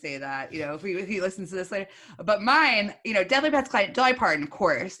wouldn't say that, if he listens to this later, but mine, definitely Patsy Cline, Dolly Parton, of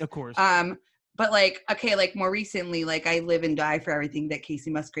course. But like, okay, like more recently, like I live and die for everything that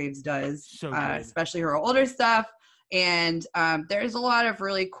Casey Musgraves does, especially her older stuff. And there's a lot of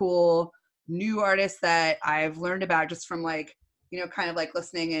really cool new artists that I've learned about just from like, kind of like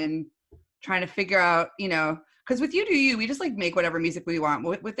listening and trying to figure out, because with You Do You, we just like make whatever music we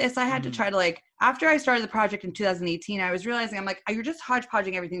want. With this, I had to try to like, after I started the project in 2018, I was realizing I'm like, you're just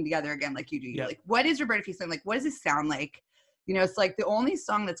hodgepodging everything together again, like You Do You. Yep. Like, what is Roberta Fleet? Like, what does this sound like? It's like the only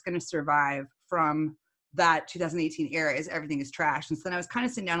song that's going to survive from that 2018 era is Everything Is Trash. And so then I was kind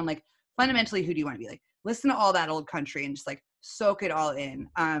of sitting down and like, fundamentally, who do you want to be like? Listen to all that old country and just like soak it all in.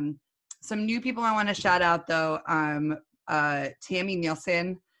 Some new people I want to shout out though. Tammy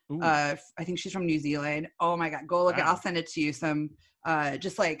Nielsen. I think she's from New Zealand. Oh my God. Go look at, I'll send it to you. Some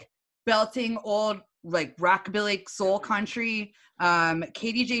just like belting old like rockabilly soul country.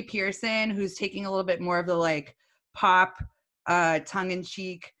 Katie J. Pearson, who's taking a little bit more of the like pop tongue in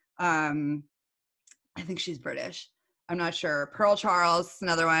cheek. I think she's British. I'm not sure. Pearl Charles,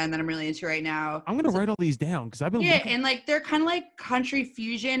 another one that I'm really into right now. I'm gonna write all these down because I've been Yeah, looking- and like they're kind of like country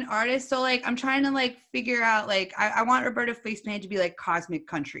fusion artists. So like I'm trying to like figure out like I want Roberta Fleece Band to be like cosmic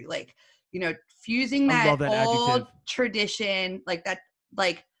country, like fusing I that, love that old adjective. tradition, like that,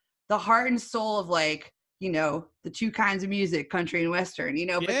 like the heart and soul of like the two kinds of music, country and western.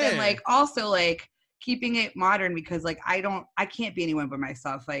 But then Yeah. like also like keeping it modern because like I can't be anyone but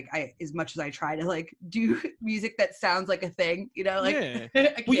myself. Like as much as I try to like do music that sounds like a thing, like Yeah. I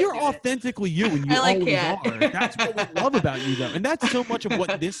can't Well, you're do it. authentically you, and you I, like, always can't. are. That's what we love about you, though, and that's so much of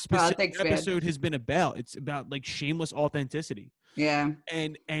what this Oh, specific thanks, man. episode has been about. It's about like shameless authenticity, Yeah.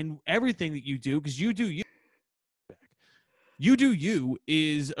 and everything that you do, because you do you. You Do You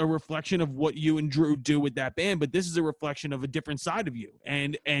is a reflection of what you and Drew do with that band, but this is a reflection of a different side of you.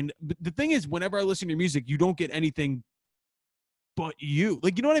 And the thing is, whenever I listen to your music, you don't get anything but you.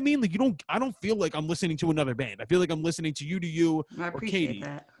 Like, you know what I mean? Like, I don't feel like I'm listening to another band. I feel like I'm listening to You Do You I or appreciate Katie.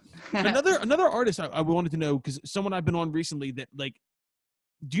 that. Another artist I wanted to know, because someone I've been on recently that, like,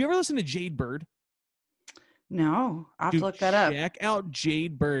 do you ever listen to Jade Bird? No, I'll have Dude, to look that up. Check out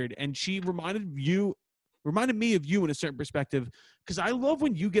Jade Bird, and she reminded me of you in a certain perspective, because I love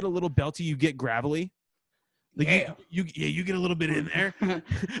when you get a little belty, you get gravelly. Like Yeah. you get a little bit in there.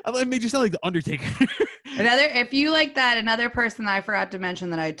 I made you sound like the Undertaker. If you like that, another person I forgot to mention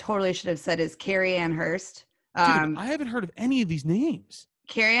that I totally should have said is Carrie Ann Hurst. Dude, I haven't heard of any of these names.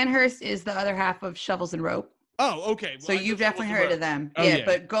 Carrie Ann Hurst is the other half of Shovels and Rope. Oh, okay. So you've definitely heard of them. Oh, yeah, yeah.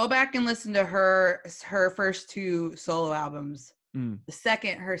 but go back and listen to her first two solo albums. Mm.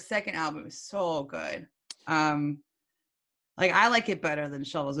 Her second album is so good. Like I like it better than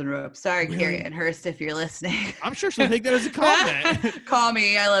Shovels and Rope. Sorry, Really? Carrie Ann Hurst, if you're listening. I'm sure she'll take that as a compliment. Call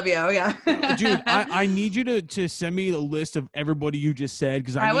me. I love you. Yeah. Dude, I need you to send me the list of everybody you just said,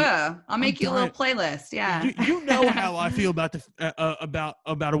 because I will. I'll make you a little dying- playlist. Yeah. You know how I feel about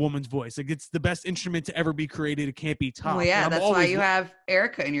about a woman's voice. Like, it's the best instrument to ever be created. It can't be topped. Well, yeah, And I'm that's why always- you have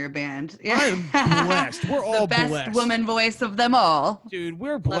Erica in your band. Yeah. I am blessed. We're all the best blessed. woman voice of them all. Dude,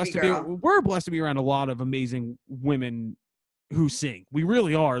 we're Love blessed you, to girl. be we're blessed to be around a lot of amazing women who sing. We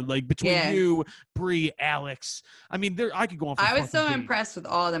really are. Like, between Yeah. you, Bree, Alex. I mean, I could go on for I was so fucking days. impressed with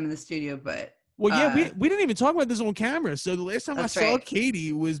all of them in the studio, but Well, yeah, Uh, we didn't even talk about this on camera. So the last time I That's saw right.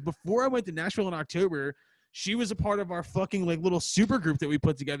 Katie was before I went to Nashville in October. She was a part of our fucking like little super group that we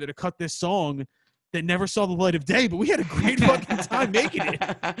put together to cut this song that never saw the light of day, but we had a great fucking time making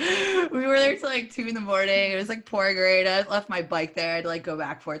it. we were there till like 2 a.m. It was like pouring rain. I left my bike there. I had to like go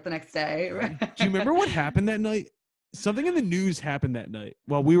back for it the next day. Do you remember what happened that night? Something in the news happened that night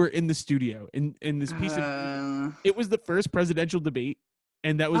while we were in the studio in this piece of it was the first presidential debate,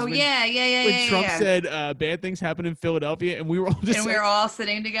 and that was oh when, yeah. when Trump Yeah. saad bad things happen in Philadelphia, and we were all just And we like, were all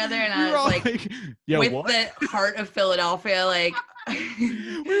sitting together, and we I were was all like, yo, with what? the heart of Philadelphia, like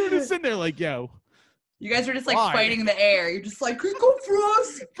We were just sitting there like, yo, you guys were just like Why? fighting the air. You're just like, "Can you go for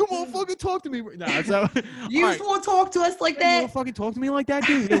us? come on, fucking talk to me. Nah, so You all just right. want to talk to us like You wanna that?" fucking talk to me like that,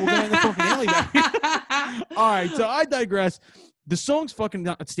 dude? Yeah, we'll go in the fucking alley back. All right, so I digress. The song's fucking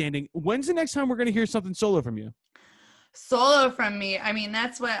outstanding. When's the next time we're gonna hear something solo from you? Solo from me. I mean,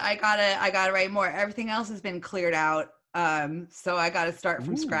 that's what I gotta write more. Everything else has been cleared out. So I gotta start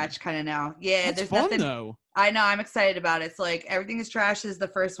from Ooh. scratch kind of now. Yeah, That's there's fun nothing. though. I know, I'm excited about it. It's like Everything is Trash is the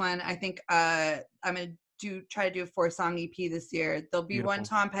first one. I think I'm gonna try to do a 4-song EP this year. There'll be one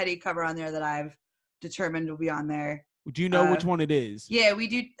Beautiful. Tom Petty cover on there that I've determined will be on there. Do you know which one it is? Yeah, we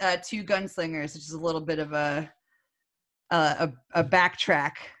do 2 Gunslingers, which is a little bit of a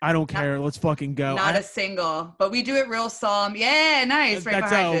backtrack. I don't care. Let's fucking go. Not a single, but we do it real solemn. Yeah, nice. Right That's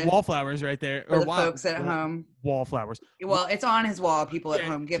behind you. Wallflowers right there. For the Wall- folks at home. Wallflowers. Well, it's on his wall. People at Yeah,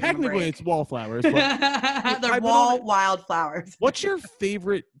 home, give him a Technically, break. it's Wallflowers. But They're I've been on wall it. wildflowers. what's your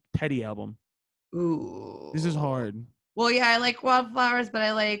favorite Petty album? Ooh. This is hard. Well, yeah, I like Wildflowers, but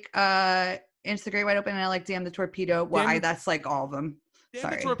I like It's the Great Wide Open, and I like Damn the Torpedo. Well, Damn the- that's like all of them. Damn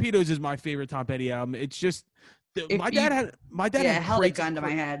Sorry. the Torpedoes is my favorite Tom Petty album. It's just If my you- dad had Yeah, had held a crates gun and to my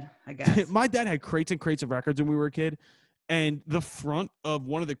cra- head, I guess. My dad had crates and crates of records when we were a kid, and the front of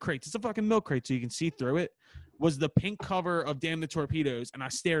one of the crates, it's a fucking milk crate, so you can see through it, was the pink cover of Damn the Torpedoes, and I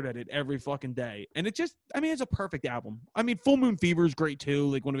stared at it every fucking day. And it just, I mean, it's a perfect album. I mean, Full Moon Fever is great too,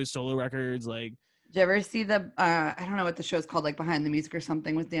 like one of his solo records. Like, Did you ever see the, I don't know what the show's called, like Behind the Music or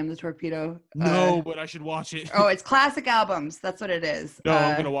something with Damn the Torpedo? no, but I should watch it. Oh, it's classic albums. That's what it is. No,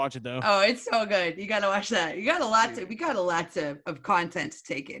 I'm gonna watch it though. Oh, it's so good. You gotta watch that. We got a lot of content to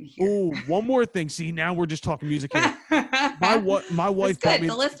take in here. Oh, one more thing. See, now we're just talking music here. My wife It's bought good. me.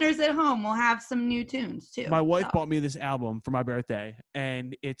 The listeners at home will have some new tunes too. My wife So. bought me this album for my birthday,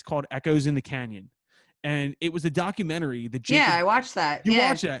 and it's called Echoes in the Canyon. and it was a documentary. The Jacob, Yeah, I watched that. you yeah.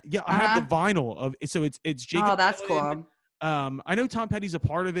 watch that? Yeah, I have the vinyl of it. So it's Jacob. Oh, that's Dylan. cool. I know Tom Petty's a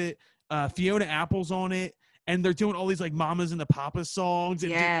part of it. Fiona Apple's on it, and they're doing all these like Mamas and the Papas songs.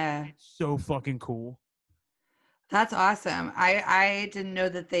 And Yeah. it's so fucking cool. That's awesome. I didn't know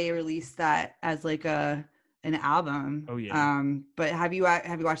that they released that as like an album. Oh, yeah. But have you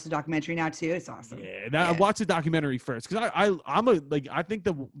watched the documentary now too? It's awesome. Yeah, I watched the documentary first because I think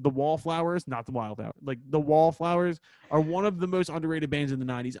the Wallflowers, not the Wildflowers, like the Wallflowers are one of the most underrated bands in the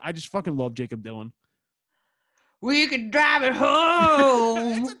 '90s. I just fucking love Jacob Dylan. We could drive it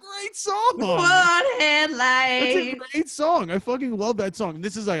home. It's a great song. One It's a headlight. great song. I fucking love that song.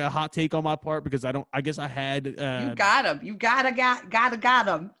 This is like a hot take on my part because I guess I had You got him. You gotta got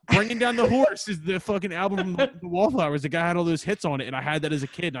him. Bringing Down the Horse is the fucking album from the Wallflowers. The guy had all those hits on it, and I had that as a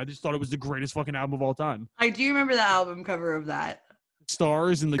kid, and I just thought it was the greatest fucking album of all time. I do remember the album cover of that.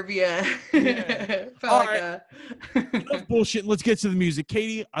 Stars and the Trivia. Felt All like right. a- bullshit. Let's get to the music.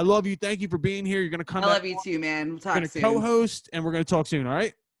 Katie, I love you. Thank you for being here. You're gonna come. I back love you on. too, man. We'll We're talk gonna soon. co-host, and we're gonna talk soon. All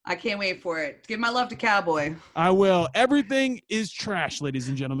right. I can't wait for it. Give my love to Cowboy. I will. Everything is trash, ladies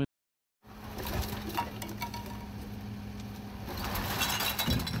and gentlemen.